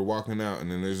party, we're walking out,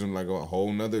 and then there's like a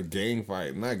whole nother gang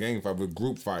fight. Not gang fight, but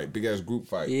group fight. Big ass group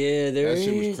fight. Yeah, that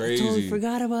shit was crazy. I totally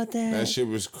forgot about that. That shit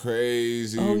was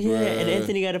crazy, Oh, yeah. Bro. And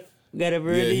Anthony got a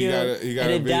video. He got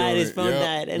and it died. His phone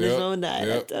died. And his phone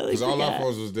died. Because all our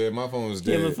phones was dead. My phone was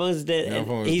dead. Yeah, my phone was dead.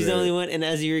 And he's the only one. And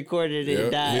as he recorded it, it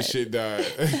died. His shit died.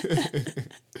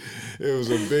 It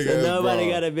was a big ass nobody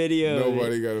brawl. got a video.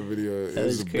 Nobody got a video. It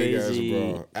was a big ass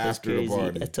brawl after the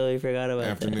party. I totally forgot about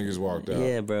after that. Niggas walked out.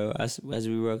 Yeah, bro. As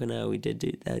we were walking out, we did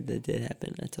do that. That did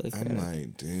happen. I totally forgot. I'm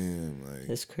like, damn, like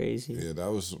that's crazy. Yeah, that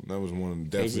was definitely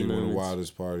Crazy one of the moments.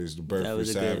 wildest parties. The birth of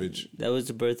Savage. That was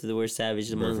the birth of the word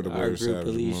Savage among our group, at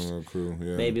least. Among our crew,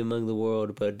 yeah. Maybe among the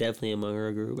world, but definitely among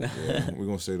our group. Yeah, we're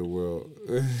gonna say the world.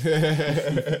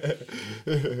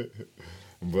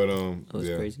 But That was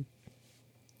crazy.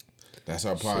 That's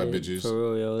our pod, bitches. For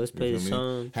real, yo. Let's play the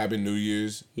song. Happy New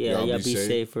Year's. Yeah, y'all be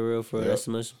safe for real. Yep. That's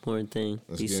the most important thing.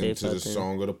 Let's be get safe into out the there.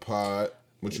 song of the pod.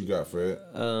 What you got, Fred?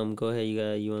 Go ahead.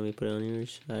 You want me to put it on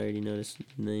yours? I already know this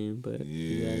name, but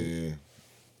yeah.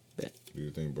 Do your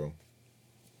thing, bro.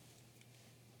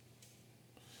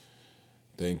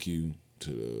 Thank you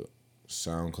to the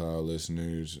SoundCloud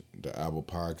listeners, the Apple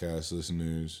Podcast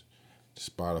listeners, the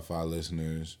Spotify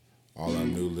listeners, all our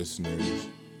new listeners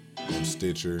on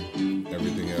Stitcher,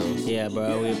 everything else. Yeah,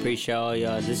 bro, we appreciate all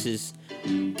y'all. This is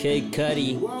Kid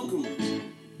Cudi. Welcome.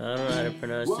 I don't know how to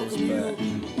pronounce this, but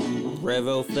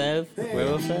Revo Fev?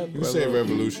 You say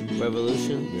Revolution.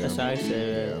 Revolution? Yeah. That's how I say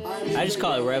it. I just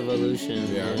call it Revolution.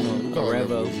 Yeah, we call it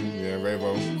Revo. Revolution. Yeah,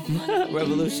 Revo.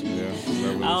 Revolution. Yeah,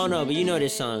 Revolution. I don't know, but you know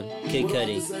this song, Kid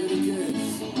Cudi.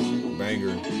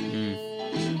 Banger.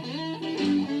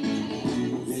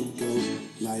 Let go,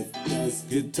 life does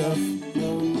Get tough.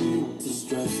 no need to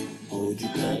stress, hold you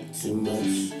back too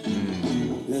much.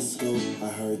 Let's go, I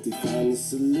heard they found a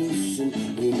solution.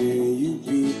 Where will you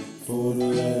be for the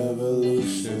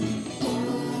revolution?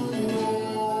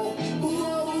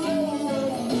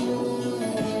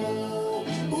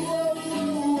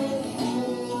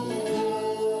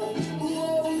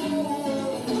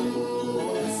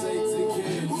 Say to the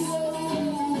kids,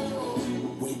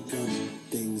 wake up,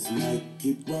 things might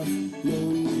get rough. No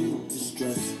need to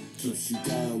stress, keeps you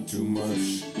down too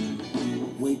much.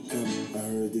 Wake up, I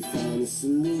heard they found a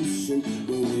solution.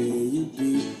 Where will you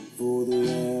be for the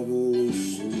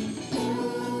revolution?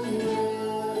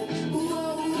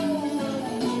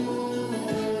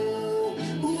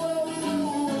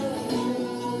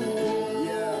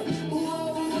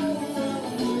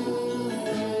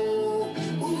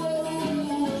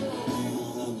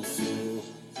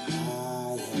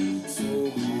 I'm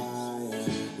so high,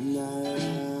 and I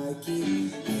like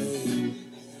it. Hey,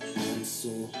 I'm so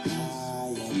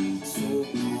high,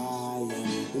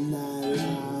 and I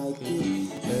like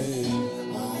it. Hey,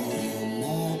 I am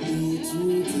happy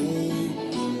today.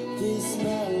 It's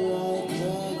not like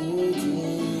other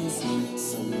days.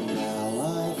 Somehow I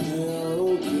feel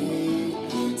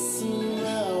okay.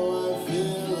 Somehow I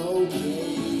feel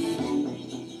okay.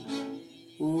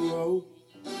 Whoa,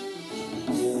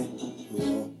 yeah,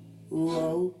 whoa,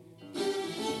 whoa,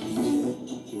 yeah,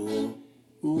 whoa,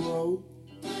 whoa,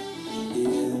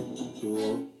 yeah,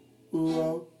 whoa,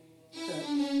 whoa.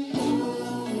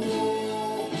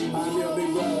 I'm your big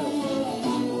brother.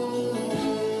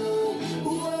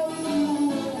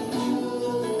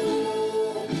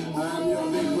 I'm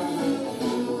your big brother.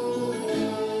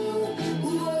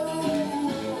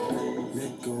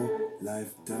 Let go,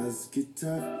 life does get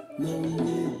tough. No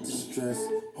need to stress,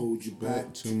 hold you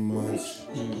back Too much.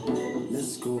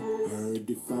 Let's go, heard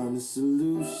they found a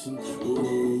solution. Where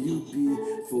will you be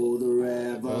for the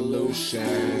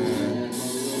revolution?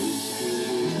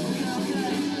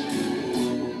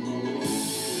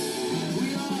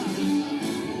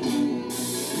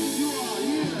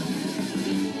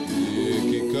 Yeah,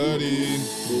 Kid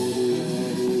Cudi.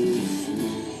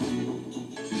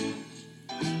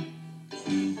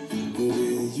 Where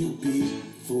will you be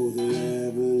for the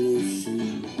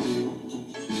revolution?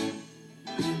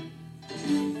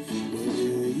 Where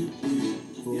will you be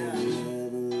for the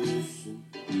revolution?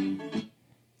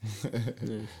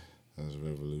 That's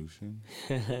Revolution.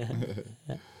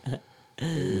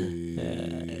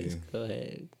 Go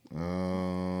ahead.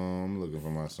 I'm looking for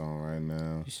my song right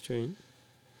now. Stream.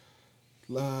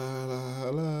 La la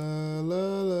la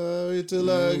la la, wait till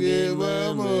I get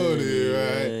my money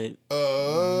right.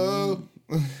 Oh.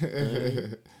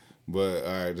 But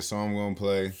all right, the song I'm gonna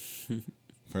play,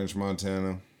 French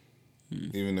Montana.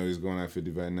 Even though he's going at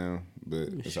 50 right now, but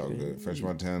it's all good. French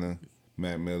Montana,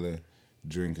 Mac Miller,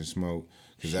 Drink and Smoke.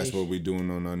 Because that's what we doing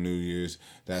on our New Year's.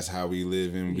 That's how we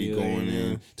living. We You going already know.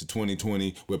 in to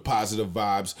 2020 with positive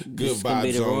vibes, good This gonna be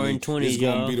vibes the only. roaring 20s, It's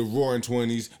gonna y'all. be the roaring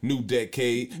 20s, new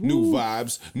decade, new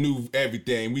vibes, new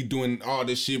everything. We doing all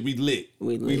this shit. We lit.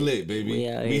 We We lit. lit, baby. We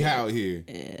out We here. out here.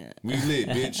 Yeah. We lit,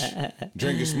 bitch.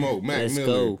 Drink and Smoke, Mac Let's Miller.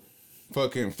 go.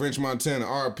 Fucking French Montana,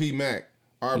 RP Mac,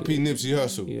 RP Nipsey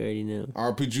Hussle, You already know.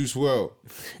 RP Juice WRLD,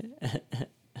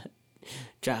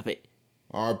 Drop it.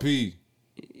 RP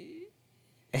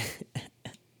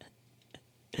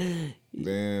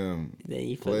Damn. Then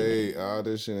you Play. Ah,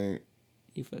 this shit ain't.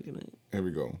 You fucking it. Here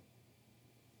we go.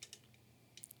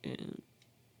 Yeah,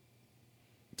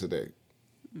 Today.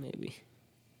 maybe.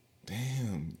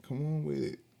 Damn. Come on with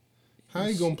it. How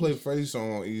you gonna play Freddie's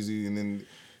song on easy and then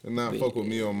not fuck with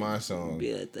me on my song?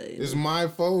 Be like that. It's my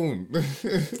phone.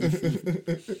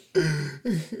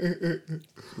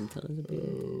 Sometimes it be.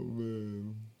 Oh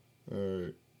man. All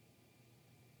right.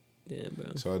 Yeah, bro.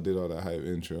 So I did all that hype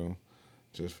intro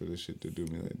just for this shit to do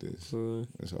me like this. For real.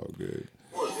 It's all good.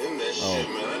 Oh,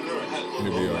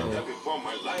 Here we are.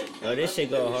 Oh, this shit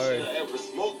go hard.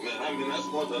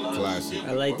 Classic.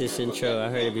 I like this intro. I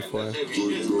heard it before.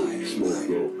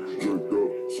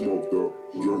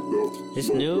 It's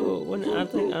new. When I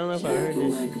don't know if I heard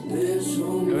this. I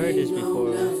heard this before.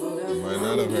 You might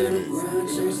not have heard it.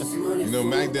 You know,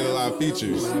 Mac did a lot of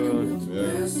features. Yeah.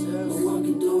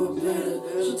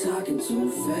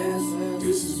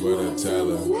 This is what I tell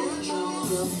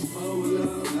her.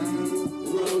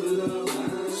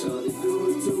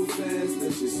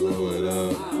 Roll it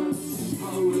up.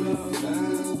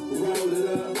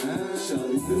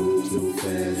 Too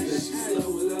fast.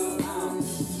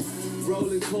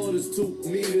 Rolling quarters, 2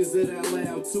 meters of that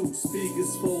loud, 2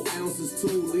 speakers, 4 ounces, 2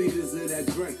 liters of that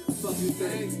drink. Fucking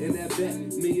thing in that back,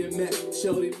 me and Mac,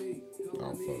 shorty me.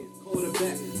 Oh, fuck.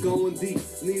 Quarterback, going deep,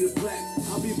 need a plaque.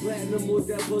 I'll be platinum with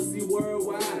that pussy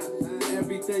worldwide.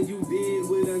 Everything you did,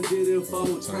 we done did it 4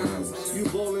 times. You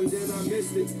ballin', then I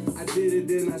missed it. I did it,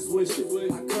 then I switched it.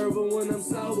 I curve it when I'm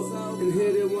sober, and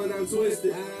hit it when I'm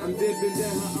twisted. I'm dipping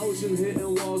down her ocean,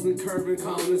 hitting walls and curving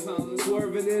corners.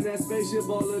 Swerving in that spaceship,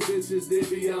 all the bitches, they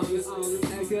be honest.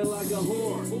 Acting like a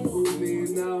whore. Who me,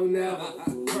 no, never.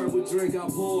 Curve a drink, I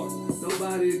pour.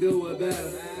 Nobody do it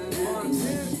better.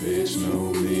 Bitch,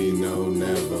 no me, no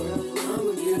never.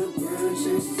 I'ma get a grind,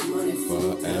 chase this money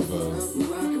Forever.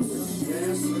 rockin' with the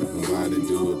best. Nobody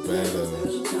do it better.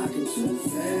 Talking too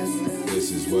fast. This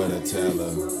is what I tell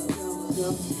her.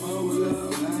 Roll it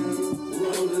up,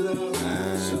 roll it up.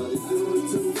 Shorty do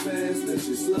it too fast, then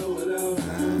she slow it up.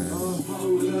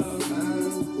 Hold it up,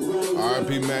 roll it up.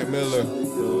 R.I.P. Mac Miller.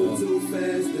 Do it too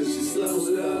fast, then she slow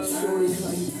it up. Shorty,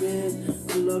 how you been?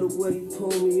 I love the way you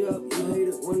pull me up. You hate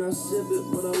it when I sip it,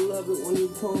 but I love it when you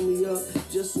pull me up.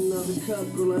 Just another cup,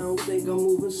 girl, I don't think I'm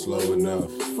moving slow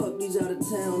enough. Fuck these out of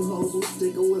town hoes, I'm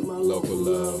sticking with my local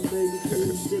love. Baby, can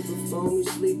you sip it for me?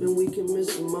 Sleeping, we can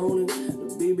miss the morning.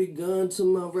 The BB gun to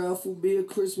my Ralph will be a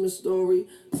Christmas story.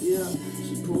 Yeah,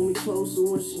 she pull me closer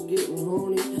when she getting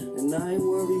horny. And I ain't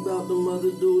worried about them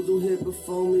other dudes who hit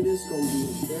before me. This gon' be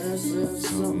a gas,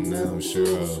 something that I'm sure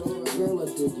of. Girl, I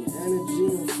dig your energy,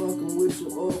 I'm fucking with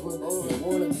your aura. They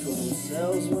wanna kill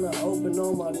themselves when I open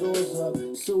all my doors up.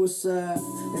 Suicide,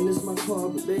 and it's my car,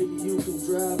 but baby, you can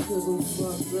drive, cause I'm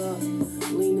fucked up.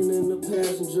 Leaning in the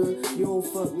passenger, you don't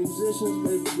fuck musicians,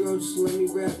 baby girl, just let me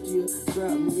rap to you.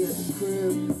 Drop me at the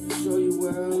crib, show you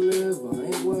where I live, I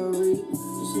ain't worried.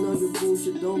 Just know your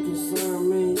bullshit don't concern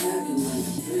me. Acting like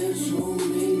a bitch on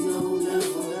me, no,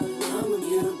 never. I'ma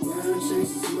get a grind,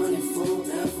 chase this money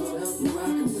forever. You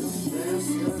rockin' with the best,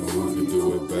 No one can do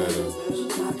it better. she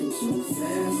talking too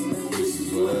fast. This is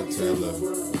what I tell her.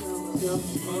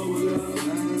 Roll it up,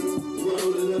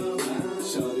 roll it up.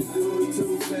 Shorty do it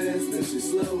too fast, then she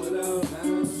slow it up.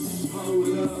 Hold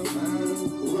it up,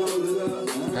 roll it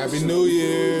up. Happy New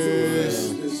Year's.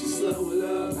 Then she slow it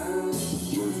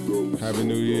up. Happy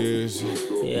New Year's.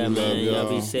 Yeah, We man. love Y'all y'all.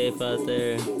 be safe out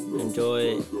there. Enjoy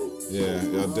it. Yeah,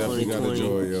 y'all definitely gotta 2020.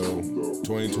 enjoy, yo.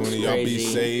 2020, y'all be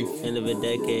Crazy. safe. End of a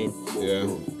decade. Yeah.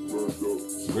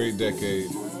 Great decade.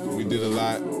 We did a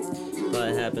lot. A lot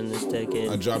happened this I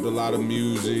decade. dropped a lot of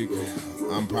music.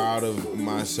 I'm proud of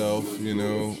myself, you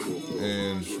know,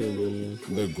 and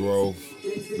the growth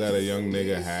that a young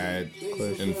nigga had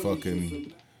in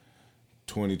fucking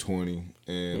 2020.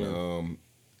 And,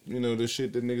 you know, the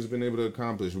shit that niggas been able to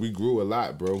accomplish. We grew a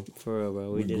lot, bro. For real,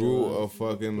 bro. We did grew a lot. a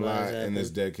fucking A lot lot in this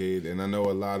decade, and I know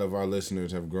a lot of our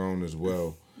listeners have grown as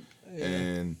well,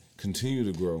 and continue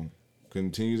to grow,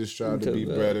 continue to strive to be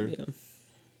better. Yeah.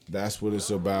 That's what it's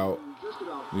about.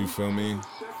 You feel me?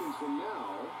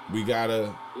 We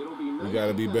gotta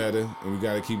be better, and we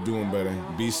gotta keep doing better.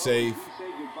 Be safe,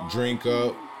 drink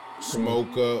up,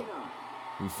 smoke up.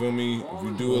 You feel me? If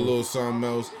you do a little something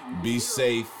else, be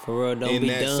safe. For real, don't and be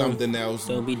that's dumb. something else.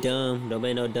 Don't be dumb. Don't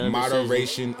make no dumb decisions.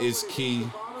 Moderation is key.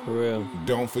 For real.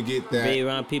 Don't forget that. Be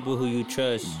around people who you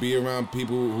trust. Be around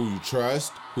people who you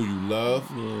trust, who you love,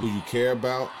 who you care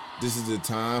about. This is the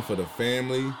time for the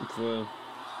family, For real.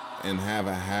 and have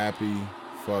a happy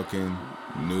fucking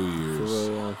New For Year's.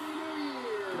 real, yeah.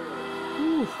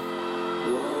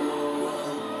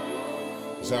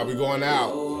 how we going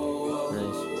out.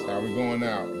 Nice. That's how we going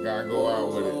out. Gotta go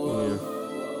out with it.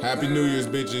 Yeah. Happy New Year's,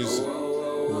 bitches.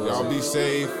 Y'all be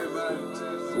safe.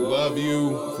 Love you.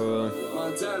 For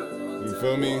You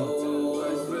feel me?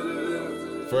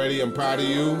 Freddie, I'm proud of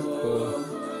you.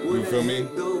 You feel me?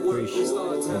 appreciate.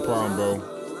 No problem, bro.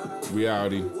 We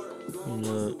outie. You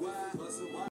know.